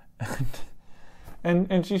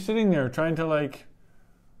 And she's sitting there trying to like,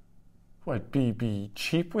 what, be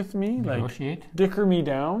cheap with me? Negotiate? Like dicker me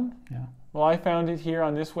down? Yeah. Well, I found it here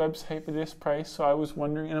on this website for this price, so I was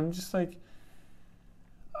wondering, and I'm just like,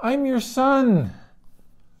 I'm your son.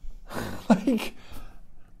 Like,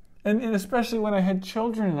 and especially when I had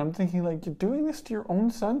children, and I'm thinking like, you're doing this to your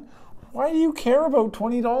own son? Why do you care about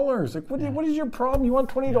 $20? Like, what is your problem? You want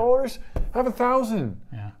 $20? Have $1,000.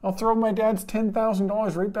 Yeah. I'll throw my dad's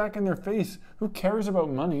 $10,000 right back in their face. Who cares about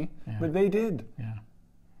money? Yeah. But they did. Yeah.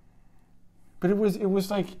 But it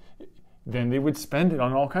was like, then they would spend it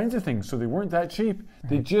on all kinds of things. So they weren't that cheap. Right.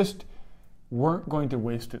 They just weren't going to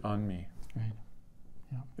waste it on me. Right.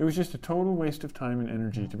 Yeah. It was just a total waste of time and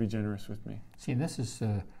energy to be generous with me. See, this is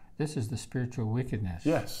the spiritual wickedness.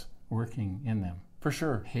 Yes. Working in them. For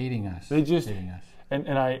sure. Hating us. They just, hating us.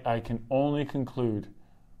 and I can only conclude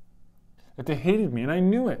that they hated me. And I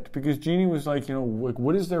knew it because Jeannie was like, like,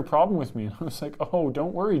 what is their problem with me? And I was like, oh,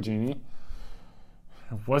 don't worry, Jeannie.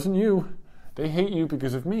 It wasn't you. They hate you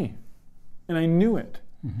because of me. And I knew it.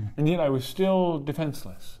 Mm-hmm. And yet I was still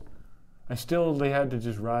defenseless. They had to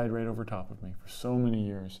just ride right over top of me for so many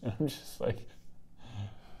years. And I'm just like...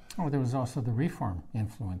 Oh, there was also the Reform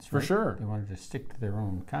influence, For right? sure. They wanted to stick to their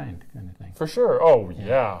own kind of thing. For sure. Oh,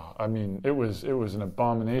 yeah. I mean, it was an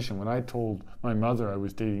abomination. When I told my mother I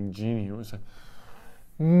was dating Jeannie, it was like,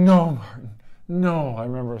 no, Martin, no. I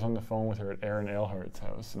remember I was on the phone with her at Aaron Eilhart's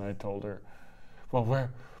house, and I told her, well, where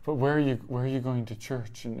are you going to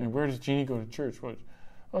church? And where does Jeannie go to church? What?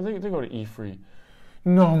 Oh, they go to E-Free.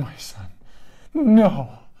 No, my son. No.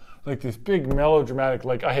 Like this big melodramatic,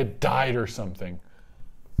 like I had died or something.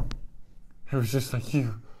 It was just like,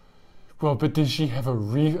 well, but does she have I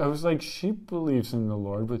was like, she believes in the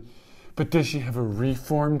Lord, but does she have a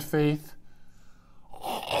reformed faith?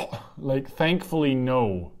 Like, thankfully,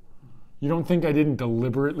 no. You don't think I didn't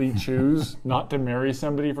deliberately choose not to marry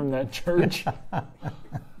somebody from that church?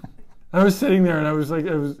 I was sitting there and I was,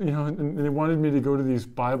 and they wanted me to go to these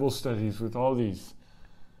Bible studies with all these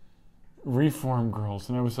reform girls.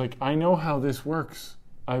 And I was like, I know how this works.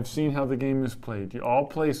 I've seen how the game is played. You all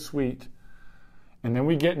play sweet. And then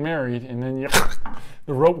we get married, and then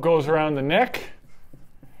the rope goes around the neck,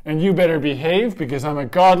 and you better behave because I'm a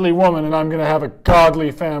godly woman and I'm going to have a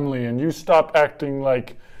godly family, and you stop acting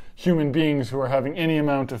like human beings who are having any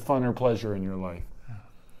amount of fun or pleasure in your life.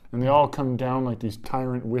 And they all come down like these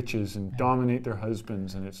tyrant witches and dominate their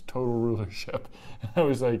husbands, and it's total rulership. And I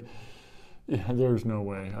was like, yeah, there's no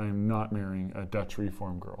way. I am not marrying a Dutch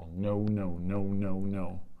Reform girl. No, no, no, no,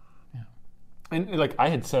 no. Yeah. And like I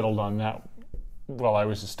had settled on that while I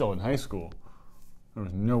was still in high school. There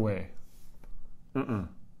was no way. And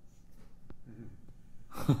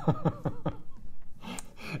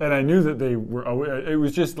I knew that they were, I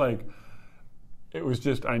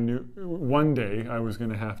knew one day I was going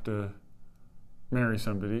to have to marry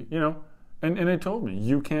somebody, and they told me,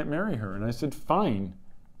 you can't marry her. And I said, fine.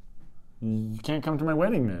 You can't come to my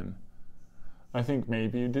wedding then. I think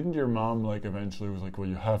maybe, didn't your mom eventually was like, well,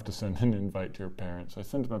 you have to send an invite to your parents. I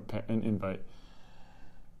sent them an invite.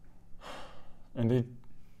 And it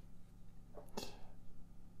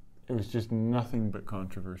was just nothing but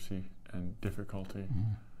controversy and difficulty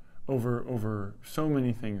over so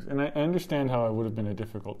many things. And I understand how I would have been a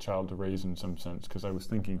difficult child to raise in some sense, because I was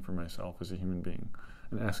thinking for myself as a human being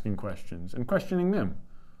and asking questions and questioning them.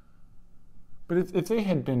 But if they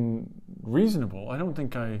had been reasonable, I don't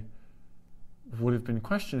think I would have been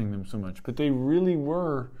questioning them so much. But they really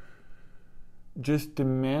were just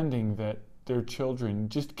demanding that their children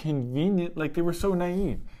just they were so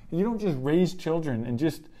naive. You don't just raise children and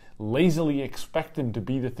just lazily expect them to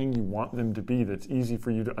be the thing you want them to be that's easy for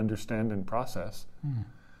you to understand and process.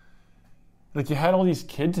 You had all these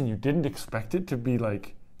kids and you didn't expect it to be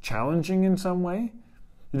challenging in some way.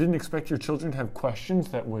 You didn't expect your children to have questions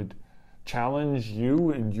that would challenge you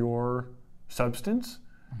and your substance.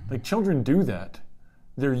 Children do that.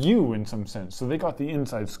 They're you in some sense, so they got the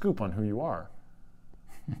inside scoop on who you are.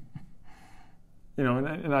 you know,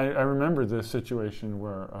 and I remember this situation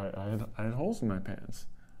where I had holes in my pants.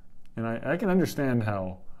 And I can understand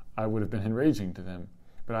how I would have been enraging to them.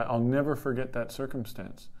 But I'll never forget that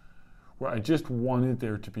circumstance where I just wanted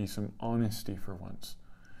there to be some honesty for once.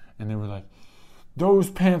 And they were like,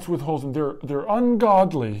 those pants with holes in them, they're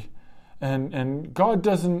ungodly. And God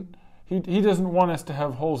doesn't, he doesn't want us to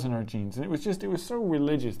have holes in our jeans. And it was so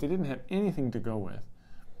religious. They didn't have anything to go with.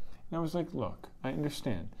 And I was like, look, I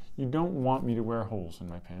understand. You don't want me to wear holes in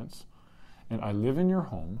my pants. And I live in your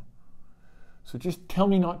home. So just tell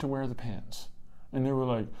me not to wear the pants. And they were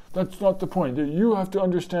like, that's not the point. You have to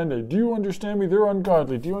understand it. Do you understand me? They're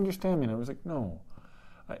ungodly. Do you understand me? And I was like, no.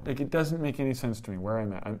 It doesn't make any sense to me where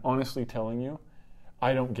I'm at. I'm honestly telling you,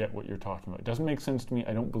 I don't get what you're talking about. It doesn't make sense to me.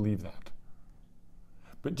 I don't believe that.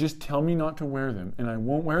 But just tell me not to wear them, and I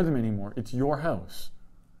won't wear them anymore. It's your house.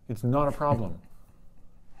 It's not a problem.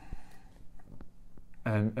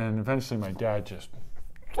 And eventually my dad just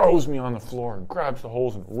throws me on the floor and grabs the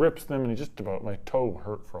holes and rips them, and my toe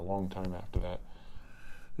hurt for a long time after that.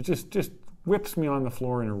 It just whips me on the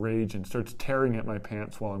floor in a rage and starts tearing at my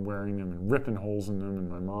pants while I'm wearing them and ripping holes in them, and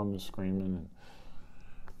my mom is screaming.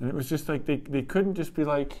 And it was just like they couldn't just be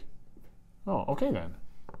like, oh, okay then.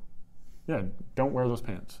 Yeah, don't wear those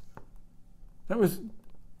pants. That was...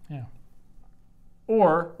 Yeah.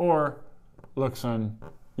 Or, look, son,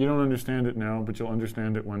 you don't understand it now, but you'll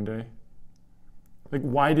understand it one day. Like,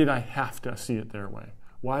 why did I have to see it their way?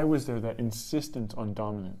 Why was there that insistence on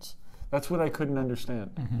dominance? That's what I couldn't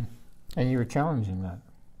understand. Mm-hmm. And you were challenging that.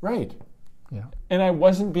 Right. Yeah. And I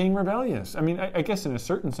wasn't being rebellious. I mean, I guess in a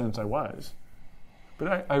certain sense I was.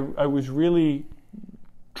 But I was really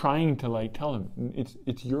trying to tell him,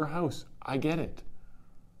 it's your house. I get it.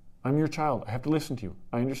 I'm your child. I have to listen to you.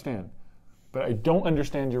 I understand. But I don't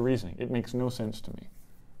understand your reasoning. It makes no sense to me.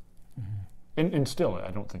 Mm-hmm. And still,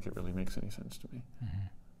 I don't think it really makes any sense to me. Mm-hmm.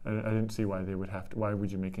 I didn't see why they would have to. Why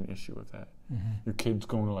would you make an issue of that? Mm-hmm. Your kid's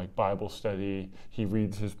going to Bible study. He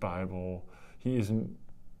reads his Bible. He isn't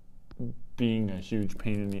being a huge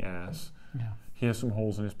pain in the ass. Yeah. He has some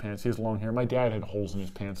holes in his pants. He has long hair. My dad had holes in his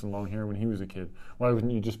pants and long hair when he was a kid. Why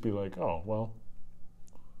wouldn't you just be like, oh, well,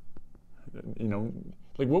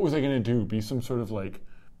 what was I going to do? Be some sort of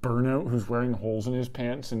burnout who's wearing holes in his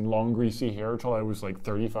pants and long greasy hair till I was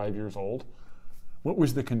 35 years old? What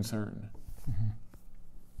was the concern? Mm-hmm.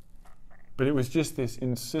 But it was just this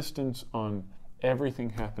insistence on everything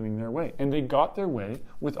happening their way. And they got their way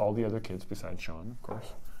with all the other kids besides Sean, of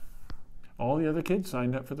course. All the other kids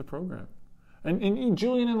signed up for the program. And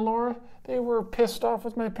Julian and Laura, they were pissed off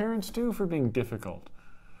with my parents too for being difficult.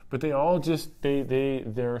 But they all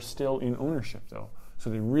they're still in ownership though.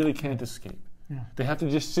 So they really can't escape. Yeah. They have to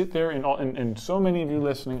just sit there and so many of you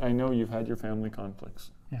listening, I know you've had your family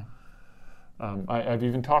conflicts. Yeah. I've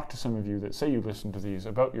even talked to some of you that say you listen to these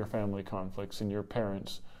about your family conflicts and your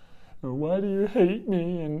parents. Why do you hate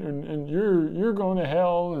me? And you're going to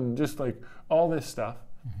hell, and just all this stuff.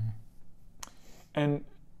 Mm-hmm.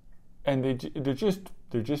 And they're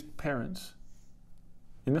just parents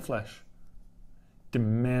in the flesh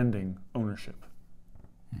demanding ownership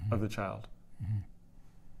mm-hmm. of the child. Mm-hmm.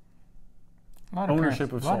 A lot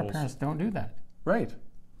of parents don't do that. Right.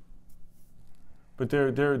 But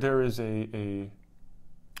there is a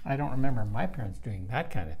I don't remember my parents doing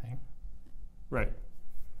that kind of thing. Right.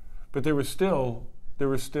 But there was still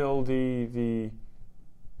the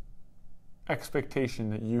expectation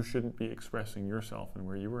that you shouldn't be expressing yourself and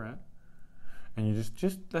where you were at. And you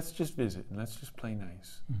just let's just visit and let's just play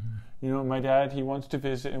nice. Mm-hmm. My dad, he wants to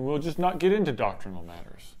visit and we'll just not get into doctrinal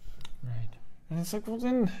matters. Right. And it's well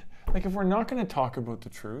then, if we're not going to talk about the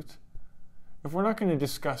truth, if we're not going to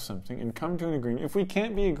discuss something and come to an agreement, if we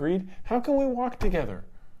can't be agreed, how can we walk together?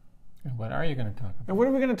 And what are you going to talk about? And what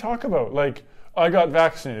are we going to talk about? I got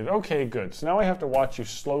vaccinated. Okay, good. So now I have to watch you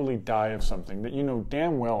slowly die of something that you know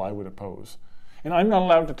damn well I would oppose. And I'm not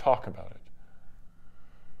allowed to talk about it.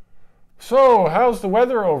 So, how's the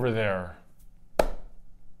weather over there?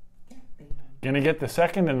 Gonna get the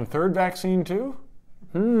second and the third vaccine too?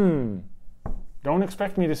 Don't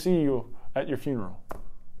expect me to see you at your funeral.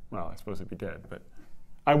 Well, I suppose I'd be dead, but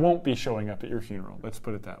I won't be showing up at your funeral. Let's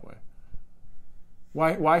put it that way.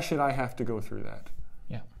 Why should I have to go through that?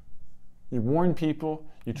 Yeah. You warn people,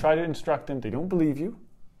 you try to instruct them, they don't believe you.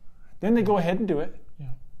 Then they go ahead and do it. Yeah.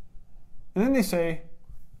 And then they say,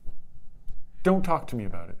 don't talk to me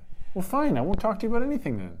about it. Well, fine, I won't talk to you about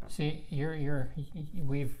anything then. See,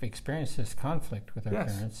 we've experienced this conflict with our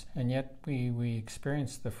parents, and yet we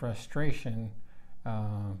experienced the frustration,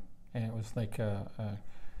 and it was like a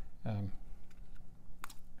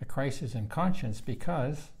crisis in conscience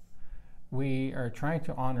because we are trying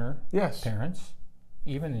to honor parents,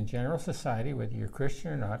 even in general society, whether you're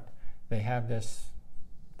Christian or not, they have this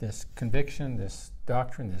conviction, this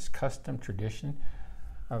doctrine, this custom, tradition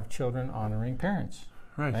of children honoring parents.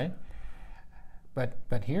 Right?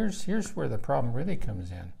 But here's where the problem really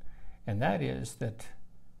comes in, and that is that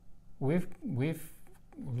we've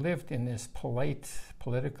lived in this polite,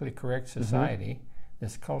 politically correct society,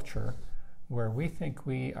 this culture, where we think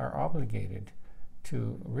we are obligated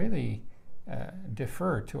to really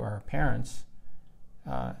defer to our parents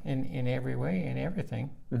in every way, in everything.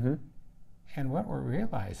 And what we're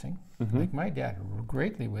realizing, like my dad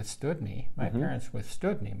greatly withstood me, my parents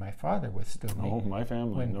withstood me, my father withstood me. Oh, my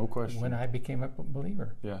family, no question. When I became a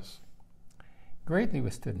believer. Yes. Greatly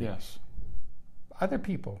withstood me. Yes. Other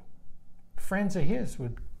people, friends of his,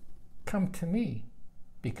 would come to me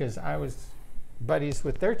because I was buddies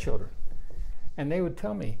with their children. And they would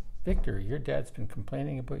tell me, Victor, your dad's been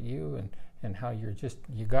complaining about you and how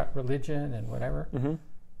you got religion and whatever.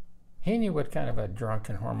 He knew what kind of a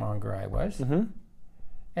drunken whoremonger I was.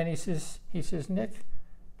 And he says, Nick,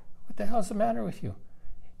 what the hell's the matter with you?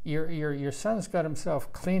 Your son's got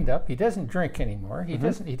himself cleaned up. He doesn't drink anymore. He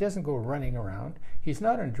doesn't go running around. He's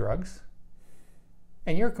not on drugs.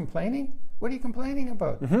 And you're complaining? What are you complaining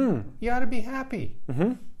about? You ought to be happy.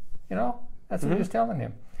 You know, that's what he was telling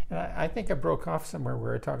him. And I think I broke off somewhere where we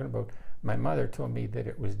were talking about my mother told me that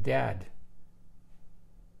it was Dad.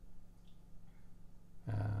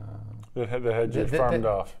 That had you farmed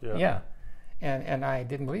off. Yeah. And I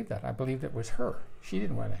didn't believe that. I believed it was her. She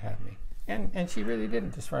didn't want to have me. And she really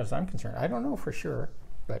didn't, as far as I'm concerned. I don't know for sure,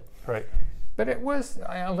 but but it was.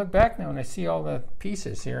 I look back now and I see all the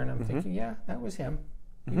pieces here, and I'm thinking, yeah, that was him.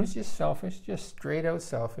 He was just selfish, just straight out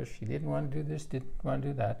selfish. He didn't want to do this, didn't want to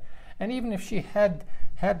do that. And even if she had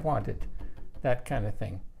wanted that kind of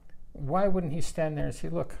thing, why wouldn't he stand there and say,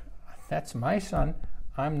 look, that's my son.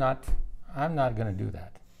 I'm not going to do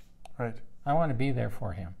that. Right. I want to be there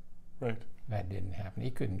for him. Right. That didn't happen. He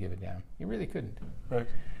couldn't give a damn. He really couldn't. Right.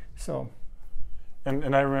 So.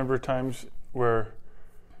 And I remember times where,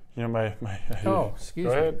 you know, my oh, excuse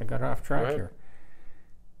me. I got off track here.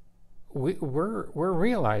 We're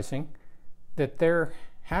realizing that there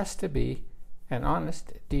has to be an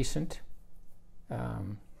honest, decent,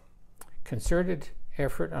 concerted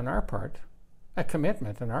effort on our part, a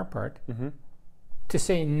commitment on our part, to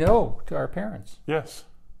say no to our parents. Yes.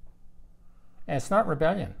 And it's not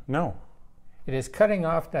rebellion. No. It is cutting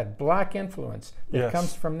off that black influence that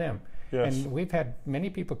comes from them. Yes. And we've had many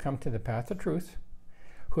people come to the path of truth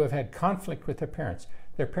who have had conflict with their parents.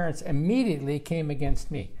 Their parents immediately came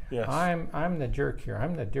against me. Yes. I'm the jerk here.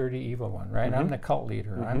 I'm the dirty, evil one, right? I'm the cult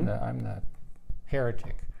leader. I'm the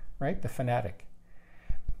heretic, right? The fanatic.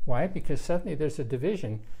 Why? Because suddenly there's a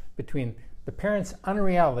division between the parents'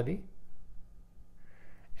 unreality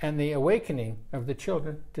and the awakening of the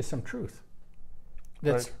children to some truth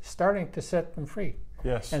that's starting to set them free.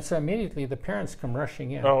 Yes. And so immediately the parents come rushing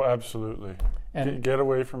in. Oh, absolutely. And get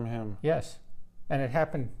away from him. Yes. And it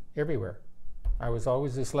happened everywhere. I was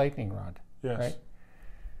always this lightning rod. Yes. Right?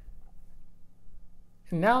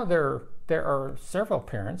 Now there are several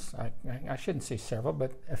parents, I shouldn't say several,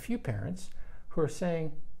 but a few parents who are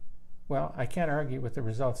saying, well, I can't argue with the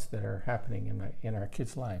results that are happening in our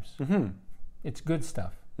kids' lives. It's good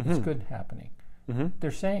stuff. It's good happening. They're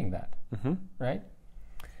saying that, right?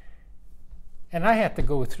 And I had to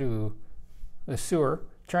go through the sewer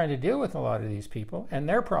trying to deal with a lot of these people and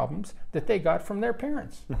their problems that they got from their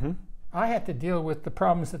parents. I had to deal with the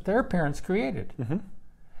problems that their parents created.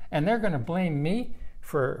 And they're going to blame me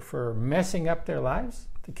for messing up their lives,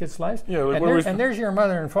 the kids' lives. Yeah, and there's your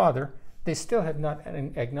mother and father. They still have not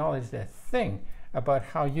acknowledged a thing about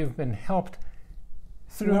how you've been helped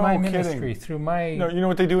through my ministry, through my you know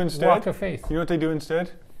what they do instead? Walk of faith. You know what they do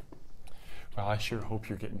instead? Well, I sure hope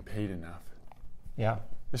you're getting paid enough. Yeah.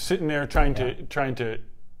 They're sitting there trying to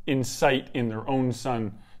incite in their own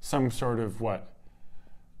son some sort of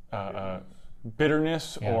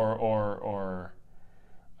bitterness or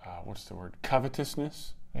what's the word?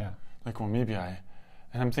 Covetousness. Yeah. Like, well, maybe and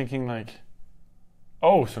I'm thinking like,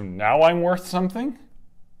 oh, so now I'm worth something?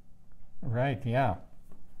 Right. Yeah.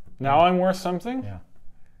 Now I'm worth something? Yeah.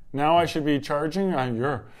 Now I should be charging?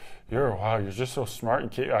 Wow, you're just so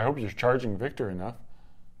smart. I hope you're charging Victor enough.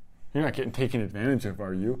 You're not getting taken advantage of,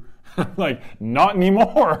 are you? Like, not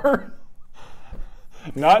anymore.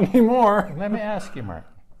 Not anymore. Let me ask you, Mark.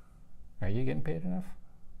 Are you getting paid enough?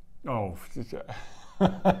 Oh.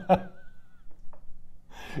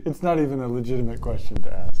 It's not even a legitimate question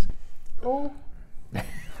to ask. Oh.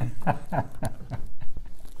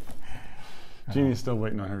 Jeannie's still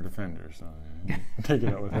waiting on her defender, so take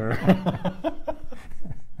it out with her.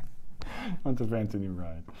 want to rent a new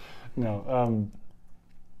ride. No.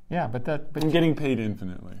 Yeah, but I'm getting paid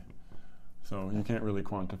infinitely, so you can't really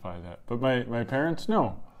quantify that. But my parents,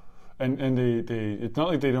 no. And they it's not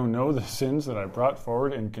like they don't know the sins that I brought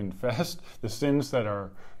forward and confessed, the sins that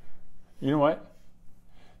are, you know what?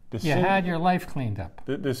 You had your life cleaned up.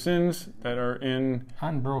 The sins that are in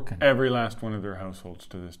unbroken. Every last one of their households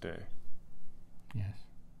to this day. Yes.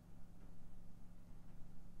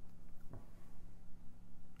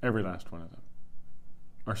 Every last one of them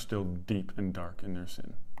are still deep and dark in their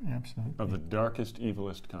sin. Absolutely. Of the darkest,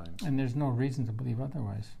 evilest kinds. And there's no reason to believe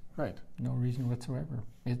otherwise. Right. No reason whatsoever.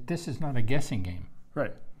 This is not a guessing game.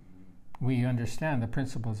 Right. We understand the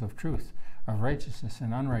principles of truth, of righteousness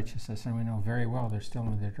and unrighteousness, and we know very well they're still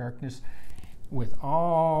in their darkness with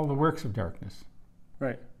all the works of darkness.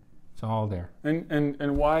 Right. It's all there.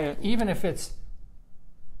 And why? Even if it's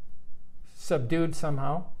subdued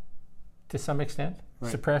somehow, to some extent, right.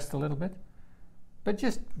 Suppressed a little bit, but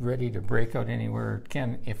just ready to break out anywhere it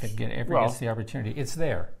can if it gets the opportunity. It's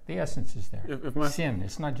there. The essence is there. Sin.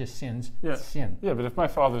 It's not just sins. Yeah, it's sin. Yeah, but if my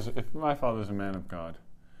father's a man of God,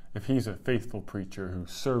 if he's a faithful preacher who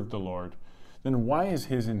served the Lord, then why is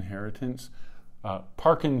his inheritance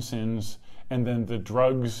Parkinson's and then the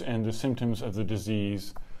drugs and the symptoms of the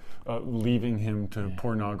disease leaving him to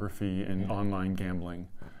pornography and online gambling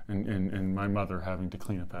and my mother having to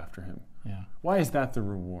clean up after him? Yeah. Why is that the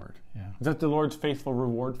reward? Yeah. Is that the Lord's faithful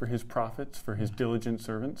reward for his prophets, for his diligent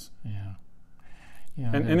servants? Yeah.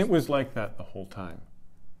 Yeah. And it was like that the whole time.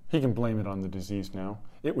 He can blame it on the disease now.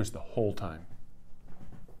 It was the whole time.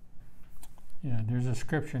 Yeah, there's a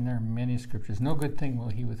scripture, and there are many scriptures. No good thing will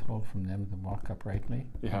he withhold from them that walk uprightly.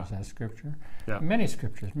 Yeah. There's that scripture. Yeah. Many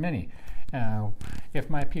scriptures, many. If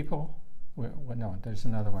my people, no, there's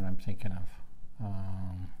another one I'm thinking of.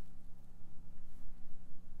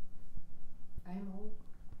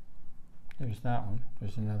 There's that one.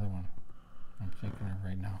 There's another one I'm thinking of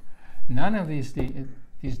right now. None of these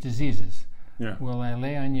diseases will I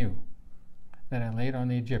lay on you that I laid on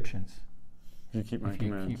the Egyptians. If you keep my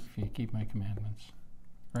commands. If you keep my commandments.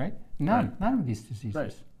 Right? None of these diseases.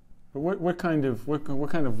 Right. But what kind of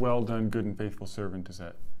well done, good and faithful servant is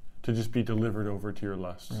that? To just be delivered over to your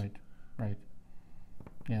lusts. Right.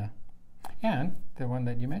 Yeah. And the one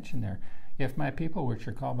that you mentioned there, if my people which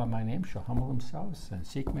are called by my name shall humble themselves and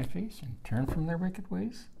seek my face and turn from their wicked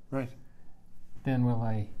ways, right, then will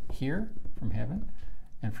I hear from heaven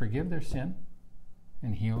and forgive their sin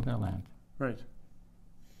and heal their land. Right.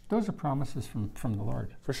 Those are promises from the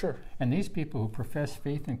Lord. For sure. And these people who profess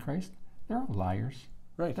faith in Christ, they're all liars.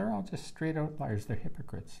 Right. They're all just straight out liars. They're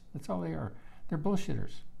hypocrites. That's all they are. They're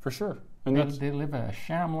bullshitters. For sure. And they live a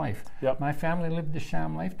sham life. Yep. My family lived a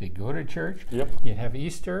sham life. They go to church. Yep. You'd have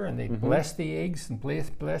Easter, and they'd bless the eggs and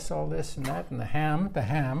bless all this and that, and the ham.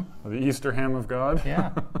 The Easter ham of God.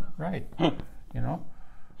 Yeah, right.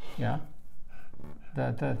 Yeah.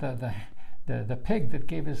 The pig that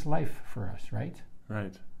gave his life for us, right?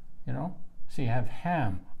 Right. So you have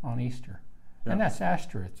ham on Easter, yeah. And that's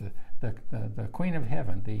Ashtoreth, the queen of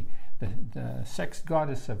heaven, the sex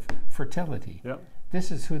goddess of fertility. Yep. This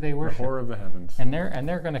is who they worship. The whore of the heavens. And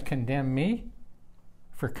they're going to condemn me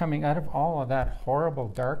for coming out of all of that horrible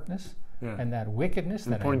darkness and that wickedness,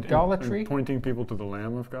 that idolatry. And pointing people to the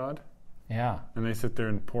Lamb of God. Yeah. And they sit there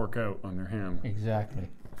and pork out on their ham. Exactly.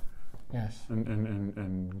 Yes.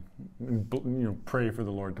 And pray for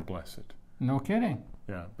the Lord to bless it. No kidding.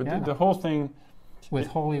 Yeah. But the whole thing with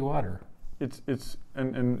holy water. It's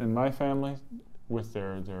and my family with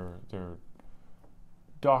their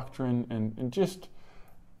doctrine and just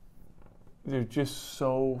they're just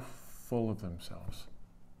so full of themselves.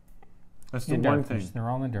 That's the one thing. They're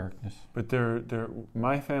all in darkness. But they're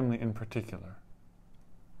my family in particular.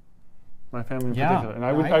 My family in particular.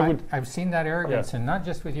 And I've seen that arrogance, and not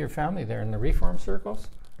just with your family there in the Reform circles.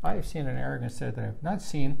 I have seen an arrogance there that I've not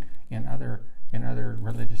seen in other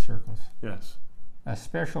religious circles. Yes. A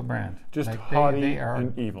special brand. Just haughty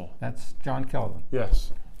and evil. That's John Calvin.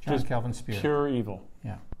 Yes. John Calvin's spirit. Pure evil.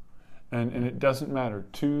 Yeah. And it doesn't matter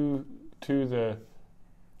to the.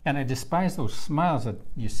 And I despise those smiles that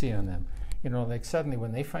you see on them. Like suddenly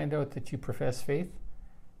when they find out that you profess faith,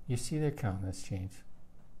 you see their countenance change.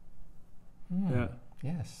 Yeah.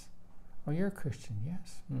 Yes. Oh, you're a Christian.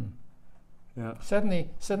 Yes. Yeah.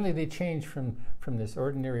 Suddenly they change from this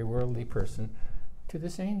ordinary worldly person to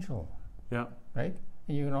this angel. Yeah. Right?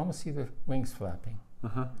 And you can almost see the wings flapping.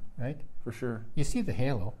 Uh-huh. Right? For sure. You see the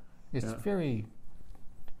halo. It's pretty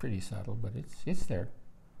subtle, but it's there.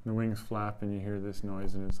 The wings flap and you hear this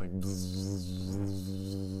noise and it's like bzzz.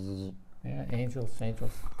 Yeah, angels,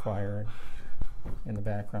 choir in the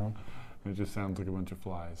background. It just sounds like a bunch of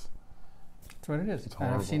flies. That's what it is. It's And I've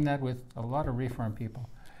horrible. seen that with a lot of Reformed people.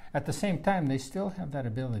 At the same time, they still have that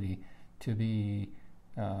ability to be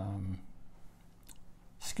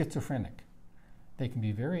schizophrenic. They can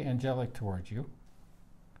be very angelic towards you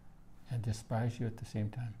and despise you at the same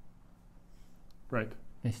time. Right.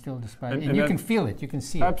 They still despise And- you. and You that- can feel it. You can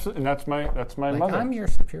see it. Absolutely. And that's my Like, mother. I'm your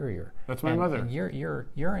superior. That's my and, mother. And you're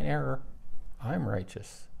in error. I'm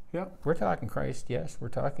righteous. Yeah. We're talking Christ, yes. We're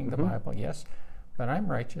talking the Mhm. Bible, yes. But I'm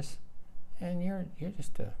righteous, and you're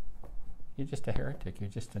just a heretic. You're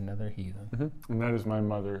just another heathen. Mm-hmm. And that is my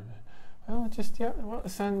mother. Well,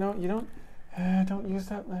 son, no, you don't use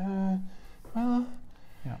that. Well,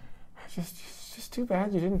 Yeah. it's just too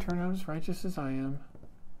bad you didn't turn out as righteous as I am.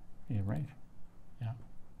 You're right. Yeah.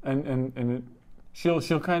 And it,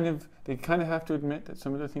 they kind of have to admit that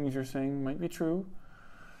some of the things you're saying might be true.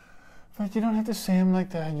 But you don't have to say them like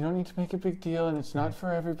that. You don't need to make a big deal, and it's not Right.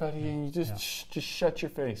 for everybody. And you just just shut your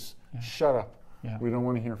face. Yeah. Shut up. Yeah. We don't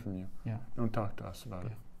want to hear from you. Yeah. Don't talk to us about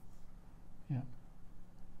it. Yeah.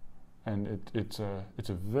 And it's a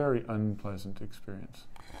very unpleasant experience.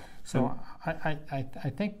 So I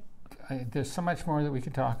think there's so much more that we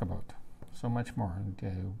could talk about. So much more.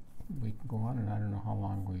 And, we can go on, and I don't know how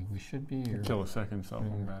long we should be. Or, Kill a second cell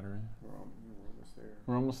phone battery.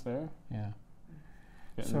 We're almost there. yeah.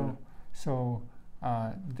 Getting So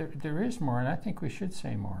there is more, and I think we should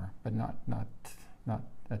say more, but not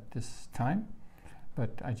at this time.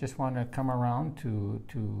 But I just want to come around to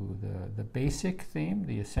the basic theme,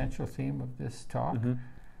 the essential theme of this talk, Mhm.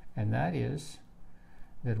 and that is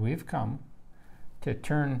that we've come to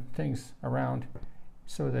turn things around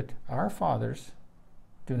so that our fathers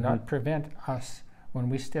do not Mhm. prevent us when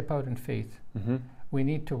we step out in faith. Mm-hmm. We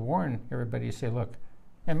need to warn everybody, say, look,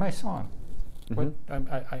 and my song, what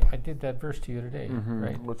I did that verse to you today,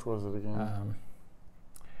 right? Which was it again?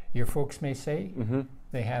 Your folks may say Mm-hmm.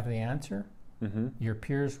 they have the answer. Mm-hmm. Your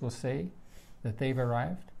peers will say that they've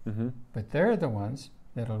arrived, Mm-hmm. but they're the ones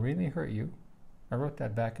that'll really hurt you. I wrote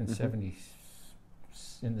that back in Mhm.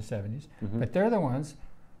 in the 70s. Mm-hmm. But they're the ones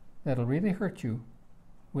that'll really hurt you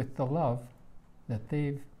with the love that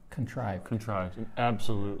they've contrived. Contrived. And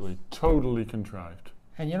absolutely, totally contrived.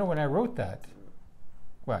 And you know, when I wrote that,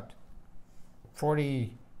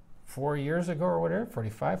 44 years ago or whatever,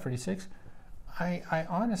 45, 46, I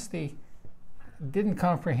honestly didn't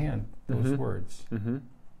comprehend those Mhm. words. Mm-hmm.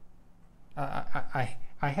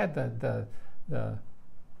 I had the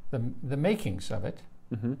makings of it,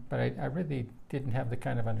 Mm-hmm. but I really didn't have the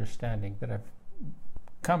kind of understanding that I've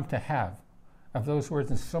come to have of those words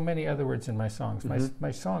and so many other words in my songs. Mhm.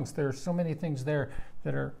 My songs, there are so many things there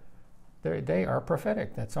that they are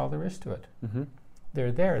prophetic. That's all there is to it. Mm-hmm.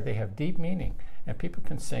 They're there. They have deep meaning, and people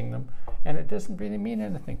can sing them, and it doesn't really mean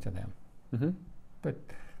anything to them. Mm-hmm. But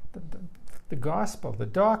the gospel, the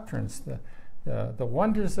doctrines, the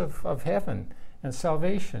wonders of heaven and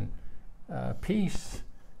salvation, peace,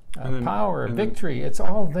 And then- power, and then- victory, it's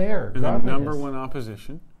all there. And the number Godliness. one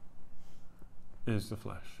opposition is the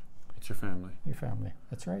flesh. It's your family. Your family.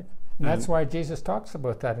 That's right. And that's why Jesus talks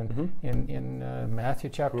about that Mhm. in Matthew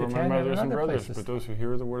chapter Who are 10 my and mothers in and other brothers, places. but those who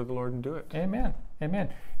hear the word of the Lord and do it. Amen. Amen.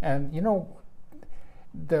 And you know,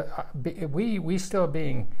 we still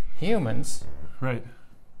being humans, Right.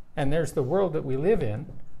 and there's the world that we live in,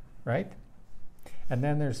 right? And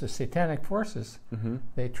then there's the satanic forces. Mm-hmm.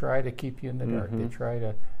 They try to keep you in the dark. They Mhm. try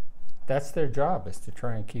to. That's their job, is to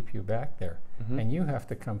try and keep you back there. Mhm. And you have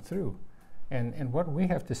to come through. And what we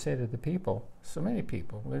have to say to the people, so many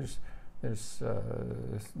people, there's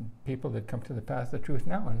people that come to the path of truth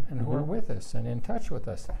now and who are Mhm. with us and in touch with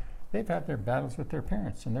us. They've had their battles with their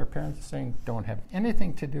parents, and their parents are saying, don't have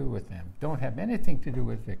anything to do with them. Don't have anything to do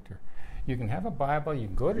with Victor. You can have a Bible, you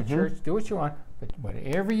can go to Mhm. church, do what you want, but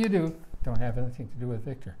whatever you do, don't have anything to do with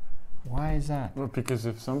Victor. Why is that? Well, because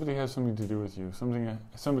if somebody has something to do with you, somebody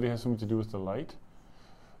has something to do with the light,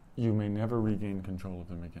 you may never regain control of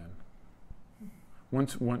them again.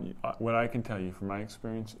 What I can tell you from my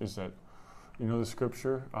experience is that, you know the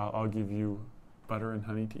scripture, I'll give you butter and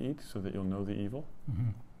honey to eat so that you'll know the evil. Mm-hmm.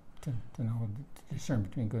 To know, to discern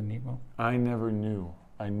between good and evil. I never knew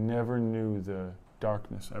the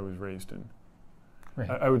darkness I was raised in. Right.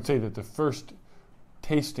 I would say that the first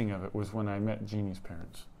tasting of it was when I met Jeannie's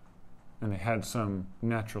parents, and they had some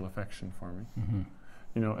natural affection for me, Mm-hmm.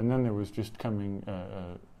 you know. And then there was just coming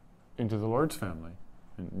into the Lord's family,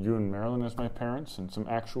 and you and Marilyn as my parents, and some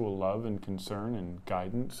actual love and concern and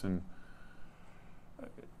guidance. And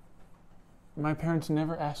my parents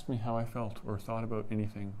never asked me how I felt or thought about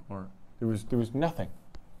anything, or there was nothing,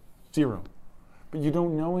 zero. But you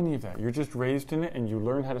don't know any of that. You're just raised in it, and you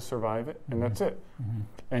learn how to survive it, and that's it. Mm-hmm.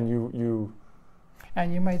 And you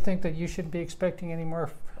And you might think that you shouldn't be expecting any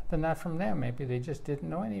more than that from them. Maybe they just didn't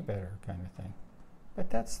know any better, kind of thing. But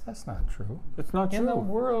that's not true. It's not In the true.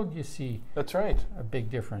 world, you see That's right. a big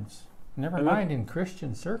difference. Never And mind in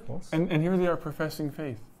Christian circles. And here they are professing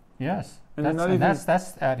faith. Yes, And they're that's, not and even-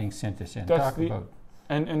 that's adding sin to sin. That's Talk the- about,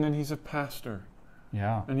 And then he's a pastor.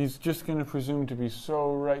 yeah, And he's just going to presume to be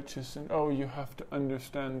so righteous, and you have to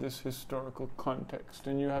understand this historical context,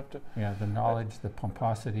 and you have to. yeah, the knowledge, the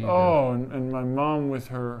pomposity. And my mom with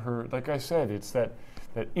her, like I said, it's that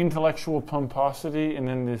intellectual pomposity, and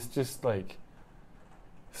then this just like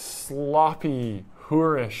sloppy,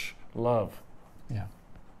 whorish love Yeah,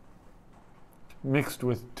 mixed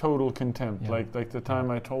with total contempt. Yeah. Like the time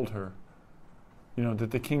I told her,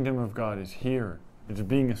 that the kingdom of God is here, it's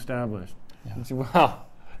being established. yeah, And she, well,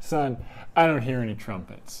 son, I don't hear any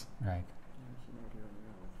trumpets. right.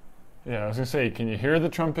 Yeah, I was going to say, can you hear the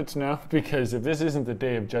trumpets now? Because if this isn't the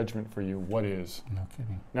day of judgment for you, what is? No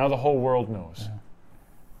kidding. Now the whole world knows. Yeah,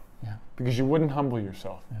 yeah, Because you wouldn't humble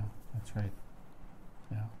yourself. yeah, that's right.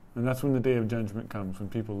 Yeah, And that's when the day of judgment comes, when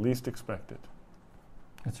people least expect it.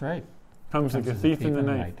 that's right. Comes like a as thief in the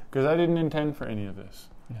night. Because I didn't intend for any of this.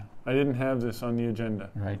 Yeah, I didn't have this on the agenda.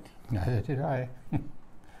 right. Neither did I.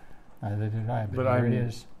 Neither did I. But, But here it I'm-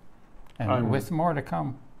 is. And I'm- with more to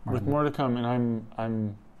come. With Martin, more to come, and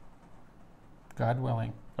I'm God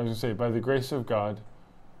willing. I was going to say, by the grace of God,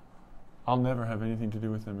 I'll never have anything to do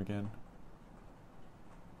with them again.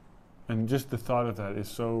 And just the thought of that is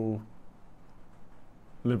so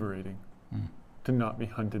liberating, Mm. to not be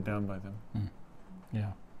hunted down by them.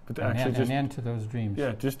 Yeah. But to An actually end, just, an end to those dreams.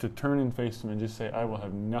 just to turn and face them and just say, I will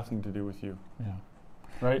have nothing to do with you. Yeah.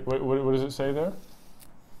 Right? What does it say there?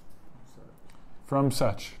 From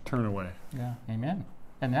such, turn away. Yeah. Amen.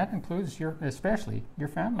 And that includes especially your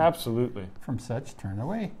family. Absolutely. From such, turn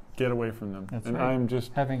away. Get away from them. That's and right. I'm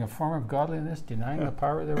just, Having a form of godliness, denying Yeah. the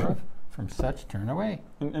power thereof, from such, turn away.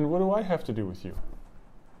 and what do I have to do with you?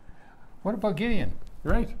 What about Gideon?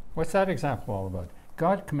 Right. What's that example all about?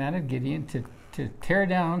 God commanded Gideon to tear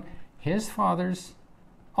down his father's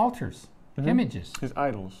altars, Mhm. images. His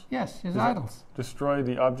idols. Yes, his His idols. Destroy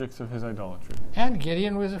the objects of his idolatry. And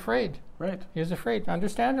Gideon was afraid. Right. He was afraid,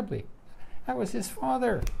 understandably. That was his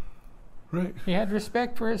father. Right. He had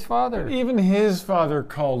respect for his father. Even his father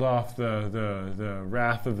called off the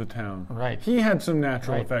wrath of the town. Right. He had some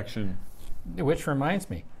natural Right. affection. Which reminds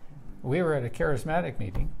me, we were at a charismatic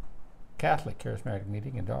meeting, Catholic charismatic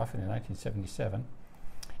meeting in Dauphin in 1977,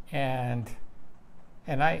 and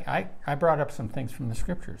I brought up some things from the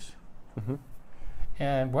scriptures. Mm-hmm.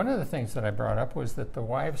 And one of the things that I brought up was that the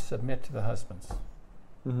wives submit to the husbands.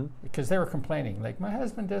 Mm-hmm. Because they were complaining, like, my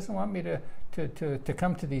husband doesn't want me to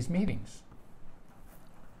come to these meetings.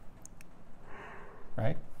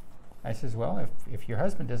 Right? I says, well, if your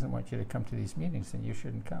husband doesn't want you to come to these meetings, then you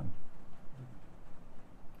shouldn't come.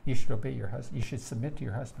 You should obey your husband. You should submit to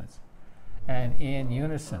your husbands. And in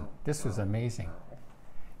unison, this was amazing.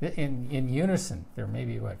 In unison, there may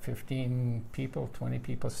be, 15 people, 20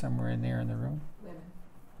 people somewhere in there in the room? Women.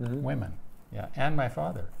 Mm-hmm. Women, yeah, and my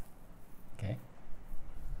father. Okay.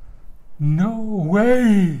 No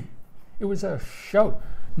way! It was a shout.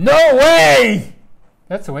 No way!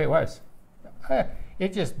 That's the way it was.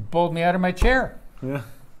 It just bowled me out of my chair. Yeah.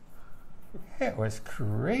 It was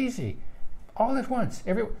crazy. All at once.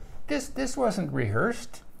 This wasn't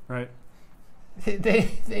rehearsed. Right. They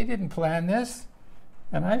didn't plan this,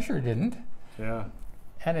 and I sure didn't. Yeah.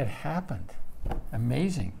 And it happened.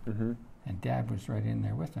 Amazing. Mm-hmm. And Dad was right in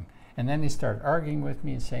there with them. And then they started arguing with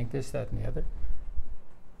me and saying this, that, and the other.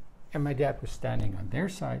 And my dad was standing on their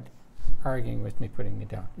side, arguing with me, putting me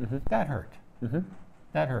down. Mm-hmm. That hurt. Mm-hmm.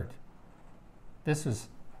 That hurt. This was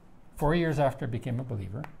 4 years after I became a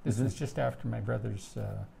believer. This Mhm. was just after my brother's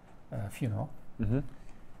funeral. Mm-hmm.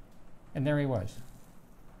 And there he was,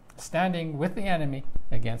 standing with the enemy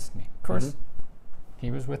against me. Of course, he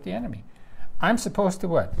was with the enemy. I'm supposed to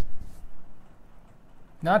what?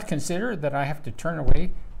 Not consider that I have to turn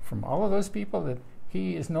away from all of those people, that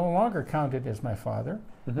he is no longer counted as my father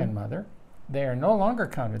Mm-hmm. and mother. They are no longer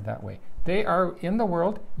counted that way. They are in the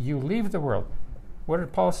world. You leave the world. What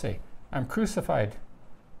did Paul say? I'm crucified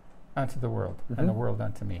unto the world, and the Mhm. world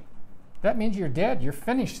unto me. That means you're dead. You're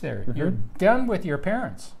finished there. Mhm. You're done with your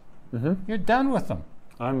parents. Mm-hmm. You're done with them.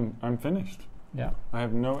 I'm finished. Yeah. I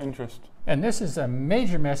have no interest. And this is a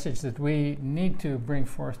major message that we need to bring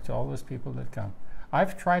forth to all those people that come.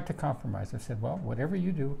 I've tried to compromise. I've said, well, whatever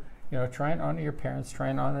you do, try and honor your parents, try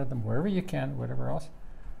and honor them wherever you can, whatever else.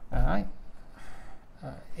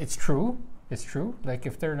 It's true. It's true. Like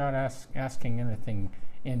if they're not asking anything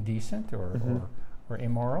indecent or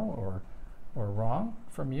immoral or or wrong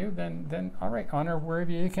from you, then all right, honor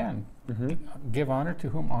wherever you can. Mm-hmm. Give honor to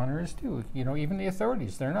whom honor is due. Even the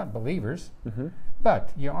authorities, they're not believers, Mm-hmm.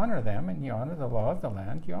 but you honor them and you honor the law of the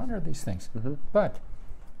land. You honor these things. Mm-hmm. But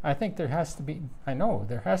I think there has to be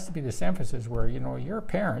this emphasis where, your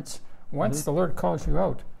parents, once Mm-hmm. the Lord calls you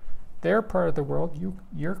out, they're part of the world.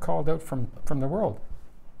 You're called out from the world.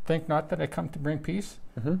 Think not that I come to bring peace.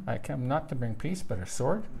 Mm-hmm. I come not to bring peace, but a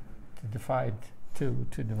sword to divide. To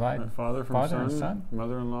divide. Father from father and son, son.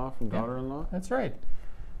 mother-in-law from Yeah. daughter-in-law. That's right.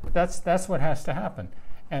 That's what has to happen.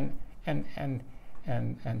 And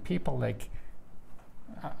people like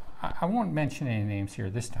I won't mention any names here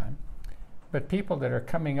this time, but people that are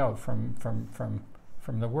coming out from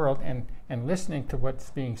the world and listening to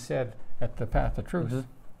what's being said at the Path of Truth, Mm-hmm.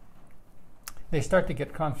 they start to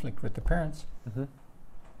get conflict with the parents. Mm-hmm.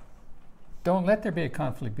 Don't let there be a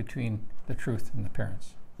conflict between the truth and the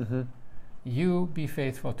parents. Mm-hmm. You be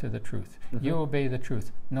faithful to the truth. Mm-hmm. You obey the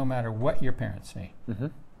truth, no matter what your parents say, Mm-hmm.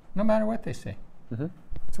 no matter what they say. Mm-hmm.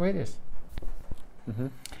 That's the way it is. Mm-hmm.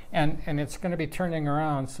 And it's going to be turning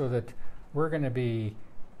around so that we're going to be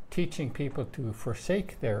teaching people to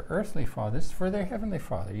forsake their earthly fathers for their heavenly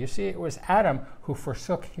Father. You see, it was Adam who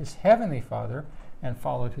forsook his heavenly father and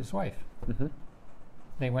followed his wife. Mm-hmm.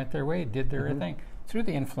 They went their way, did their Mhm. thing, through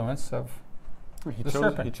the influence of He the chose.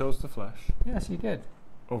 serpent. He chose the flesh Yes, he did.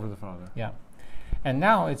 over the Father. Yeah. And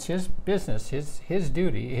now it's his business, his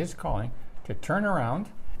duty, his calling to turn around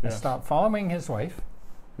and Yes. stop following his wife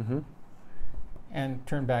Mm-hmm. and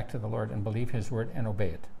turn back to the Lord and believe his word and obey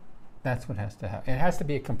it. That's what has to happen. It has to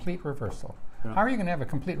be a complete reversal. Yeah. How are you going to have a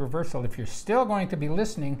complete reversal if you're still going to be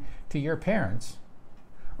listening to your parents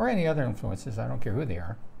or any other influences? I don't care who they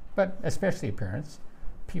are, but especially parents,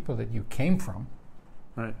 people that you came from,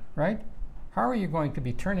 Right. right? How are you going to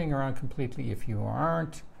be turning around completely if you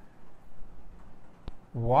aren't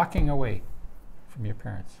walking away from your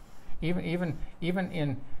parents? Even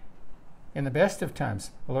in the best of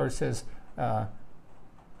times, the Lord says,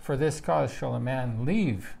 "For this cause shall a man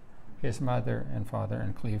leave his mother and father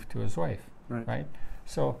and cleave to his wife." Right. Right.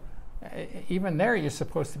 So even there, you're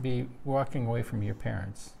supposed to be walking away from your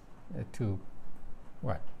parents to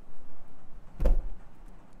what?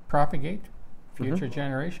 Propagate future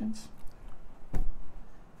generations.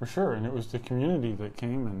 For sure, and it was the community that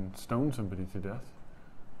came and stoned somebody to death.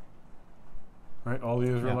 Right, all the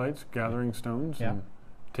Israelites gathering stones Yeah. and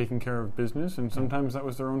taking care of business, and sometimes that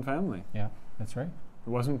was their own family. Yeah, that's right. It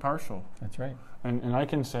wasn't partial. That's right. And I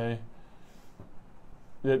can say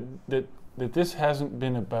that this hasn't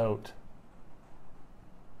been about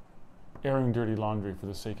airing dirty laundry for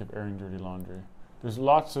the sake of airing dirty laundry. There's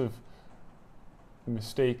lots of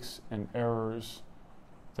mistakes and errors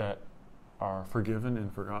that are forgiven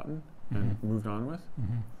and forgotten and moved on with.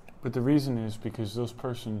 Mm-hmm. But the reason is because those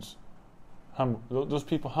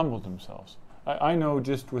people humbled themselves. I know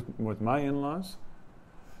just with my in-laws,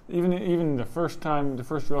 even the first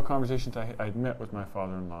real conversations I'd met with my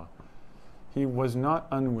father-in-law, he was not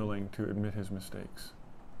unwilling to admit his mistakes.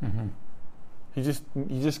 Mm-hmm. He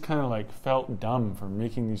just kind of like felt dumb for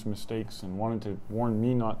making these mistakes and wanted to warn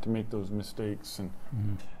me not to make those mistakes.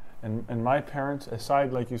 And my parents,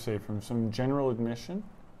 aside, like you say, from some general admission,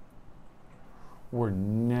 were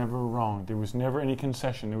never wrong. There was never any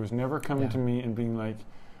concession. There was never coming to me and being like,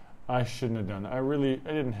 I shouldn't have done it.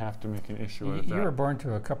 I didn't have to make an issue out of that. You were born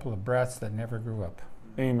to a couple of brats that never grew up.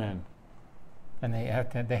 Amen. And they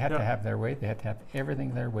had to have their way. They had to have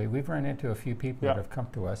everything their way. We've run into a few people that have come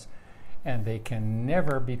to us, and they can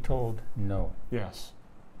never be told no. Yes.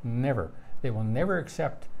 Never. They will never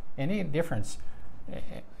accept any difference,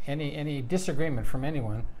 any disagreement from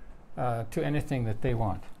anyone to anything that they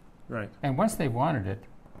want. Right. And once they've wanted it,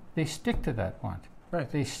 they stick to that want. Right.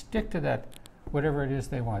 They stick to that, whatever it is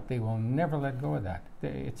they want. They will never let go of that.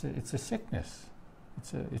 It's a sickness.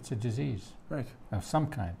 It's a disease. Right. Of some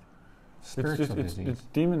kind. Spiritual disease. It's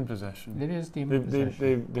demon possession. It is demon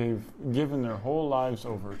possession. They've given their whole lives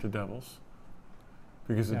over to devils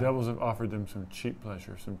because the devils have offered them some cheap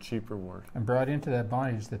pleasure, some cheap reward. And brought into that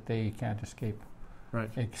bondage that they can't escape.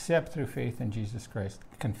 Right. Except through faith in Jesus Christ.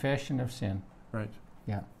 Confession of sin. Right.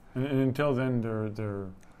 Yeah. And until then, they're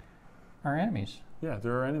Our enemies. yeah,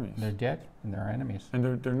 they're our enemies. They're dead and they're our enemies. And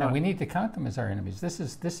they're not. And we need to count them as our enemies. This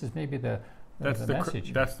is maybe the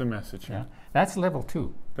message. That's the message. Yeah. That's level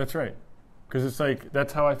 2. That's right. Because it's like,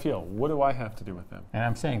 that's how I feel. What do I have to do with them? And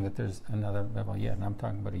I'm saying that there's another level yet, and I'm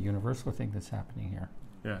talking about a universal thing that's happening here.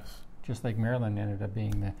 Yes. Just like Marilyn ended up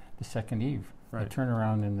being the second Eve, Right. the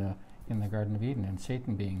turnaround in the Garden of Eden, and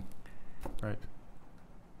Satan being Right.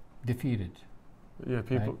 defeated. Yeah,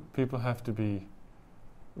 people have to be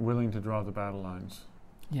willing to draw the battle lines.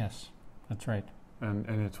 Yes, That's right. and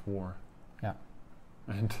it's war. Yeah.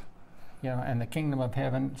 And And the kingdom of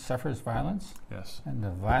heaven suffers violence, yes, and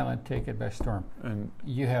the violent take it by storm. and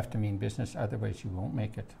You have to mean business, otherwise you won't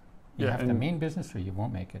make it. You have to mean business or you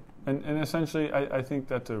won't make it. and essentially, I think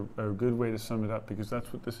that's a good way to sum it up, because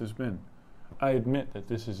that's what this has been. I admit that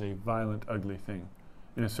this is a violent, ugly thing,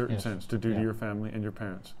 in a certain Yes. sense, to do Yeah. to your family and your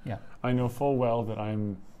parents. Yeah. I know full well that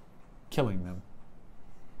I'm killing them.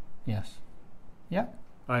 Yes. Yeah.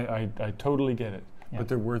 I totally get it, Yeah. but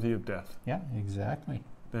they're worthy of death. Yeah, exactly.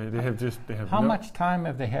 They have How no, much time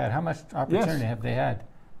have they had? How much opportunity have they had?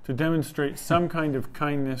 to demonstrate some kind of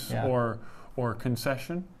kindness Yeah. or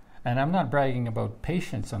concession. And I'm not bragging about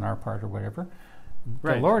patience on our part or whatever.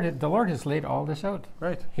 Right. The Lord has laid all this out.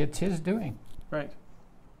 Right, It's His doing. right.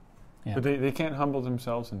 Yeah. But they can't humble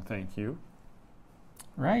themselves and thank you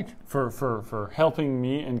Right. for helping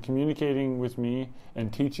me and communicating with me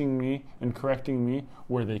and teaching me and correcting me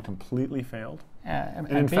where they completely failed. And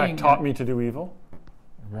in fact taught me to do evil.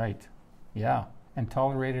 Right. Yeah. And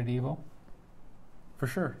tolerated evil For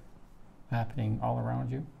sure. happening all around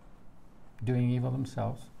you, doing evil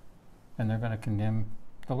themselves, and they're going to condemn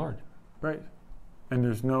the Lord. Right. And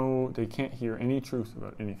they can't hear any truth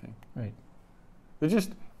about anything. Right.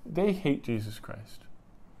 They hate Jesus Christ.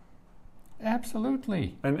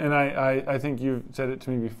 Absolutely. And I think you've said it to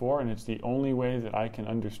me before, and it's the only way that I can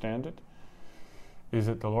understand it, is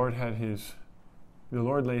that the Lord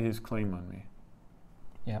laid His claim on me.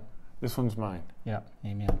 Yep. This one's mine. Yep.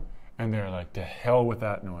 Amen. And they're like, to hell with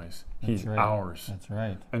that noise. He's right. ours. That's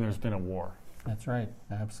right. And there's been a war. That's right.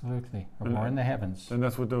 Absolutely. A And war in the heavens. And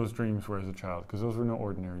that's what those dreams were as a child, because those were no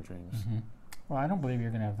ordinary dreams. Mhm. Well, I don't believe you're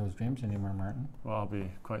going to have those dreams anymore, Martin. Well, I'll be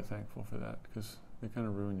quite thankful for that, because they kind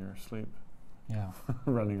of ruin your sleep, Yeah.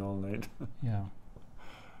 running all night. Yeah.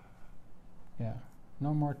 Yeah.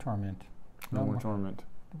 No more torment. No more torment.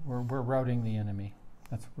 We're routing the enemy.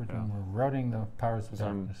 That's what we're doing. Yeah. We're routing the powers of 'Cause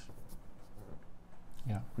I'm- darkness.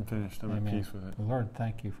 Yeah. I'm finished. I'm Amen. at peace with it. Lord,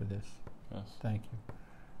 thank you for this. Yes. Thank you.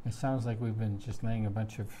 It sounds like we've been just laying a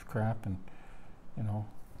bunch of crap and,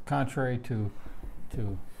 contrary to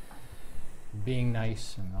being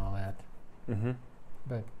nice and all that. Mm-hmm.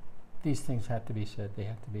 But these things have to be said. They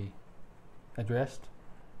have to be addressed.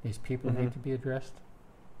 These people Mhm. need to be addressed.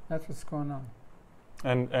 That's what's going on.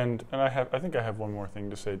 And I think I have one more thing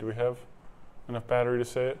to say. Do we have enough battery to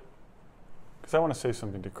say it? Because I want to say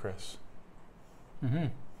something to Chris. Mm-hmm.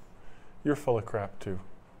 You're full of crap too.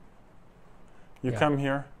 You Yeah. come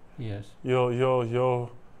here, Yes.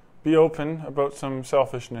 you'll be open about some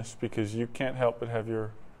selfishness because you can't help but have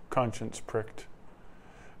your conscience pricked,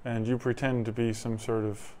 and you pretend to be some sort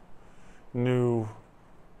of new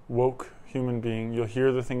woke human being. You'll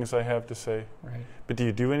hear the things I have to say, Right. but do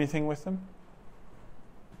you do anything with them?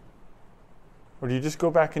 Or do you just go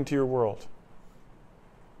back into your world?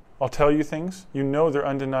 I'll tell you things. You know they're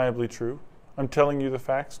undeniably true. I'm telling you the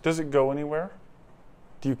facts. Does it go anywhere?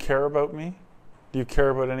 Do you care about me? Do you care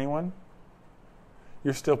about anyone?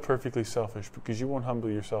 You're still perfectly selfish because you won't humble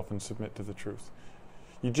yourself and submit to the truth.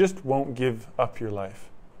 You just won't give up your life.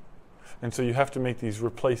 And so you have to make these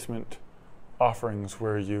replacement offerings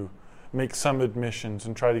where you make some admissions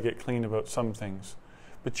and try to get clean about some things.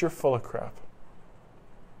 But you're full of crap.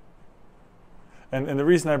 And the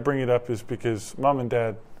reason I bring it up is because Mom and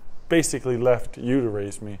Dad basically left you to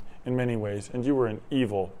raise me in many ways, and you were an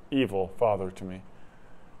evil, evil father to me.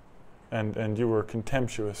 And you were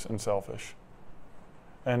contemptuous and selfish.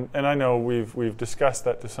 And I know we've discussed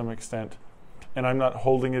that to some extent, and I'm not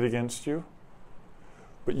holding it against you,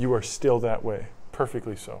 but you are still that way,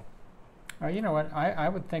 perfectly so. You know what? I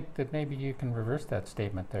would think that maybe you can reverse that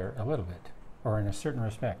statement there a little bit, or in a certain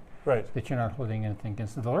respect, Right. that you're not holding anything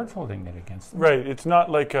against them. The Lord's holding it against them. Right. It's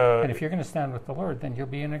not like And if you're going to stand with the Lord, then you'll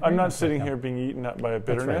be in agreement. I'm not with sitting them. here being eaten up by a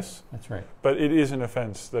bitterness, That's right. but it is an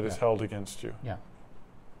offense that is Yeah. held against you. Yeah.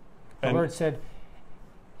 The And- Lord said,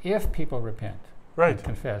 if people repent Right. and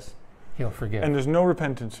confess, He'll forgive. And there's no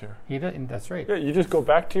repentance here. He does, and that's right. Yeah, you just go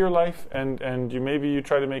back to your life and you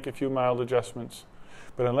try to make a few mild adjustments.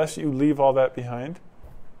 But unless you leave all that behind,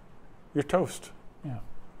 you're toast. Yeah.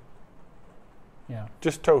 Yeah.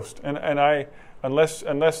 Just toast. And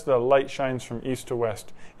unless the light shines from east to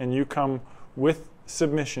west and you come with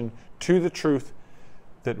submission to the truth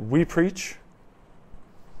that we preach,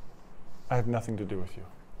 I have nothing to do with you.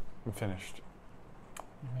 I'm finished.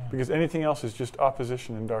 Amen. Because anything else is just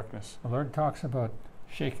opposition and darkness. The Lord talks about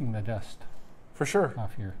shaking the dust For sure.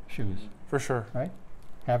 off your shoes, For sure. right?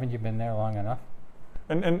 Haven't you been there long enough?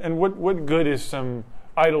 And what good is some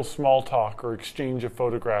idle small talk or exchange of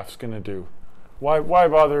photographs going to do? Why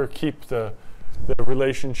bother keep the the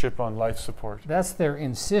relationship on life support. That's their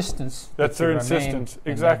insistence. That's that their you remain insistence, in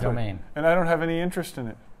their exactly. domain. And I don't have any interest in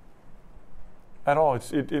it at all.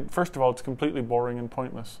 First of all, it's completely boring and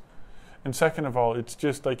pointless. And second of all, it's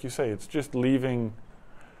just like you say, it's just leaving.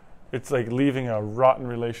 It's like leaving a rotten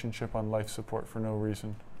relationship on life support for no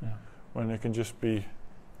reason, Yeah. when it can just be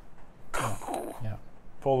Yeah.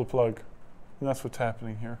 pull the plug, and that's what's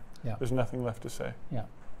happening here. Yeah. There's nothing left to say. Yeah.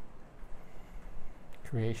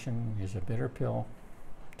 Creation is a bitter pill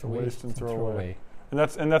to Waste waste and and throw throw away. away.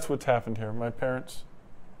 And that's what's happened here. My parents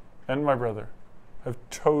and my brother have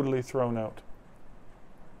totally thrown out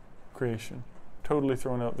creation, totally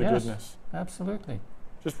thrown out the Yes. goodness. Absolutely.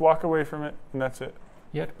 Just walk away from it, and that's it.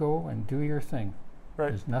 Yet go and do your thing. Right.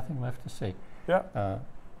 There's nothing left to say. Yeah.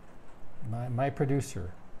 My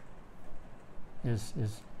producer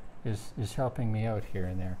is helping me out here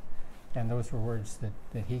and there, and those were words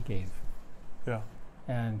that he gave, Yeah.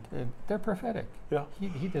 and they're prophetic. Yeah.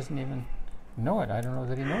 He doesn't even know it. I don't know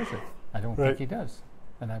that he knows it. I don't Right. think he does.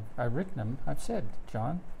 And I've written him. I've said,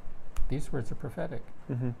 John, these words are prophetic,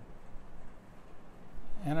 Mm-hmm.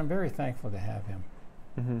 and I'm very thankful to have him.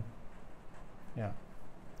 Mm-hmm. Yeah.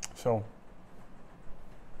 So,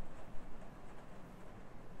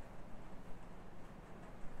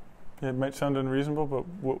 it might sound unreasonable, but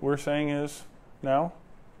what we're saying is now,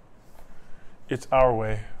 it's our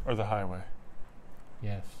way or the highway.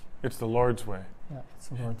 Yes. It's the Lord's way, Yeah. It's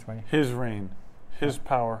the Lord's way. His reign, His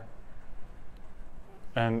power.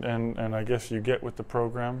 And I guess you get with the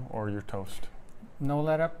program or you're toast. No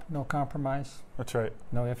let up. No compromise. That's right.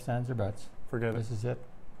 No ifs, ands, or buts. Forget it. This is it.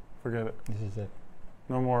 Forget it. This is it.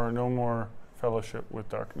 No more fellowship with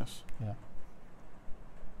darkness. Yeah.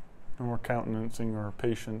 No more countenancing or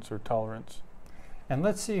patience or tolerance. And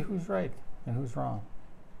let's see who's right and who's wrong.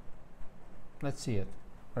 Let's see it.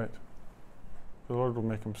 Right. The Lord will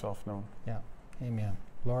make Himself known. Yeah. Amen.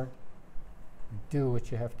 Lord, do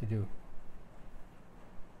what you have to do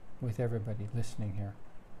with everybody listening here.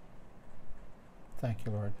 Thank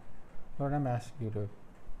you, Lord. Lord, I'm asking you to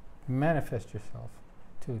manifest yourself,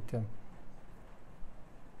 to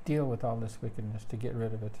deal with all this wickedness, to get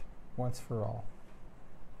rid of it once for all.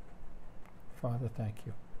 Father, thank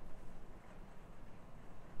you.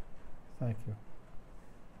 Thank you.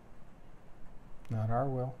 Not our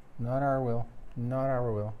will, not our will, not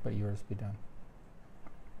our will, but yours be done.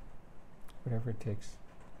 Whatever it takes.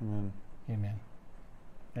 Amen. Amen.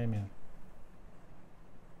 Amen.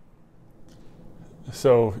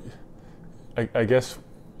 So, I guess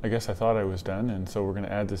I thought I was done, and so we're going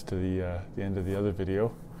to add this to the end of the other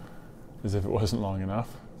video, as if it wasn't long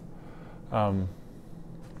enough.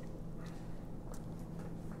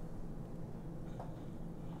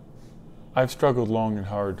 I've struggled long and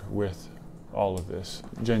hard with all of this,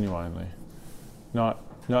 genuinely, not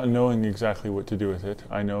knowing exactly what to do with it.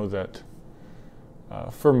 I know that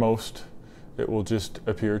for most, it will just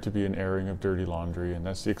appear to be an airing of dirty laundry, and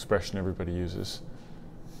that's the expression everybody uses.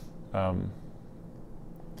 But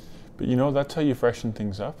you know, that's how you freshen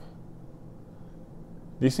things up.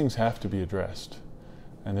 These things have to be addressed.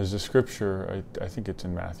 And there's a scripture, I think it's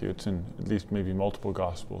in Matthew, it's in at least maybe multiple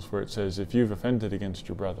Gospels, where it says, if you've offended against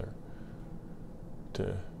your brother,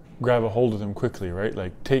 to grab a hold of them quickly, right?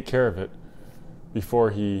 Like, take care of it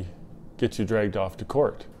before he gets you dragged off to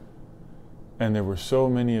court. And there were so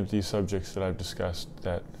many of these subjects that I've discussed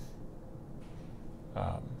that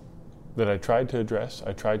that I tried to address,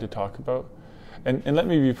 I tried to talk about. And let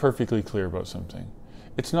me be perfectly clear about something.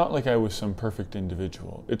 It's not like I was some perfect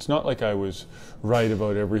individual. It's not like I was right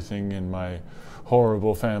about everything and my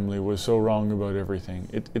horrible family was so wrong about everything.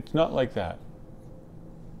 It's not like that.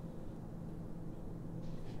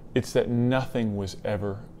 It's that nothing was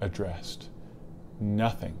ever addressed.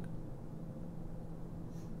 Nothing.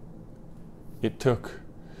 It took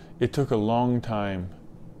a long time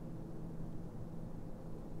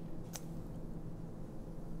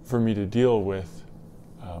for me to deal with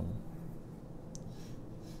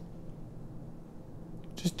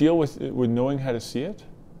just deal with knowing how to see it.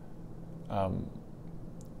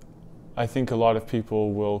 I think a lot of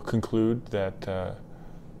people will conclude that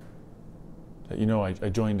you know, I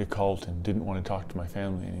joined a cult and didn't want to talk to my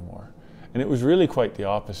family anymore. And it was really quite the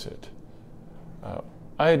opposite.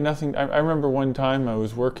 I had nothing. I remember one time I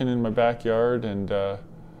was working in my backyard and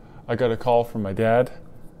I got a call from my dad.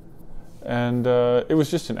 And it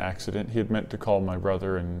was just an accident. He had meant to call my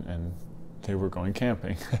brother and they were going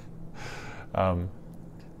camping.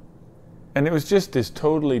 And it was just this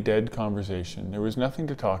totally dead conversation. There was nothing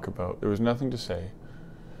to talk about. There was nothing to say.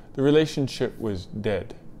 The relationship was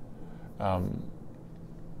dead. When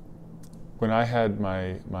I had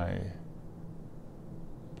my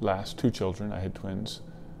last 2 children, I had twins,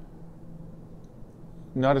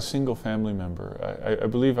 not a single family member. I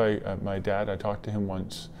believe my dad, I talked to him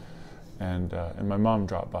once, and my mom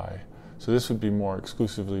dropped by. So this would be more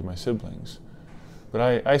exclusively my siblings.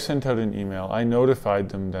 But I sent out an email. I notified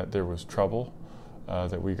them that there was trouble,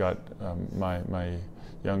 that we got my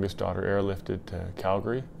youngest daughter airlifted to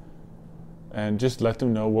Calgary, and just let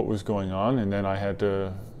them know what was going on. And then I had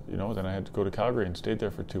to, go to Calgary and stayed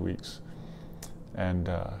there for 2 weeks. And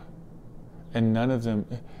none of them,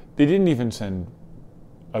 they didn't even send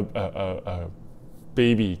a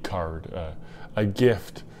baby card, a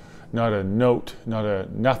gift, not a note,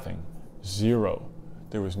 nothing, 0.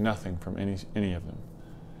 There was nothing from any of them.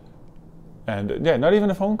 And not even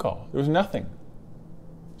a phone call. There was nothing.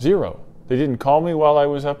 0. They didn't call me while I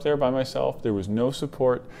was up there by myself. There was no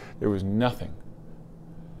support. There was nothing.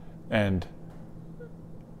 And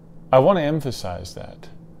I want to emphasize that,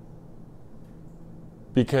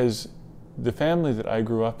 because the family that I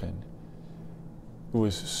grew up in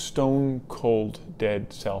was stone cold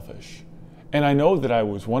dead selfish. And I know that I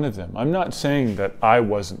was one of them. I'm not saying that I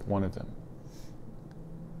wasn't one of them.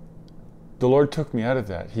 The Lord took me out of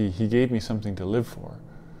that. He gave me something to live for.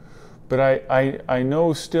 But I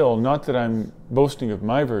know still, not that I'm boasting of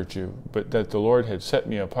my virtue, but that the Lord had set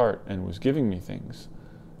me apart and was giving me things.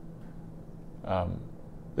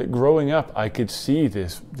 That growing up, I could see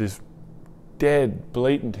this dead,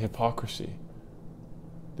 blatant hypocrisy,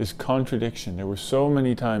 this contradiction. There were so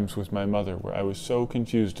many times with my mother where I was so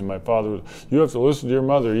confused, and my father was, "You have to listen to your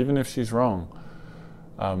mother, even if she's wrong."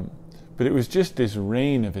 But it was just this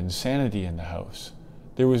reign of insanity in the house.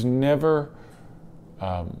 There was never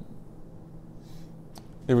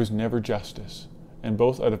justice. And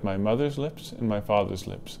both out of my mother's lips and my father's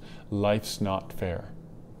lips, life's not fair.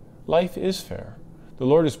 Life is fair. The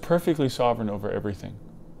Lord is perfectly sovereign over everything.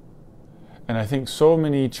 And I think so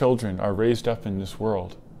many children are raised up in this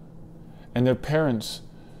world, and their parents,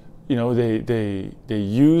 they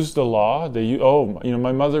use the law.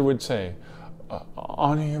 My mother would say,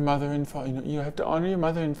 honor your mother and father. You have to honor your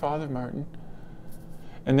mother and father, Martin.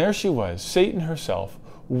 And there she was, Satan herself,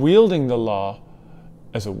 wielding the law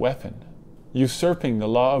as a weapon, usurping the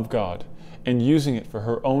law of God and using it for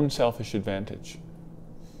her own selfish advantage.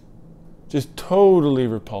 Just totally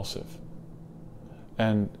repulsive.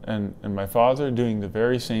 And my father doing the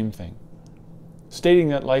very same thing, stating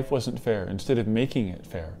that life wasn't fair instead of making it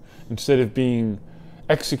fair, instead of being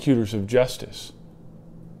executors of justice.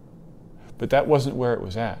 But that wasn't where it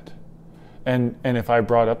was at. And if I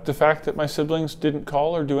brought up the fact that my siblings didn't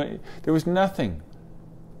call or do anything, there was nothing.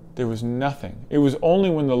 There was nothing. It was only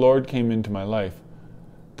when the Lord came into my life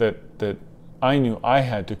that I knew I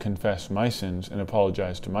had to confess my sins and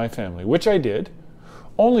apologize to my family, which I did,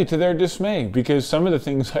 only to their dismay, because some of the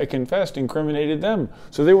things I confessed incriminated them.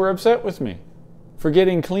 So they were upset with me for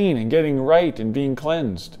getting clean and getting right and being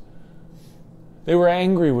cleansed. They were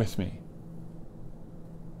angry with me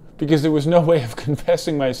because there was no way of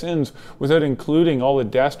confessing my sins without including all the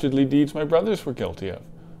dastardly deeds my brothers were guilty of.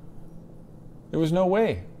 There was no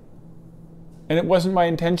way. And it wasn't my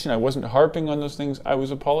intention. I wasn't harping on those things. I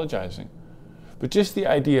was apologizing. But just the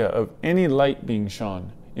idea of any light being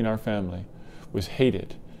shone in our family was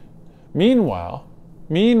hated. Meanwhile,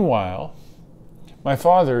 my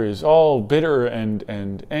father is all bitter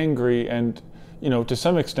and angry, and to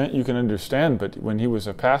some extent you can understand, but when he was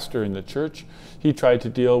a pastor in the church, he tried to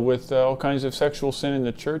deal with all kinds of sexual sin in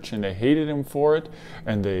the church, and they hated him for it,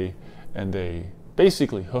 and they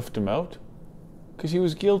basically hoofed him out because he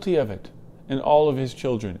was guilty of it. And all of his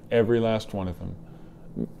children, every last one of them,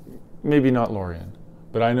 maybe not Lorian,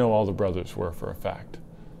 but I know all the brothers were for a fact.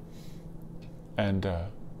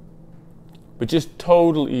 But just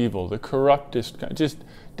total evil, the corruptest, just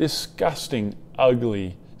disgusting,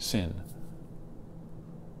 ugly sin.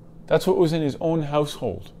 That's what was in his own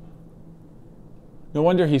household. No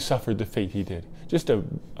wonder he suffered the fate he did. Just a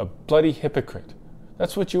bloody hypocrite.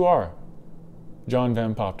 That's what you are, John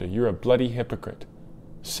VanPopta. You're a bloody hypocrite.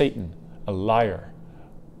 Satan, a liar,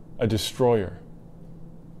 a destroyer.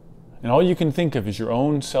 And all you can think of is your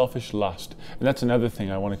own selfish lust. And that's another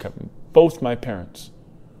thing I want to cover. Both my parents,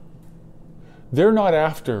 they're not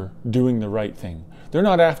after doing the right thing. They're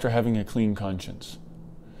not after having a clean conscience.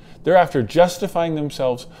 They're after justifying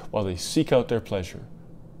themselves while they seek out their pleasure.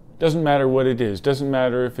 Doesn't matter what it is. Doesn't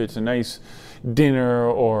matter if it's a nice dinner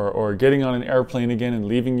or getting on an airplane again and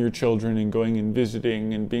leaving your children and going and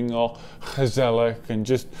visiting and being all chazelic and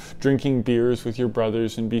just drinking beers with your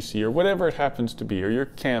brothers in BC or whatever it happens to be, or you're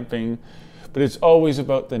camping. But it's always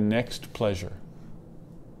about the next pleasure.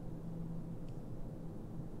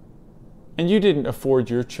 And you didn't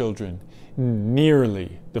afford your children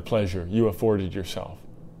nearly the pleasure you afforded yourself.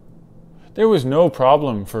 There was no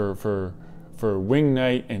problem for wing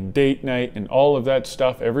night and date night and all of that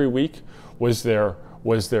stuff every week. Was there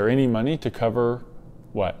any money to cover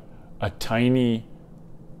what? A tiny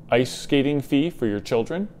ice skating fee for your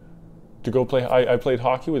children? To go play, I played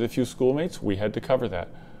hockey with a few schoolmates. We had to cover that.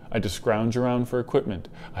 I had to scrounge around for equipment.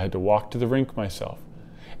 I had to walk to the rink myself.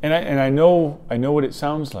 And I know what it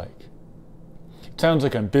sounds like. It sounds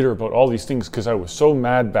like I'm bitter about all these things because I was so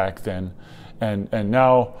mad back then, and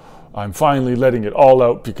now I'm finally letting it all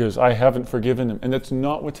out because I haven't forgiven them. And that's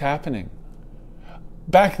not what's happening.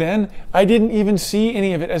 Back then, I didn't even see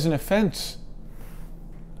any of it as an offense.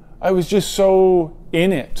 I was just so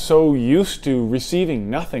in it, so used to receiving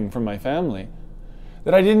nothing from my family,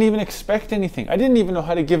 that I didn't even expect anything. I didn't even know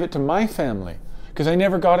how to give it to my family because I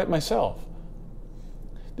never got it myself.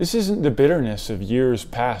 This isn't the bitterness of years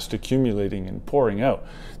past accumulating and pouring out.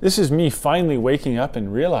 This is me finally waking up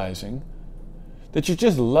and realizing that you're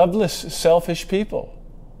just loveless, selfish people.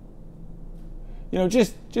 You know,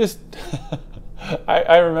 just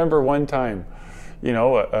I remember one time, you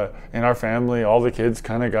know, in our family, all the kids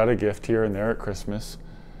kind of got a gift here and there at Christmas.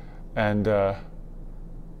 And I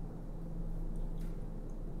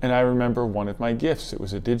remember one of my gifts. It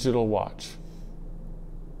was a digital watch.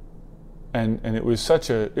 And it was such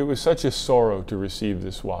a sorrow to receive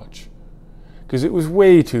this watch, because it was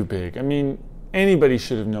way too big. I mean, anybody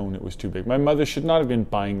should have known it was too big. My mother should not have been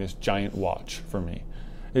buying this giant watch for me.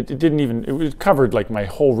 It was covered like my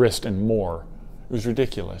whole wrist and more. It was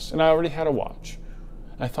ridiculous. And I already had a watch.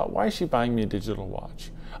 I thought, why is she buying me a digital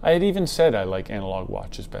watch? I had even said I like analog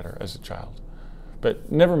watches better as a child.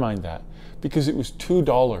 But never mind that, because it was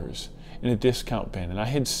 $2 in a discount bin, and I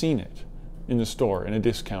had seen it in the store in a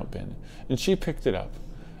discount bin. And she picked it up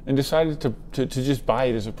and decided to just buy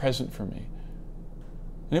it as a present for me.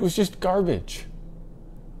 And it was just garbage.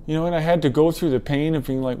 You know, and I had to go through the pain of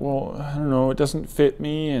being like, well, I don't know, it doesn't fit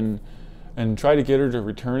me, and try to get her to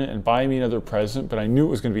return it and buy me another present. But I knew it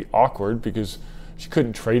was going to be awkward because she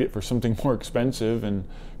couldn't trade it for something more expensive, and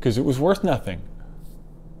because it was worth nothing.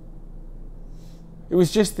 It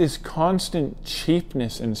was just this constant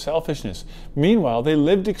cheapness and selfishness. Meanwhile, they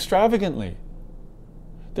lived extravagantly.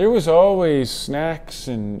 There was always snacks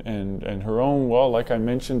and her own, well, like I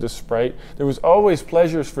mentioned, the Sprite. There was always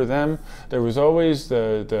pleasures for them. There was always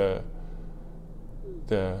the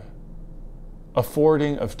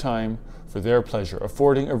affording of time for their pleasure,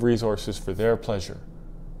 affording of resources for their pleasure.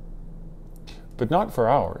 But not for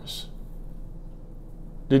ours.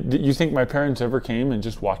 Did you think my parents ever came and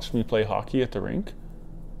just watched me play hockey at the rink?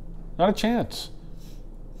 Not a chance.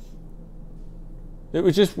 It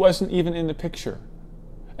just wasn't even in the picture.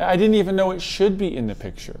 I didn't even know it should be in the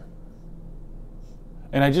picture.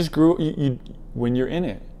 And I just grew, when you're in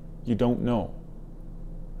it, you don't know.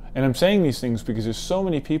 And I'm saying these things because there's so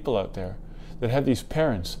many people out there that have these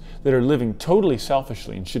parents that are living totally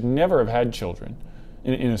selfishly and should never have had children,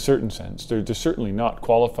 in a certain sense. They're certainly not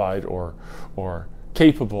qualified or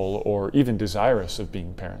capable or even desirous of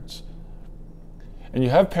being parents. And you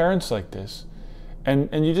have parents like this,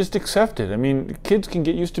 and you just accept it. I mean, kids can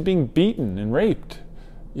get used to being beaten and raped,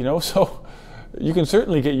 you know, so you can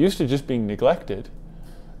certainly get used to just being neglected.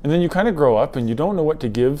 And then you kind of grow up and you don't know what to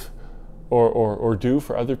give or do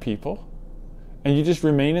for other people. And you just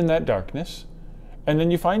remain in that darkness. And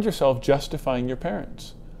then you find yourself justifying your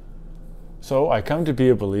parents. So I come to be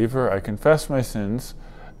a believer, I confess my sins,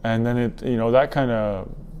 and then it, you know, that kind of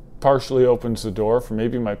partially opens the door for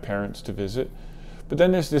maybe my parents to visit. But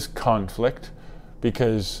then there's this conflict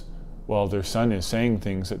because, well, their son is saying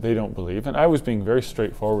things that they don't believe, and I was being very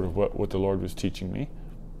straightforward of what the Lord was teaching me.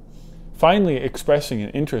 Finally expressing an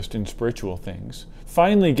interest in spiritual things.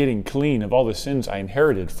 Finally getting clean of all the sins I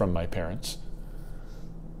inherited from my parents.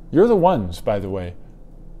 You're the ones, by the way,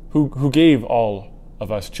 who gave all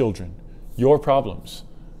of us children your problems.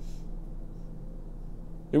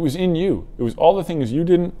 It was in you. It was all the things you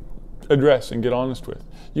didn't address and get honest with.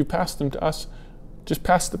 You passed them to us. Just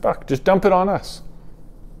pass the buck. Just dump it on us.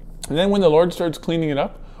 And then when the Lord starts cleaning it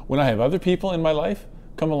up, when I have other people in my life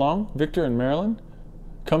come along, Victor and Marilyn,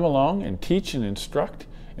 come along and teach and instruct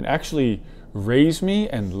and actually raise me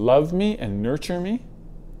and love me and nurture me,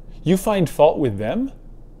 you find fault with them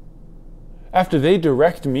after they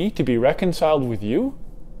direct me to be reconciled with you?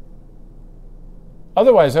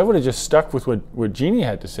 Otherwise, I would have just stuck with what Jeannie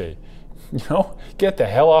had to say. You know, get the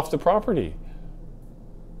hell off the property.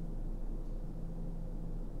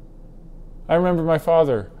 I remember my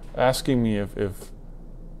father asking me if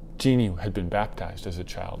Jeannie had been baptized as a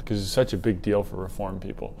child, because it's such a big deal for Reformed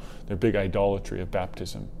people. Their big idolatry of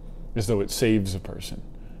baptism, as though it saves a person.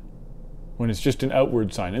 when it's just an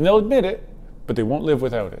outward sign. And they'll admit it, but they won't live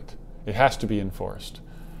without it. It has to be enforced.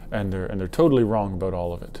 And they're totally wrong about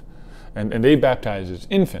all of it. And they baptize as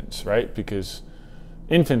infants, right? Because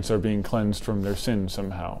infants are being cleansed from their sins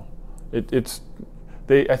somehow.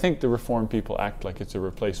 I think the Reformed people act like it's a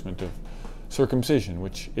replacement of circumcision,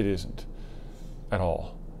 which it isn't at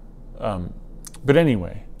all. But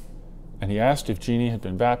anyway, and he asked if Jeannie had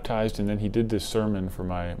been baptized, and then he did this sermon for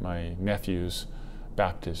my nephew's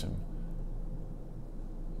baptism.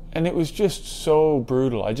 And it was just so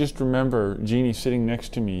brutal. I just remember Jeannie sitting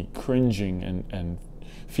next to me, cringing and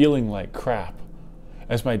feeling like crap,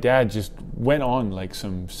 as my dad just went on like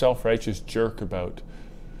some self-righteous jerk about,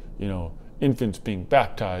 infants being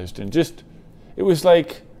baptized, and just, it was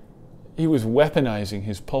like he was weaponizing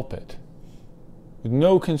his pulpit with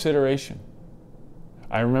no consideration.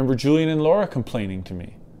 I remember Julian and Laura complaining to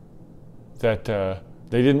me that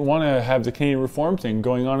they didn't want to have the Canadian Reform thing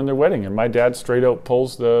going on in their wedding, and my dad straight out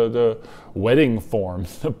pulls the wedding form,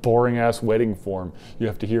 the boring ass wedding form you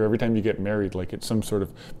have to hear every time you get married, like it's some sort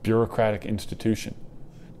of bureaucratic institution.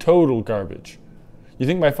 Total garbage. You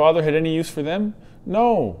think my father had any use for them?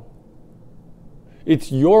 No.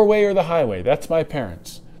 It's your way or the highway. That's my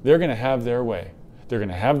parents. They're going to have their way. They're going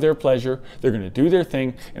to have their pleasure. They're going to do their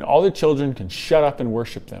thing, and all the children can shut up and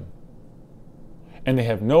worship them. And they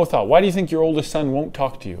have no thought. Why do you think your oldest son won't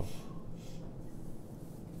talk to you?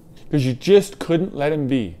 Because you just couldn't let him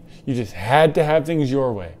be. You just had to have things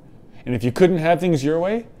your way. And if you couldn't have things your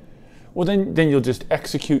way, well, then you'll just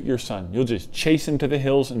execute your son. You'll just chase him to the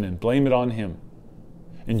hills and then blame it on him.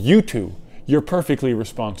 And you two, you're perfectly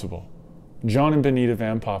responsible. John and Bonita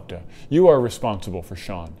VanPopta, you are responsible for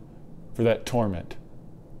Sean, for that torment.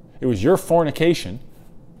 It was your fornication,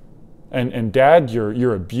 and Dad,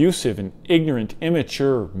 your abusive and ignorant,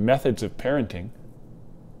 immature methods of parenting.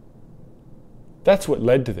 That's what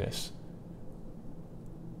led to this.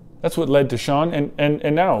 That's what led to Sean,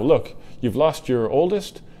 and now, look, you've lost your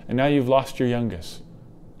oldest, and now you've lost your youngest.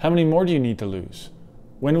 How many more do you need to lose?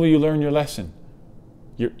 When will you learn your lesson?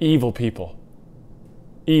 You're evil people.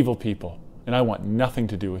 Evil people. And I want nothing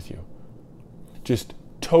to do with you. Just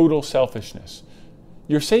total selfishness.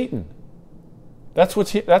 You're Satan. That's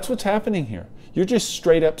what's happening here. You're just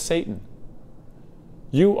straight up Satan.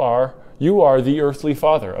 You are the earthly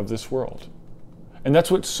father of this world. And that's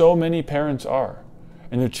what so many parents are.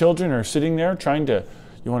 And their children are sitting there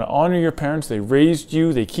you want to honor your parents. They raised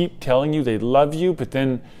you. They keep telling you they love you, but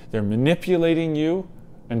then they're manipulating you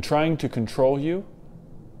and trying to control you.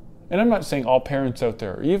 And I'm not saying all parents out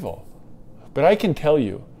there are evil, but I can tell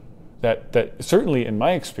you that certainly in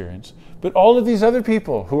my experience, but all of these other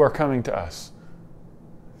people who are coming to us,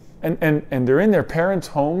 and they're in their parents'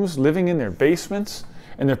 homes, living in their basements,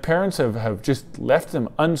 and their parents have just left them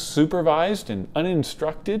unsupervised and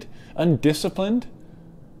uninstructed, undisciplined,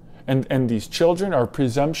 and these children are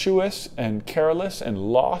presumptuous and careless and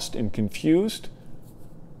lost and confused.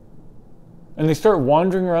 And they start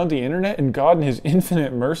wandering around the internet, and God in His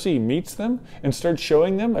infinite mercy meets them and starts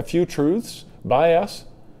showing them a few truths by us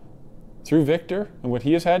through Victor and what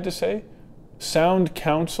he has had to say. Sound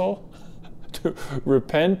counsel to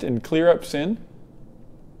repent and clear up sin.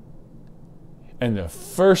 And the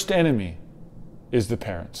first enemy is the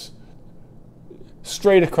parents.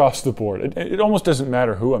 Straight across the board. It almost doesn't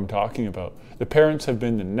matter who I'm talking about. The parents have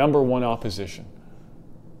been the number one opposition.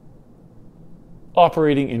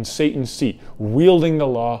 Operating in Satan's seat, wielding the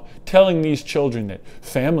law, telling these children that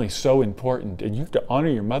family's so important and you have to honor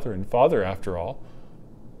your mother and father after all.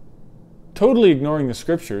 Totally ignoring the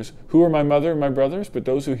scriptures. Who are my mother and my brothers but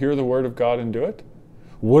those who hear the word of God and do it?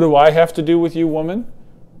 What do I have to do with you, woman?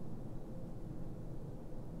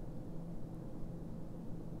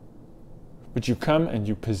 But you come and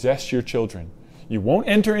you possess your children. You won't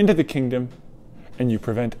enter into the kingdom, and you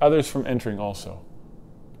prevent others from entering also.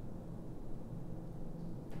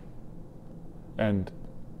 And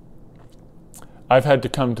I've had to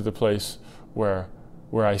come to the place where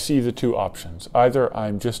I see the two options. Either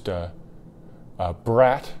I'm just a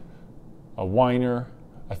brat, a whiner,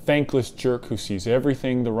 a thankless jerk who sees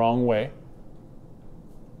everything the wrong way,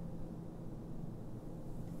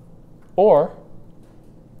 or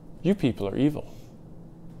you people are evil.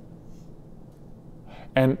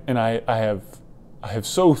 And I have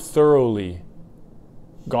so thoroughly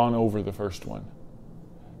gone over the first one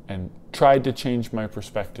and tried to change my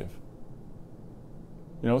perspective.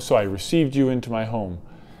 So I received you into my home,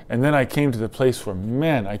 and then I came to the place where,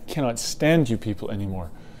 man, I cannot stand you people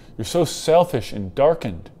anymore. You're so selfish and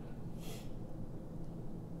darkened.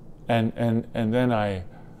 And then I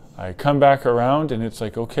come back around, and it's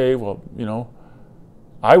like, okay, well,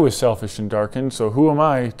 I was selfish and darkened, so who am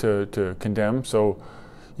I to condemn? So,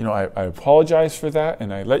 I apologize for that,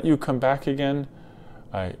 and I let you come back again.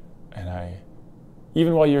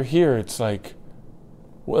 Even while you're here, it's like,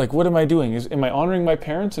 what am I doing? Am I honoring my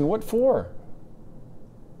parents, and what for?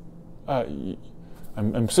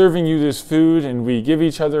 I'm serving you this food, and we give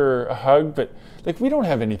each other a hug, but we don't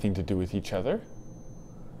have anything to do with each other.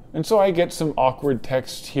 And so I get some awkward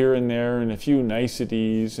texts here and there, and a few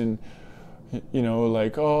niceties, and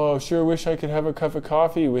oh, sure wish I could have a cup of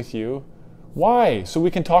coffee with you. Why? So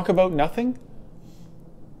we can talk about nothing?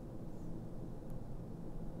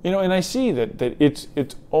 And I see that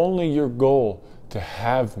it's only your goal to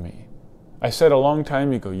have me. I said a long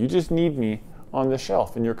time ago, you just need me on the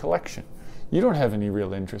shelf in your collection. You don't have any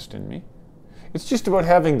real interest in me. It's just about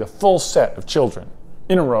having the full set of children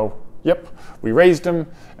in a row. Yep, we raised them,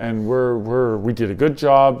 and we did a good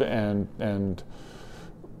job, and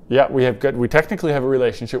yeah, we technically have a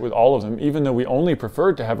relationship with all of them, even though we only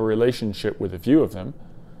preferred to have a relationship with a few of them.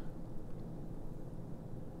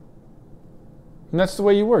 And that's the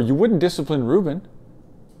way you were. You wouldn't discipline Reuben.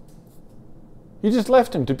 You just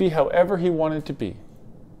left him to be however he wanted to be.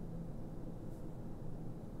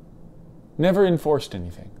 Never enforced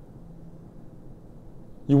anything.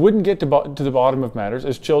 You wouldn't get to the bottom of matters.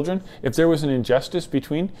 As children, if there was an injustice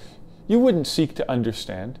between, you wouldn't seek to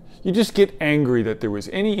understand. You just get angry that there was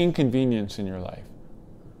any inconvenience in your life.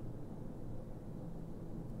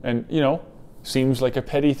 And, seems like a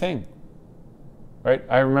petty thing. Right?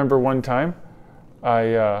 I remember one time,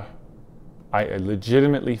 I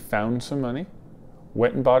legitimately found some money,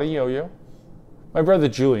 went and bought a yo-yo. My brother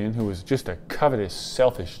Julian, who was just a covetous,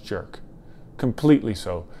 selfish jerk, completely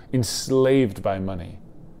so, enslaved by money,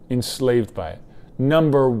 enslaved by it.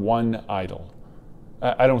 Number one idol.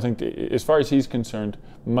 I don't think, as far as he's concerned,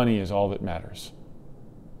 money is all that matters.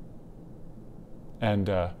 And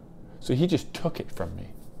so he just took it from me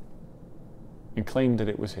and claimed that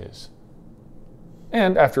it was his.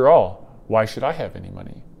 And after all, why should I have any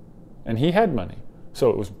money? And he had money, so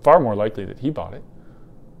it was far more likely that he bought it.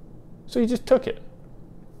 So he just took it.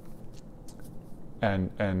 And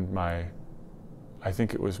I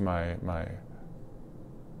think it was my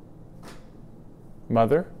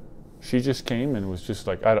mother, she just came and was just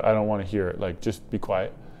like, I don't want to hear it, just be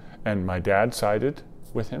quiet. And my dad sided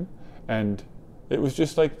with him, and it was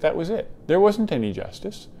just like, that was it. There wasn't any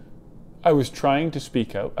justice. I was trying to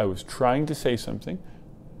speak out. I was trying to say something.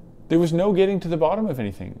 There was no getting to the bottom of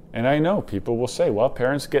anything. And I know people will say, well,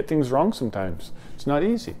 parents get things wrong sometimes. It's not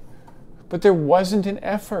easy. But there wasn't an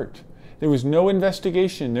effort. There was no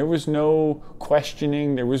investigation. There was no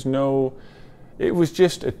questioning. It was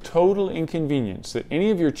just a total inconvenience that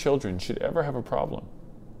any of your children should ever have a problem.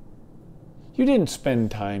 You didn't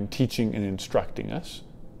spend time teaching and instructing us.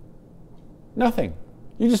 Nothing.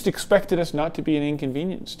 You just expected us not to be an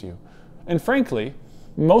inconvenience to you. And frankly,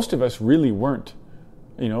 most of us really weren't.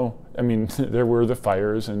 There were the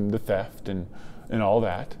fires and the theft and all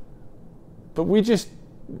that. But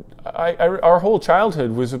our whole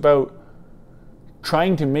childhood was about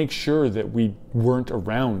trying to make sure that we weren't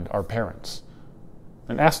around our parents.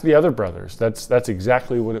 And ask the other brothers, that's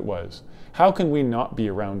exactly what it was. How can we not be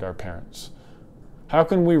around our parents? How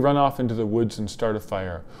can we run off into the woods and start a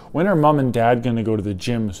fire? When are mom and dad going to go to the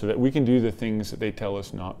gym so that we can do the things that they tell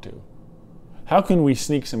us not to? How can we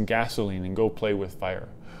sneak some gasoline and go play with fire?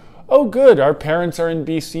 Oh good, our parents are in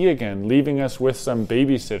BC again, leaving us with some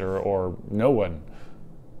babysitter or no one.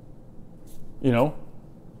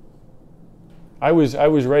 I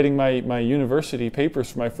was writing my university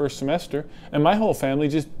papers for my first semester, and my whole family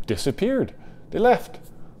just disappeared. They left.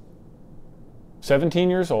 17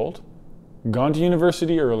 years old, gone to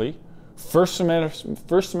university early, first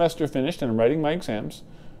semester finished, and I'm writing my exams.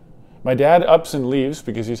 My dad ups and leaves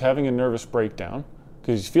because he's having a nervous breakdown,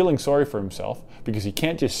 because he's feeling sorry for himself, because he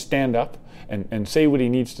can't just stand up and say what he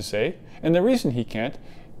needs to say. And the reason he can't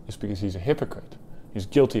is because he's a hypocrite. He's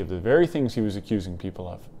guilty of the very things he was accusing people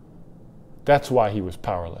of. That's why he was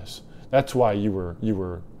powerless. That's why you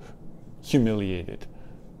were humiliated.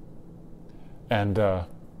 And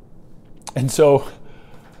so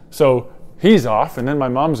he's off, and then my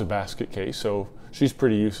mom's a basket case, so she's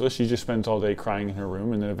pretty useless. She just spends all day crying in her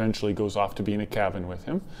room and then eventually goes off to be in a cabin with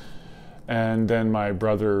him. And then my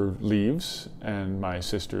brother leaves, and my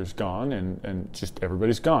sister's gone, and just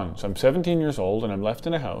everybody's gone. So I'm 17 years old, and I'm left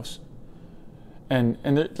in a house. And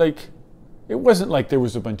it wasn't like there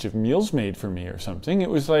was a bunch of meals made for me or something. It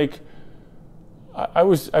was like I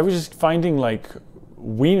was just finding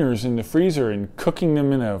wieners in the freezer and cooking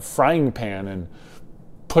them in a frying pan and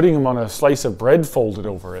putting them on a slice of bread folded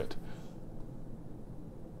over it.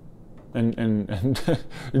 and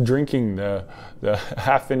drinking the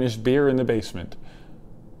half-finished beer in the basement.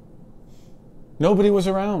 Nobody was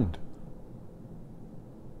around.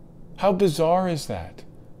 How bizarre is that?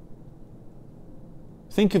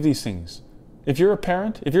 Think of these things. If you're a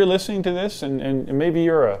parent, if you're listening to this, and maybe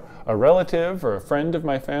you're a relative or a friend of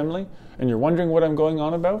my family, and you're wondering what I'm going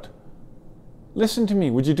on about, listen to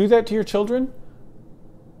me. Would you do that to your children?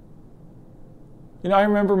 You know, I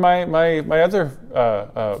remember my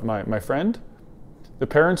friend. The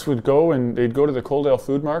parents would go and they'd go to the Coaldale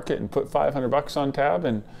Food Market and put $500 on tab,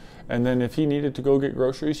 and then if he needed to go get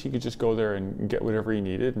groceries, he could just go there and get whatever he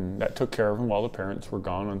needed, and that took care of him while the parents were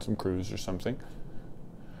gone on some cruise or something.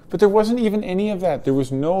 But there wasn't even any of that. There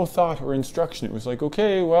was no thought or instruction. It was like,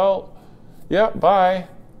 okay, well, yeah, bye.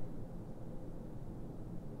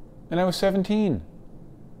 And I was 17.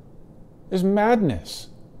 It's madness.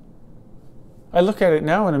 I look at it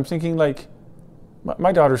now and I'm thinking, like,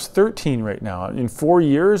 my daughter's 13 right now. In 4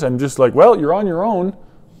 years, I'm just like, well, you're on your own.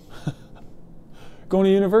 Going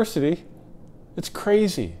to university. It's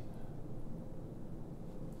crazy.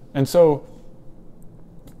 And so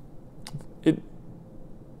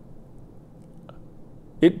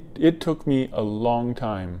it took me a long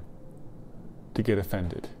time to get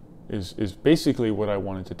offended, is basically what I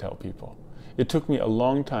wanted to tell people. It took me a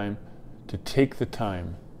long time to take the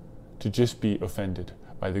time to just be offended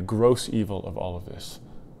by the gross evil of all of this.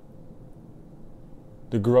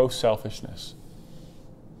 The gross selfishness.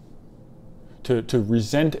 To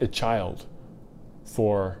resent a child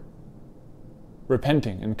for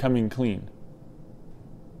repenting and coming clean.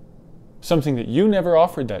 Something that you never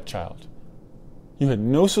offered that child. You had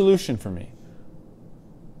no solution for me.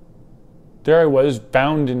 There I was,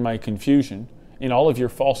 bound in my confusion, in all of your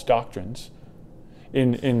false doctrines,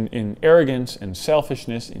 in arrogance and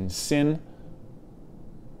selfishness, in sin.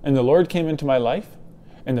 And the Lord came into my life,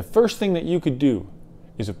 and the first thing that you could do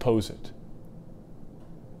is oppose it.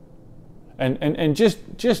 And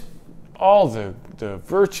just all the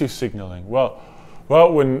virtue signaling. Well,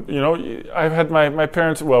 when, you know, I've had my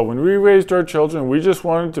parents, well, when we raised our children, we just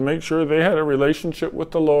wanted to make sure they had a relationship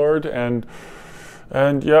with the Lord, and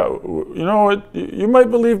yeah, you know, you might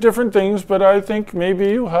believe different things, but I think maybe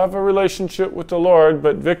you have a relationship with the Lord,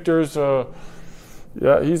 but Victor's,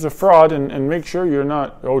 yeah, he's a fraud, and make sure you're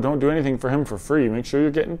not, don't do anything for him for free. Make sure you're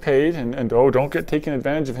getting paid, and don't get taken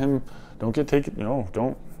advantage of him. Don't get taken,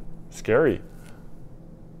 don't, scary.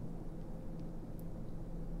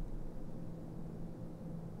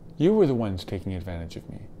 You were the ones taking advantage of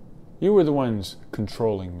me. You were the ones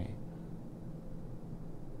controlling me.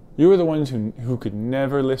 You were the ones who could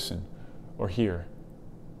never listen or hear.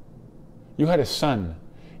 You had a son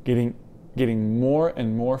getting more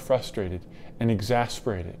and more frustrated and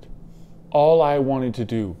exasperated. All I wanted to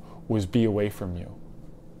do was be away from you.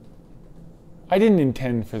 I didn't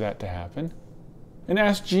intend for that to happen. And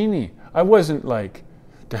ask Jeannie. I wasn't like,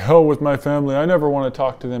 to hell with my family, I never want to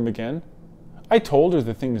talk to them again. I told her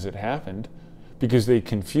the things that happened because they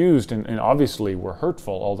confused and obviously were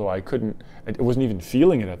hurtful, although I wasn't even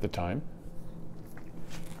feeling it at the time.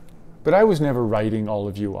 But I was never writing all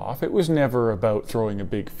of you off. It was never about throwing a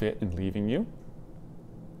big fit and leaving you.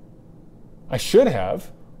 I should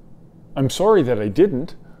have. I'm sorry that I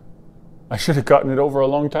didn't. I should have gotten it over a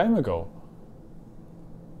long time ago.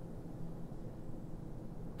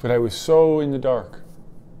 But I was so in the dark.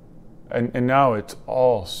 And now it's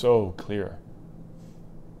all so clear.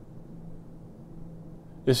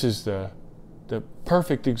 This is the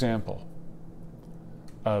perfect example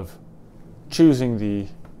of choosing the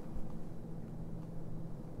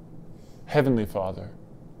Heavenly Father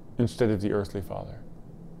instead of the earthly Father.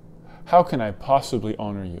 How can I possibly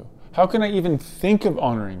honor you? How can I even think of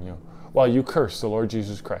honoring you while you curse the Lord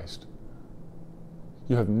Jesus Christ?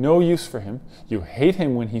 You have no use for him. You hate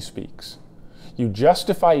him when he speaks. You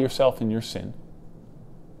justify yourself in your sin.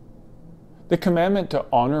 The commandment to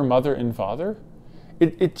honor mother and father,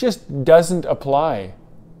 it just doesn't apply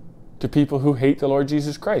to people who hate the Lord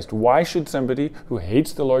Jesus Christ. Why should somebody who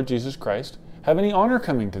hates the Lord Jesus Christ have any honor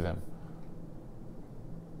coming to them?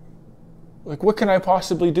 Like, what can I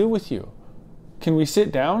possibly do with you? Can we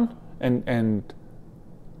sit down and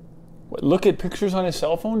look at pictures on a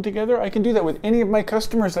cell phone together? I can do that with any of my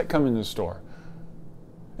customers that come in the store.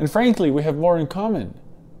 And frankly, we have more in common.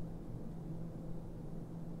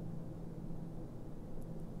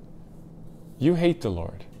 You hate the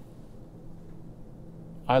Lord.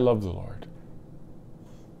 I love the Lord.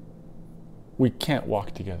 We can't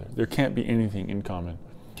walk together. There can't be anything in common.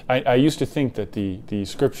 I used to think that the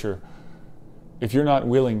scripture if you're not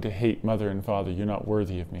willing to hate mother and father, you're not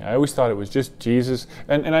worthy of me. I always thought it was just Jesus.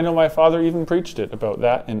 And I know my father even preached it about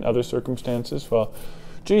that in other circumstances. Well,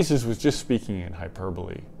 Jesus was just speaking in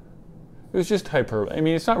hyperbole. It was just hyperbole. I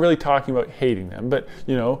mean, it's not really talking about hating them, but,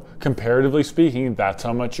 comparatively speaking, that's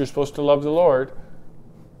how much you're supposed to love the Lord.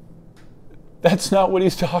 That's not what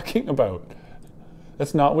he's talking about.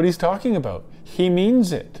 That's not what he's talking about. He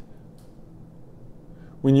means it.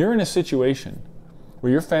 When you're in a situation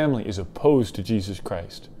where your family is opposed to Jesus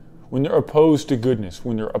Christ, when they're opposed to goodness,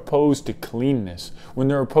 when they're opposed to cleanness, when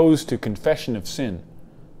they're opposed to confession of sin,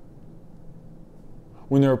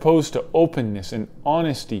 when they're opposed to openness and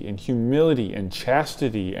honesty and humility and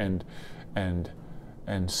chastity and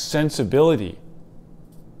sensibility,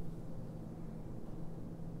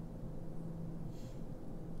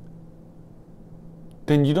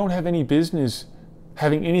 then you don't have any business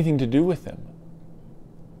having anything to do with them.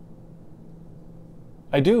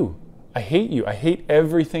 I do. I hate you. I hate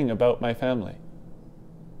everything about my family.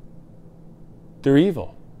 They're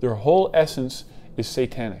evil. Their whole essence is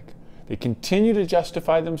satanic. They continue to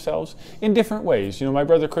justify themselves in different ways. My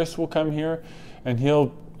brother Chris will come here and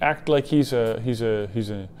he'll act like he's a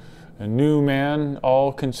new man,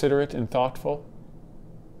 all considerate and thoughtful.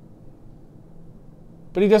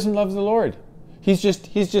 But he doesn't love the Lord. He's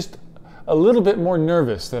just a little bit more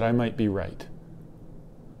nervous that I might be right.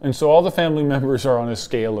 And so all the family members are on a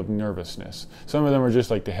scale of nervousness. Some of them are just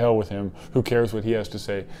like, to hell with him, who cares what he has to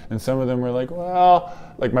say? And some of them are like, well,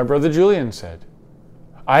 like my brother Julian said,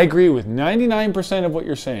 I agree with 99% of what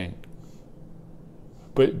you're saying.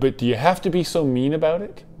 But do you have to be so mean about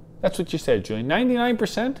it? That's what you said, Julian.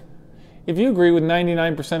 99%? If you agree with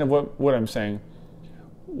 99% of what I'm saying,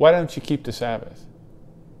 why don't you keep the Sabbath?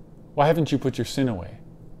 Why haven't you put your sin away?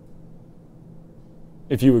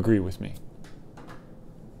 If you agree with me.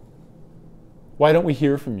 Why don't we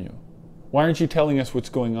hear from you? Why aren't you telling us what's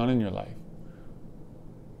going on in your life?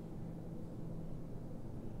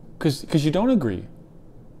 Because you don't agree.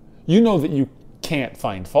 You know that you can't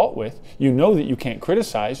find fault with. You know that you can't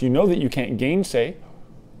criticize. You know that you can't gainsay.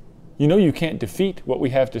 You know you can't defeat what we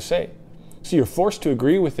have to say. So you're forced to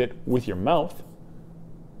agree with it with your mouth.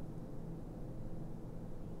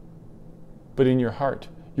 But in your heart,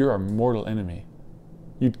 you're our mortal enemy.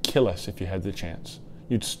 You'd kill us if you had the chance.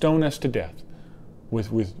 You'd stone us to death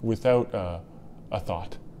without a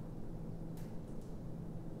thought.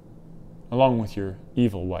 Along with your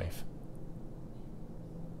evil wife.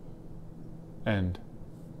 And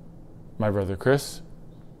my brother Chris,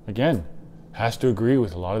 again, has to agree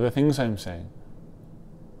with a lot of the things I'm saying.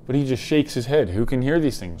 But he just shakes his head. Who can hear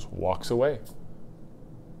these things? Walks away.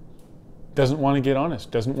 Doesn't want to get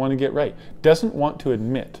honest. Doesn't want to get right. Doesn't want to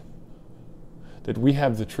admit that we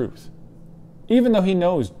have the truth. Even though he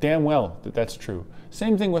knows damn well that that's true.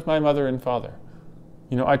 Same thing with my mother and father.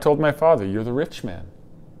 I told my father, you're the rich man.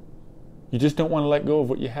 You just don't want to let go of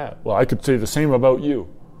what you have. Well, I could say the same about you.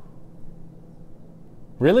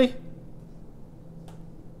 Really?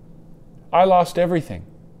 I lost everything.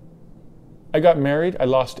 I got married, I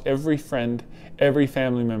lost every friend, every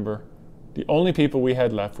family member. The only people we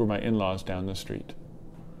had left were my in-laws down the street.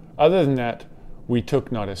 Other than that, we took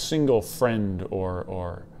not a single friend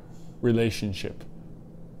or relationship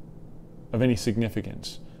of any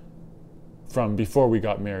significance from before we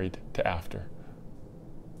got married to after.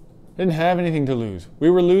 Didn't have anything to lose. We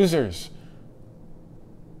were losers.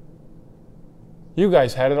 You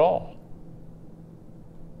guys had it all.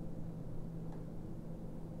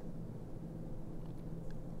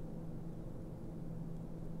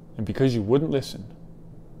 And because you wouldn't listen,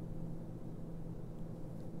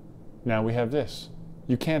 now we have this.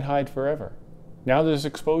 You can't hide forever. Now there's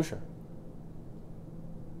exposure.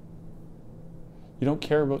 You don't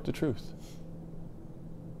care about the truth.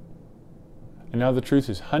 And now the truth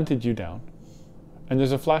has hunted you down, and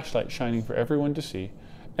there's a flashlight shining for everyone to see,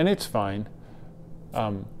 and it's fine.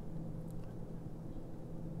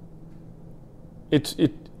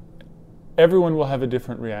 Everyone will have a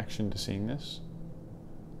different reaction to seeing this,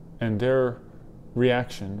 and their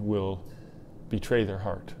reaction will betray their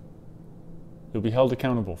heart. You'll be held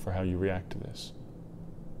accountable for how you react to this.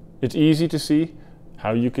 It's easy to see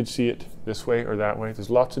how you could see it this way or that way. There's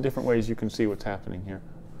lots of different ways you can see what's happening here.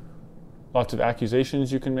 Lots of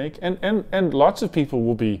accusations you can make, and lots of people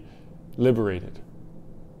will be liberated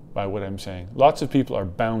by what I'm saying. Lots of people are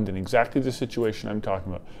bound in exactly the situation I'm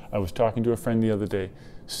talking about. I was talking to a friend the other day.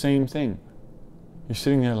 Same thing. You're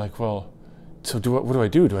sitting there like, well, so what do I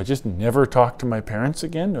do? Do I just never talk to my parents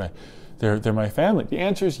again? They're my family. The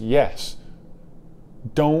answer is yes.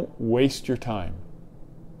 Don't waste your time.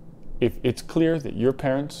 If it's clear that your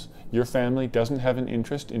parents, your family doesn't have an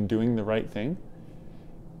interest in doing the right thing,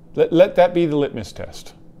 Let that be the litmus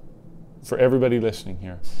test for everybody listening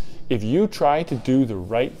here. If you try to do the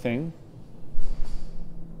right thing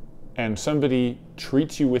and somebody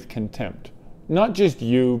treats you with contempt, not just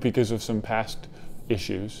you because of some past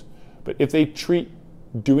issues, but if they treat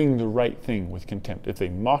doing the right thing with contempt, if they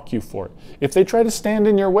mock you for it, if they try to stand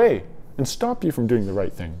in your way and stop you from doing the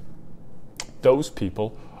right thing, those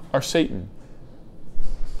people are Satan.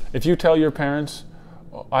 If you tell your parents,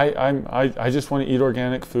 I just want to eat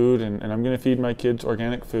organic food and I'm going to feed my kids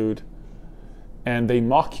organic food, and they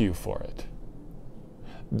mock you for it,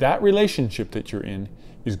 that relationship that you're in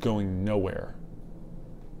is going nowhere.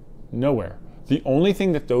 Nowhere. The only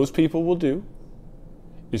thing that those people will do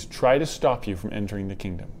is try to stop you from entering the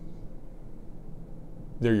kingdom.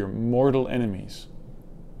 They're your mortal enemies.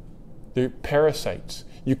 They're parasites.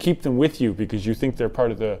 You keep them with you because you think they're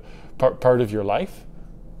part of your life.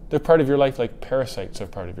 They're part of your life like parasites are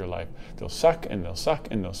part of your life. They'll suck and they'll suck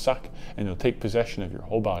and they'll suck and they'll take possession of your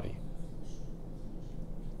whole body.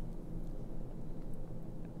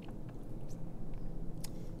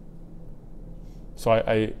 So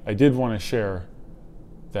I did want to share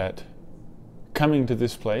that coming to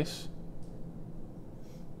this place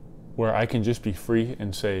where I can just be free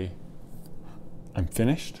and say, I'm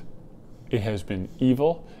finished. It has been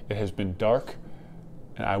evil. It has been dark.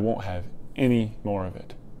 And I won't have any more of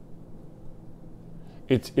it.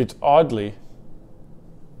 It's oddly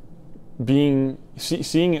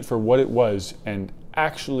seeing it for what it was and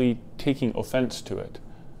actually taking offense to it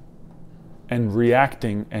and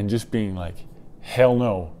reacting and just being like, hell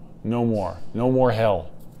no, no more hell.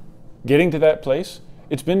 Getting to that place,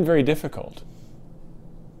 it's been very difficult.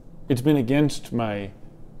 It's been against my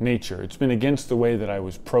nature. It's been against the way that I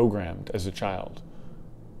was programmed as a child.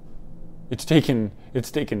 It's taken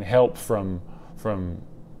help from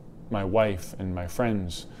my wife and my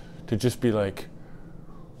friends to just be like,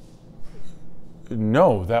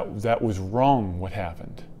 no, that was wrong what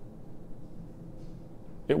happened.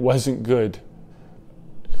 It wasn't good.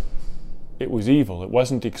 It was evil. It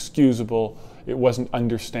wasn't excusable. It wasn't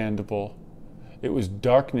understandable. It was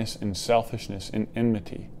darkness and selfishness and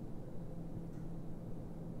enmity.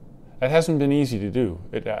 That hasn't been easy to do.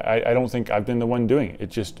 I don't think I've been the one doing it. It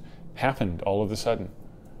just happened all of a sudden.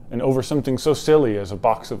 And over something so silly as a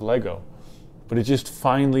box of Lego. But it just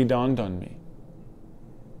finally dawned on me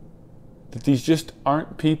that these just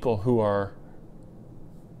aren't people who are...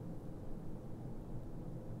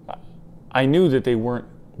 I knew that they weren't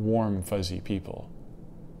warm, fuzzy people.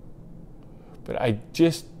 But I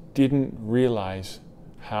just didn't realize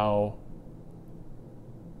how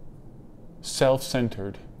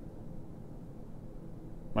self-centered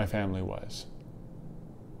my family was.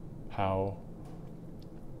 How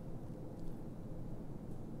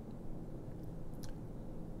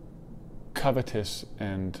covetous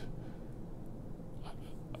and,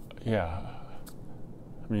 yeah,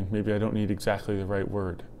 I mean, maybe I don't need exactly the right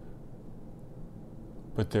word.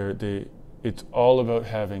 But it's all about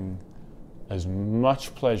having as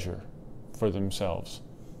much pleasure for themselves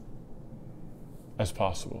as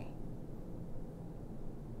possible.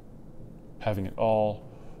 Having it all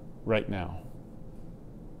right now.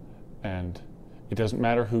 And it doesn't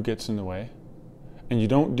matter who gets in the way. And you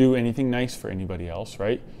don't do anything nice for anybody else,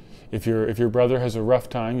 right? If your brother has a rough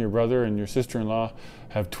time, your brother and your sister-in-law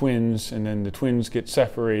have twins, and then the twins get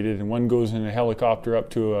separated, and one goes in a helicopter up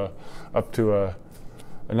to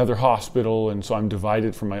another hospital, and so I'm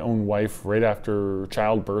divided from my own wife right after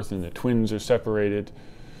childbirth, and the twins are separated.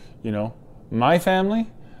 You know, my family,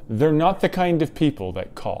 they're not the kind of people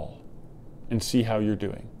that call and see how you're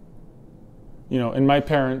doing. You know, and my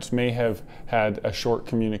parents may have had a short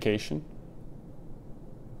communication.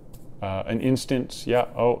 An instance, yeah,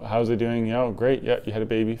 oh, how's it doing? Yeah, oh, great, yeah, you had a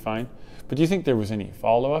baby, fine. But do you think there was any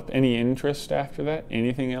follow-up, any interest after that,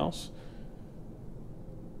 anything else?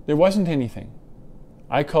 There wasn't anything.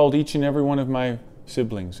 I called each and every one of my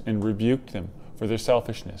siblings and rebuked them for their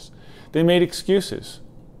selfishness. They made excuses.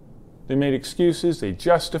 They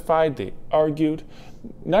justified, they argued.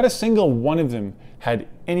 Not a single one of them had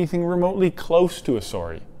anything remotely close to a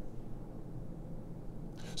sorry.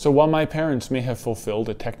 So while my parents may have fulfilled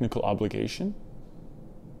a technical obligation,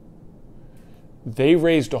 they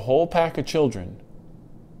raised a whole pack of children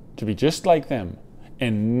to be just like them,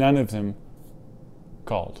 and none of them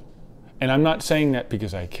called. And I'm not saying that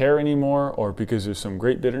because I care anymore or because there's some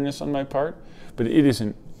great bitterness on my part, but it is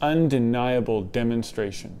an undeniable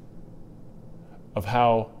demonstration of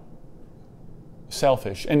how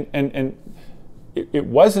selfish. And it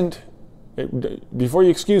wasn't, before you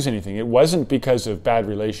excuse anything, it wasn't because of bad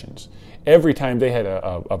relations. Every time they had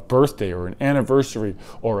a birthday or an anniversary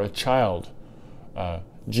or a child,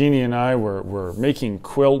 Jeannie and I were making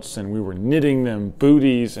quilts, and we were knitting them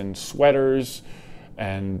booties and sweaters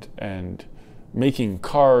and making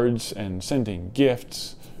cards and sending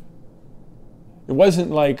gifts. It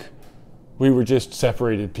wasn't like we were just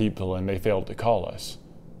separated people and they failed to call us.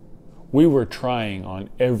 We were trying on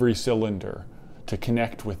every cylinder to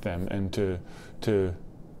connect with them and to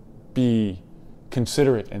be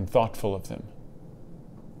considerate and thoughtful of them.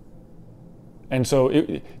 And so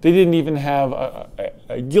they didn't even have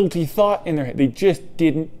a guilty thought in their head. They just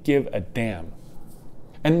didn't give a damn.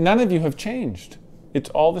 And none of you have changed. It's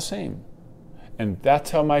all the same. And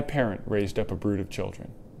that's how my parent raised up a brood of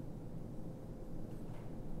children.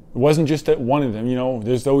 It wasn't just that one of them,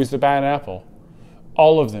 there's always the bad apple.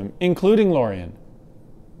 All of them, including Lorian,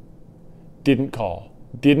 didn't call,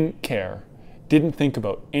 didn't care, didn't think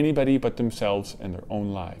about anybody but themselves and their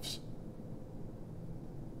own lives.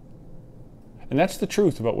 And that's the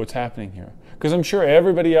truth about what's happening here. Because I'm sure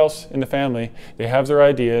everybody else in the family, they have their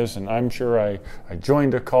ideas, and I'm sure I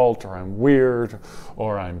joined a cult, or I'm weird,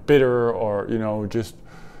 or I'm bitter, or, just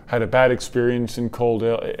had a bad experience in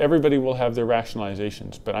Coaldale. Everybody will have their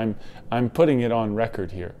rationalizations, but I'm putting it on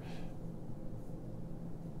record here.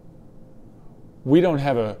 We don't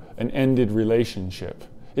have an ended relationship.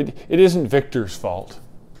 It isn't Victor's fault.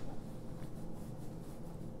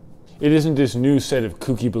 It isn't this new set of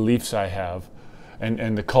kooky beliefs I have,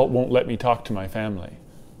 and the cult won't let me talk to my family.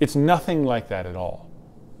 It's nothing like that at all.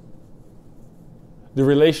 The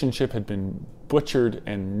relationship had been butchered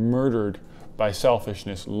and murdered by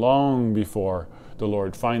selfishness long before the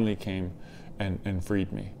Lord finally came and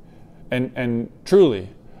freed me. And truly,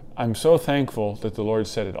 I'm so thankful that the Lord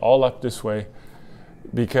set it all up this way,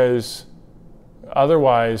 because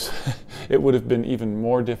otherwise it would have been even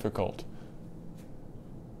more difficult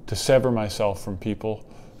to sever myself from people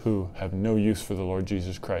who have no use for the Lord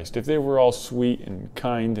Jesus Christ. If they were all sweet and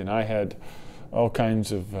kind, and I had all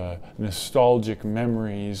kinds of nostalgic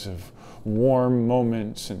memories of warm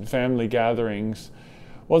moments and family gatherings,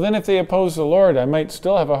 well, then if they oppose the Lord, I might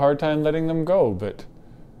still have a hard time letting them go. But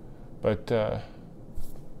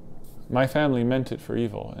my family meant it for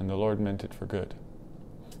evil, and the Lord meant it for good.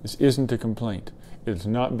 This isn't a complaint. It's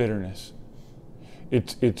not bitterness.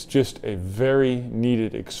 It's just a very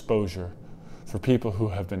needed exposure for people who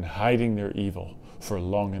have been hiding their evil for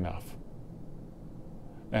long enough.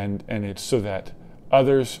 And it's so that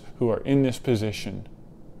others who are in this position,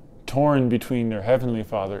 torn between their heavenly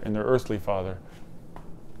Father and their earthly father,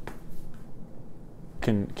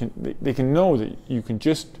 they can know that you can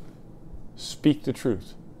just speak the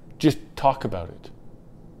truth. Just talk about it.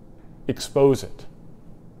 Expose it.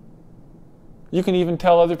 You can even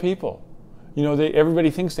tell other people. Everybody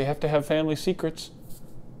thinks they have to have family secrets.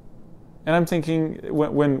 And I'm thinking,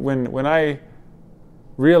 when I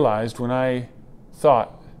realized, when I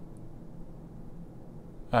thought,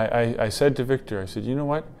 I said to Victor, I said, you know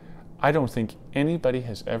what? I don't think anybody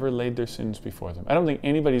has ever laid their sins before them. I don't think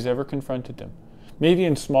anybody's ever confronted them. Maybe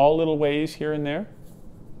in small little ways here and there.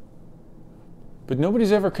 But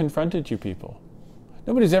nobody's ever confronted you people.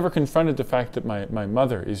 Nobody's ever confronted the fact that my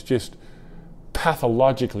mother is just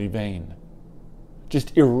pathologically vain.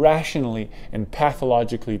 Just irrationally and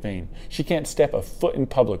pathologically vain. She can't step a foot in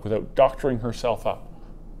public without doctoring herself up,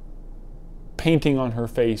 painting on her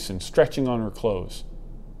face and stretching on her clothes.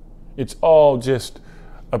 It's all just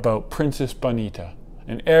about Princess Bonita,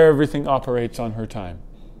 and everything operates on her time.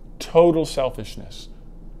 Total selfishness.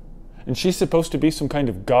 And she's supposed to be some kind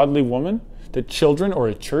of godly woman that children or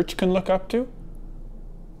a church can look up to?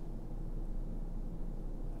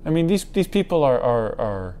 I mean, these people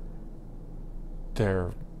are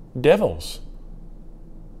they're devils.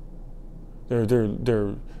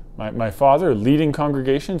 They're my father leading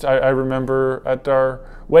congregations. I remember at our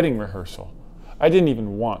wedding rehearsal, I didn't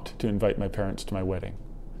even want to invite my parents to my wedding.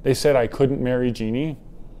 They said I couldn't marry Jeannie.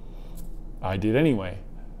 I did anyway.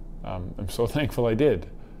 I'm so thankful I did.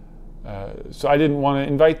 So I didn't want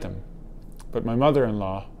to invite them. But my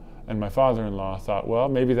mother-in-law and my father-in-law thought, well,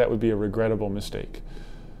 maybe that would be a regrettable mistake.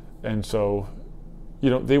 And so,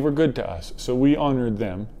 they were good to us. So we honored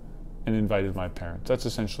them and invited my parents. That's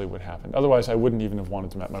essentially what happened. Otherwise, I wouldn't even have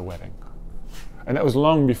wanted them at my wedding. And that was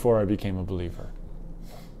long before I became a believer.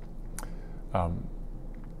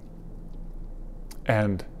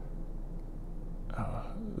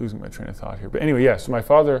 Losing my train of thought here. But anyway, so my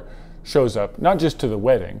father shows up, not just to the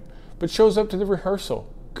wedding, but shows up to the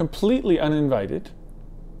rehearsal, completely uninvited.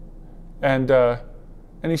 And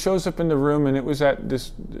he shows up in the room, and it was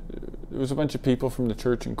there was a bunch of people from the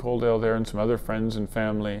church in Coaldale there, and some other friends and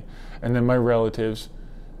family, and then my relatives.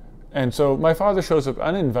 And so my father shows up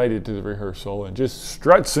uninvited to the rehearsal and just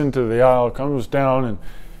struts into the aisle, comes down,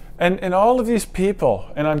 and all of these people,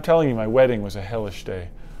 and I'm telling you, my wedding was a hellish day.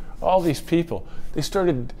 All these people, they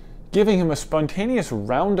started giving him a spontaneous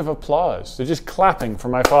round of applause. They're just clapping for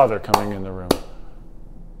my father coming in the room.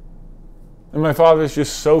 And my father's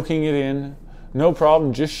just soaking it in, no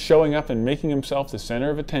problem, just showing up and making himself the center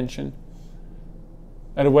of attention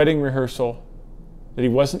at a wedding rehearsal that he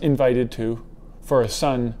wasn't invited to for a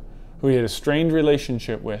son who he had a strained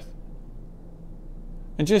relationship with.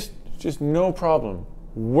 And just no problem.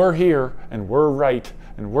 We're here and we're right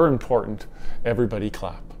and we're important. Everybody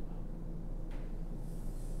clap.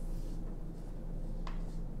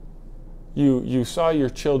 You saw your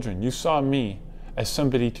children, you saw me as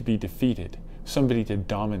somebody to be defeated, somebody to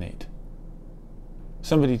dominate,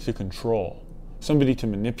 somebody to control, somebody to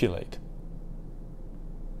manipulate.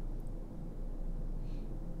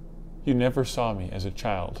 You never saw me as a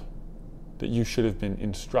child that you should have been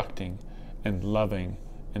instructing and loving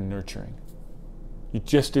and nurturing. You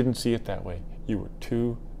just didn't see it that way. You were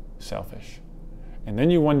too selfish. And then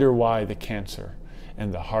you wonder why the cancer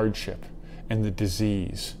and the hardship and the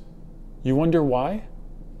disease. You wonder why?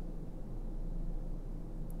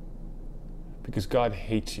 Because God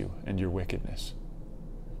hates you and your wickedness.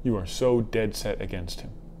 You are so dead set against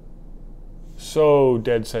him. So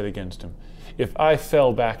dead set against him. If I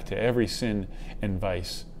fell back to every sin and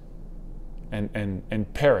vice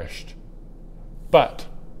and perished, but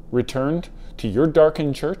returned to your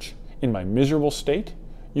darkened church in my miserable state,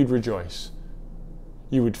 you'd rejoice.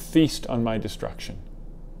 You would feast on my destruction.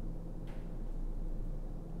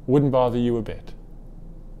 Wouldn't bother you a bit.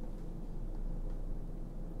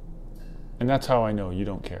 And that's how I know you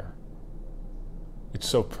don't care. It's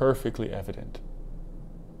so perfectly evident.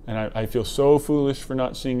 And I feel so foolish for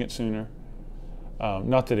not seeing it sooner.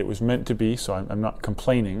 Not that it was meant to be, so I'm not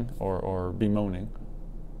complaining or bemoaning.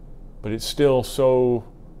 But it's still so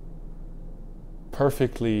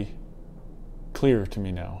perfectly clear to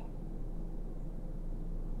me now.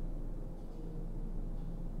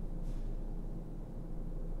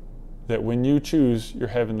 That when you choose your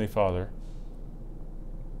Heavenly Father,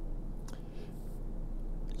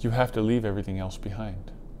 you have to leave everything else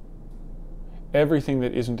behind. Everything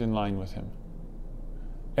that isn't in line with Him.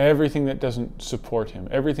 Everything that doesn't support Him.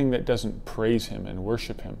 Everything that doesn't praise Him and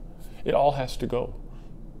worship Him. It all has to go.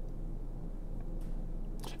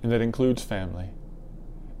 And that includes family.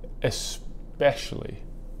 Especially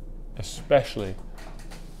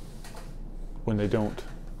when they don't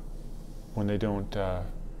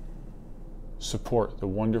support the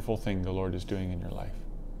wonderful thing the Lord is doing in your life.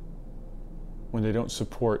 When they don't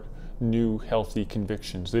support new healthy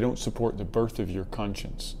convictions. They don't support the birth of your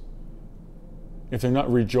conscience. If they're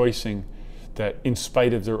not rejoicing that in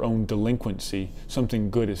spite of their own delinquency, something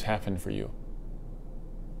good has happened for you.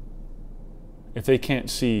 If they can't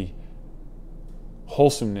see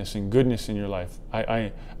wholesomeness and goodness in your life.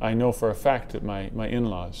 I know for a fact that my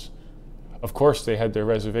in-laws, of course they had their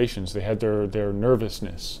reservations, they had their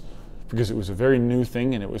nervousness, because it was a very new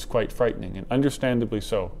thing and it was quite frightening, and understandably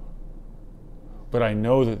so. But I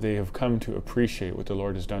know that they have come to appreciate what the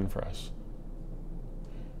Lord has done for us.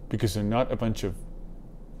 Because they're not a bunch of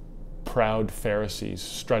proud Pharisees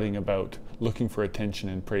strutting about looking for attention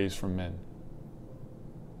and praise from men.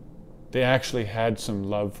 They actually had some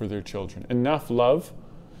love for their children. Enough love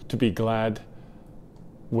to be glad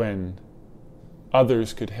when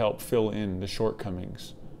others could help fill in the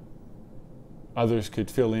shortcomings. Others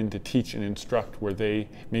could fill in to teach and instruct where they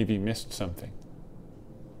maybe missed something.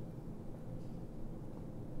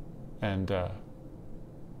 And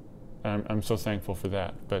I'm so thankful for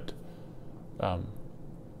that. But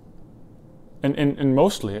and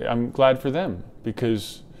mostly I'm glad for them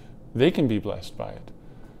because they can be blessed by it.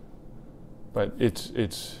 But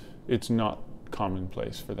it's not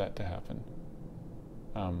commonplace for that to happen.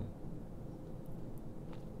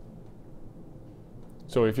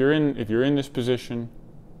 So if you're in this position,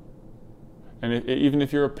 and even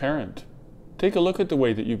if you're a parent, take a look at the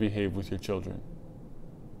way that you behave with your children.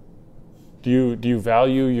 Do you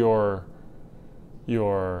value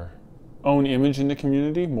your own image in the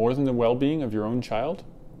community more than the well-being of your own child?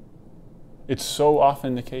 It's so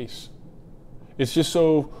often the case. It's just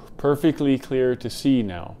so perfectly clear to see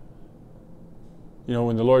now. You know,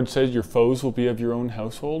 when the Lord says your foes will be of your own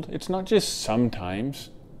household, it's not just sometimes.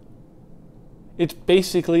 It's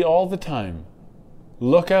basically all the time.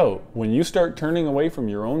 Look out. When you start turning away from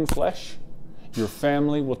your own flesh, your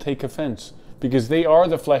family will take offense because they are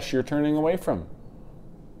the flesh you're turning away from.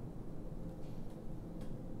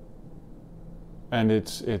 And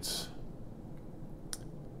it's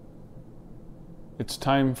It's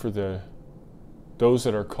time for those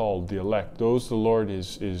that are called, the elect, those the Lord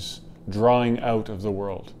is drawing out of the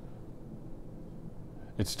world.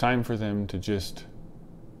 It's time for them to just,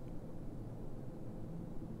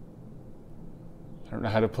 I don't know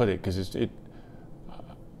how to put it, because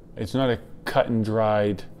it's not a cut and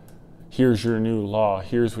dried, here's your new law,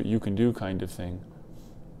 here's what you can do kind of thing.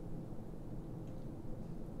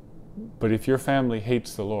 But if your family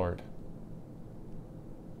hates the Lord,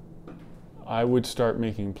 I would start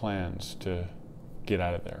making plans to get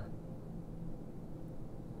out of there.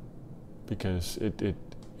 Because it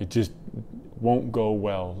just won't go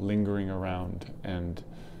well lingering around and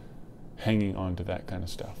hanging on to that kind of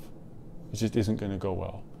stuff. It just isn't going to go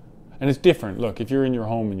well. And it's different. Look, if you're in your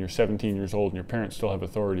home and you're 17 years old and your parents still have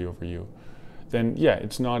authority over you, then yeah,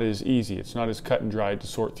 it's not as easy. It's not as cut and dried to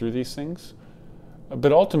sort through these things.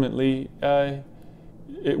 But ultimately,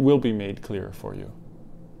 it will be made clear for you.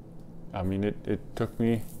 I mean, it took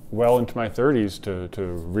me well into my 30s to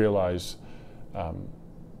realize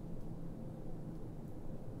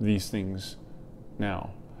these things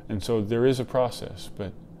now. And so there is a process,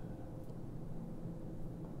 but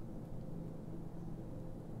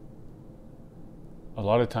a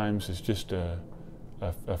lot of times it's just a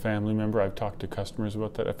family member. I've talked to customers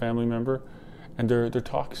about that, a family member, and they're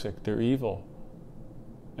toxic, they're evil,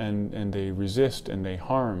 and they resist and they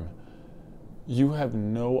harm. You have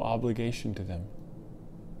no obligation to them.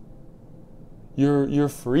 You're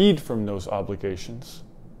freed from those obligations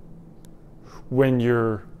when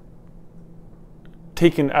you're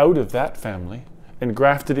taken out of that family and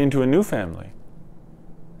grafted into a new family.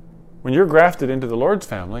 When you're grafted into the Lord's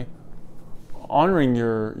family, honoring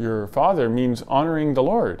your father means honoring the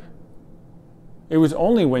Lord. It was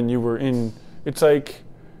only when you were in, it's like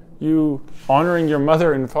you honoring your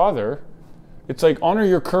mother and father, it's like honor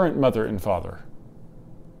your current mother and father.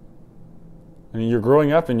 And you're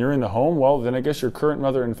growing up and you're in the home, well, then I guess your current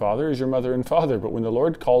mother and father is your mother and father. But when the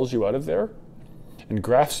Lord calls you out of there and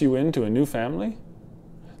grafts you into a new family,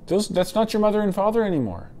 that's not your mother and father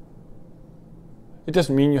anymore. It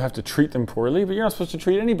doesn't mean you have to treat them poorly, but you're not supposed to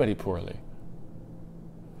treat anybody poorly.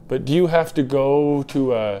 But do you have to go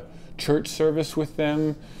to a church service with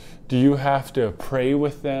them? Do you have to pray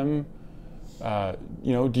with them?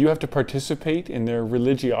 Do you have to participate in their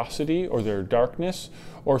religiosity or their darkness?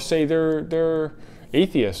 Or say they're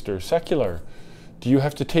atheist or secular? Do you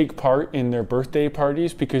have to take part in their birthday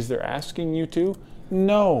parties because they're asking you to?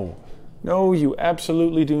 No. No, you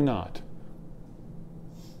absolutely do not.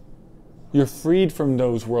 You're freed from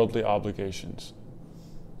those worldly obligations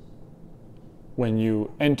when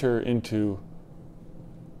you enter into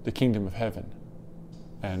the kingdom of heaven,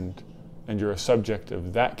 and you're a subject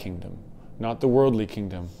of that kingdom, not the worldly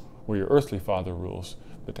kingdom where your earthly father rules,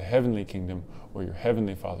 but the heavenly kingdom where your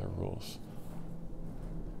heavenly Father rules.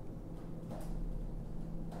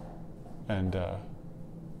 And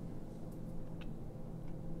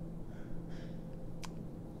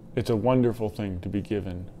it's a wonderful thing to be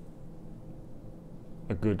given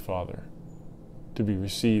a good father, to be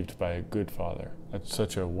received by a good father. That's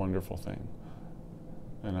such a wonderful thing.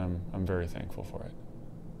 And I'm very thankful for it.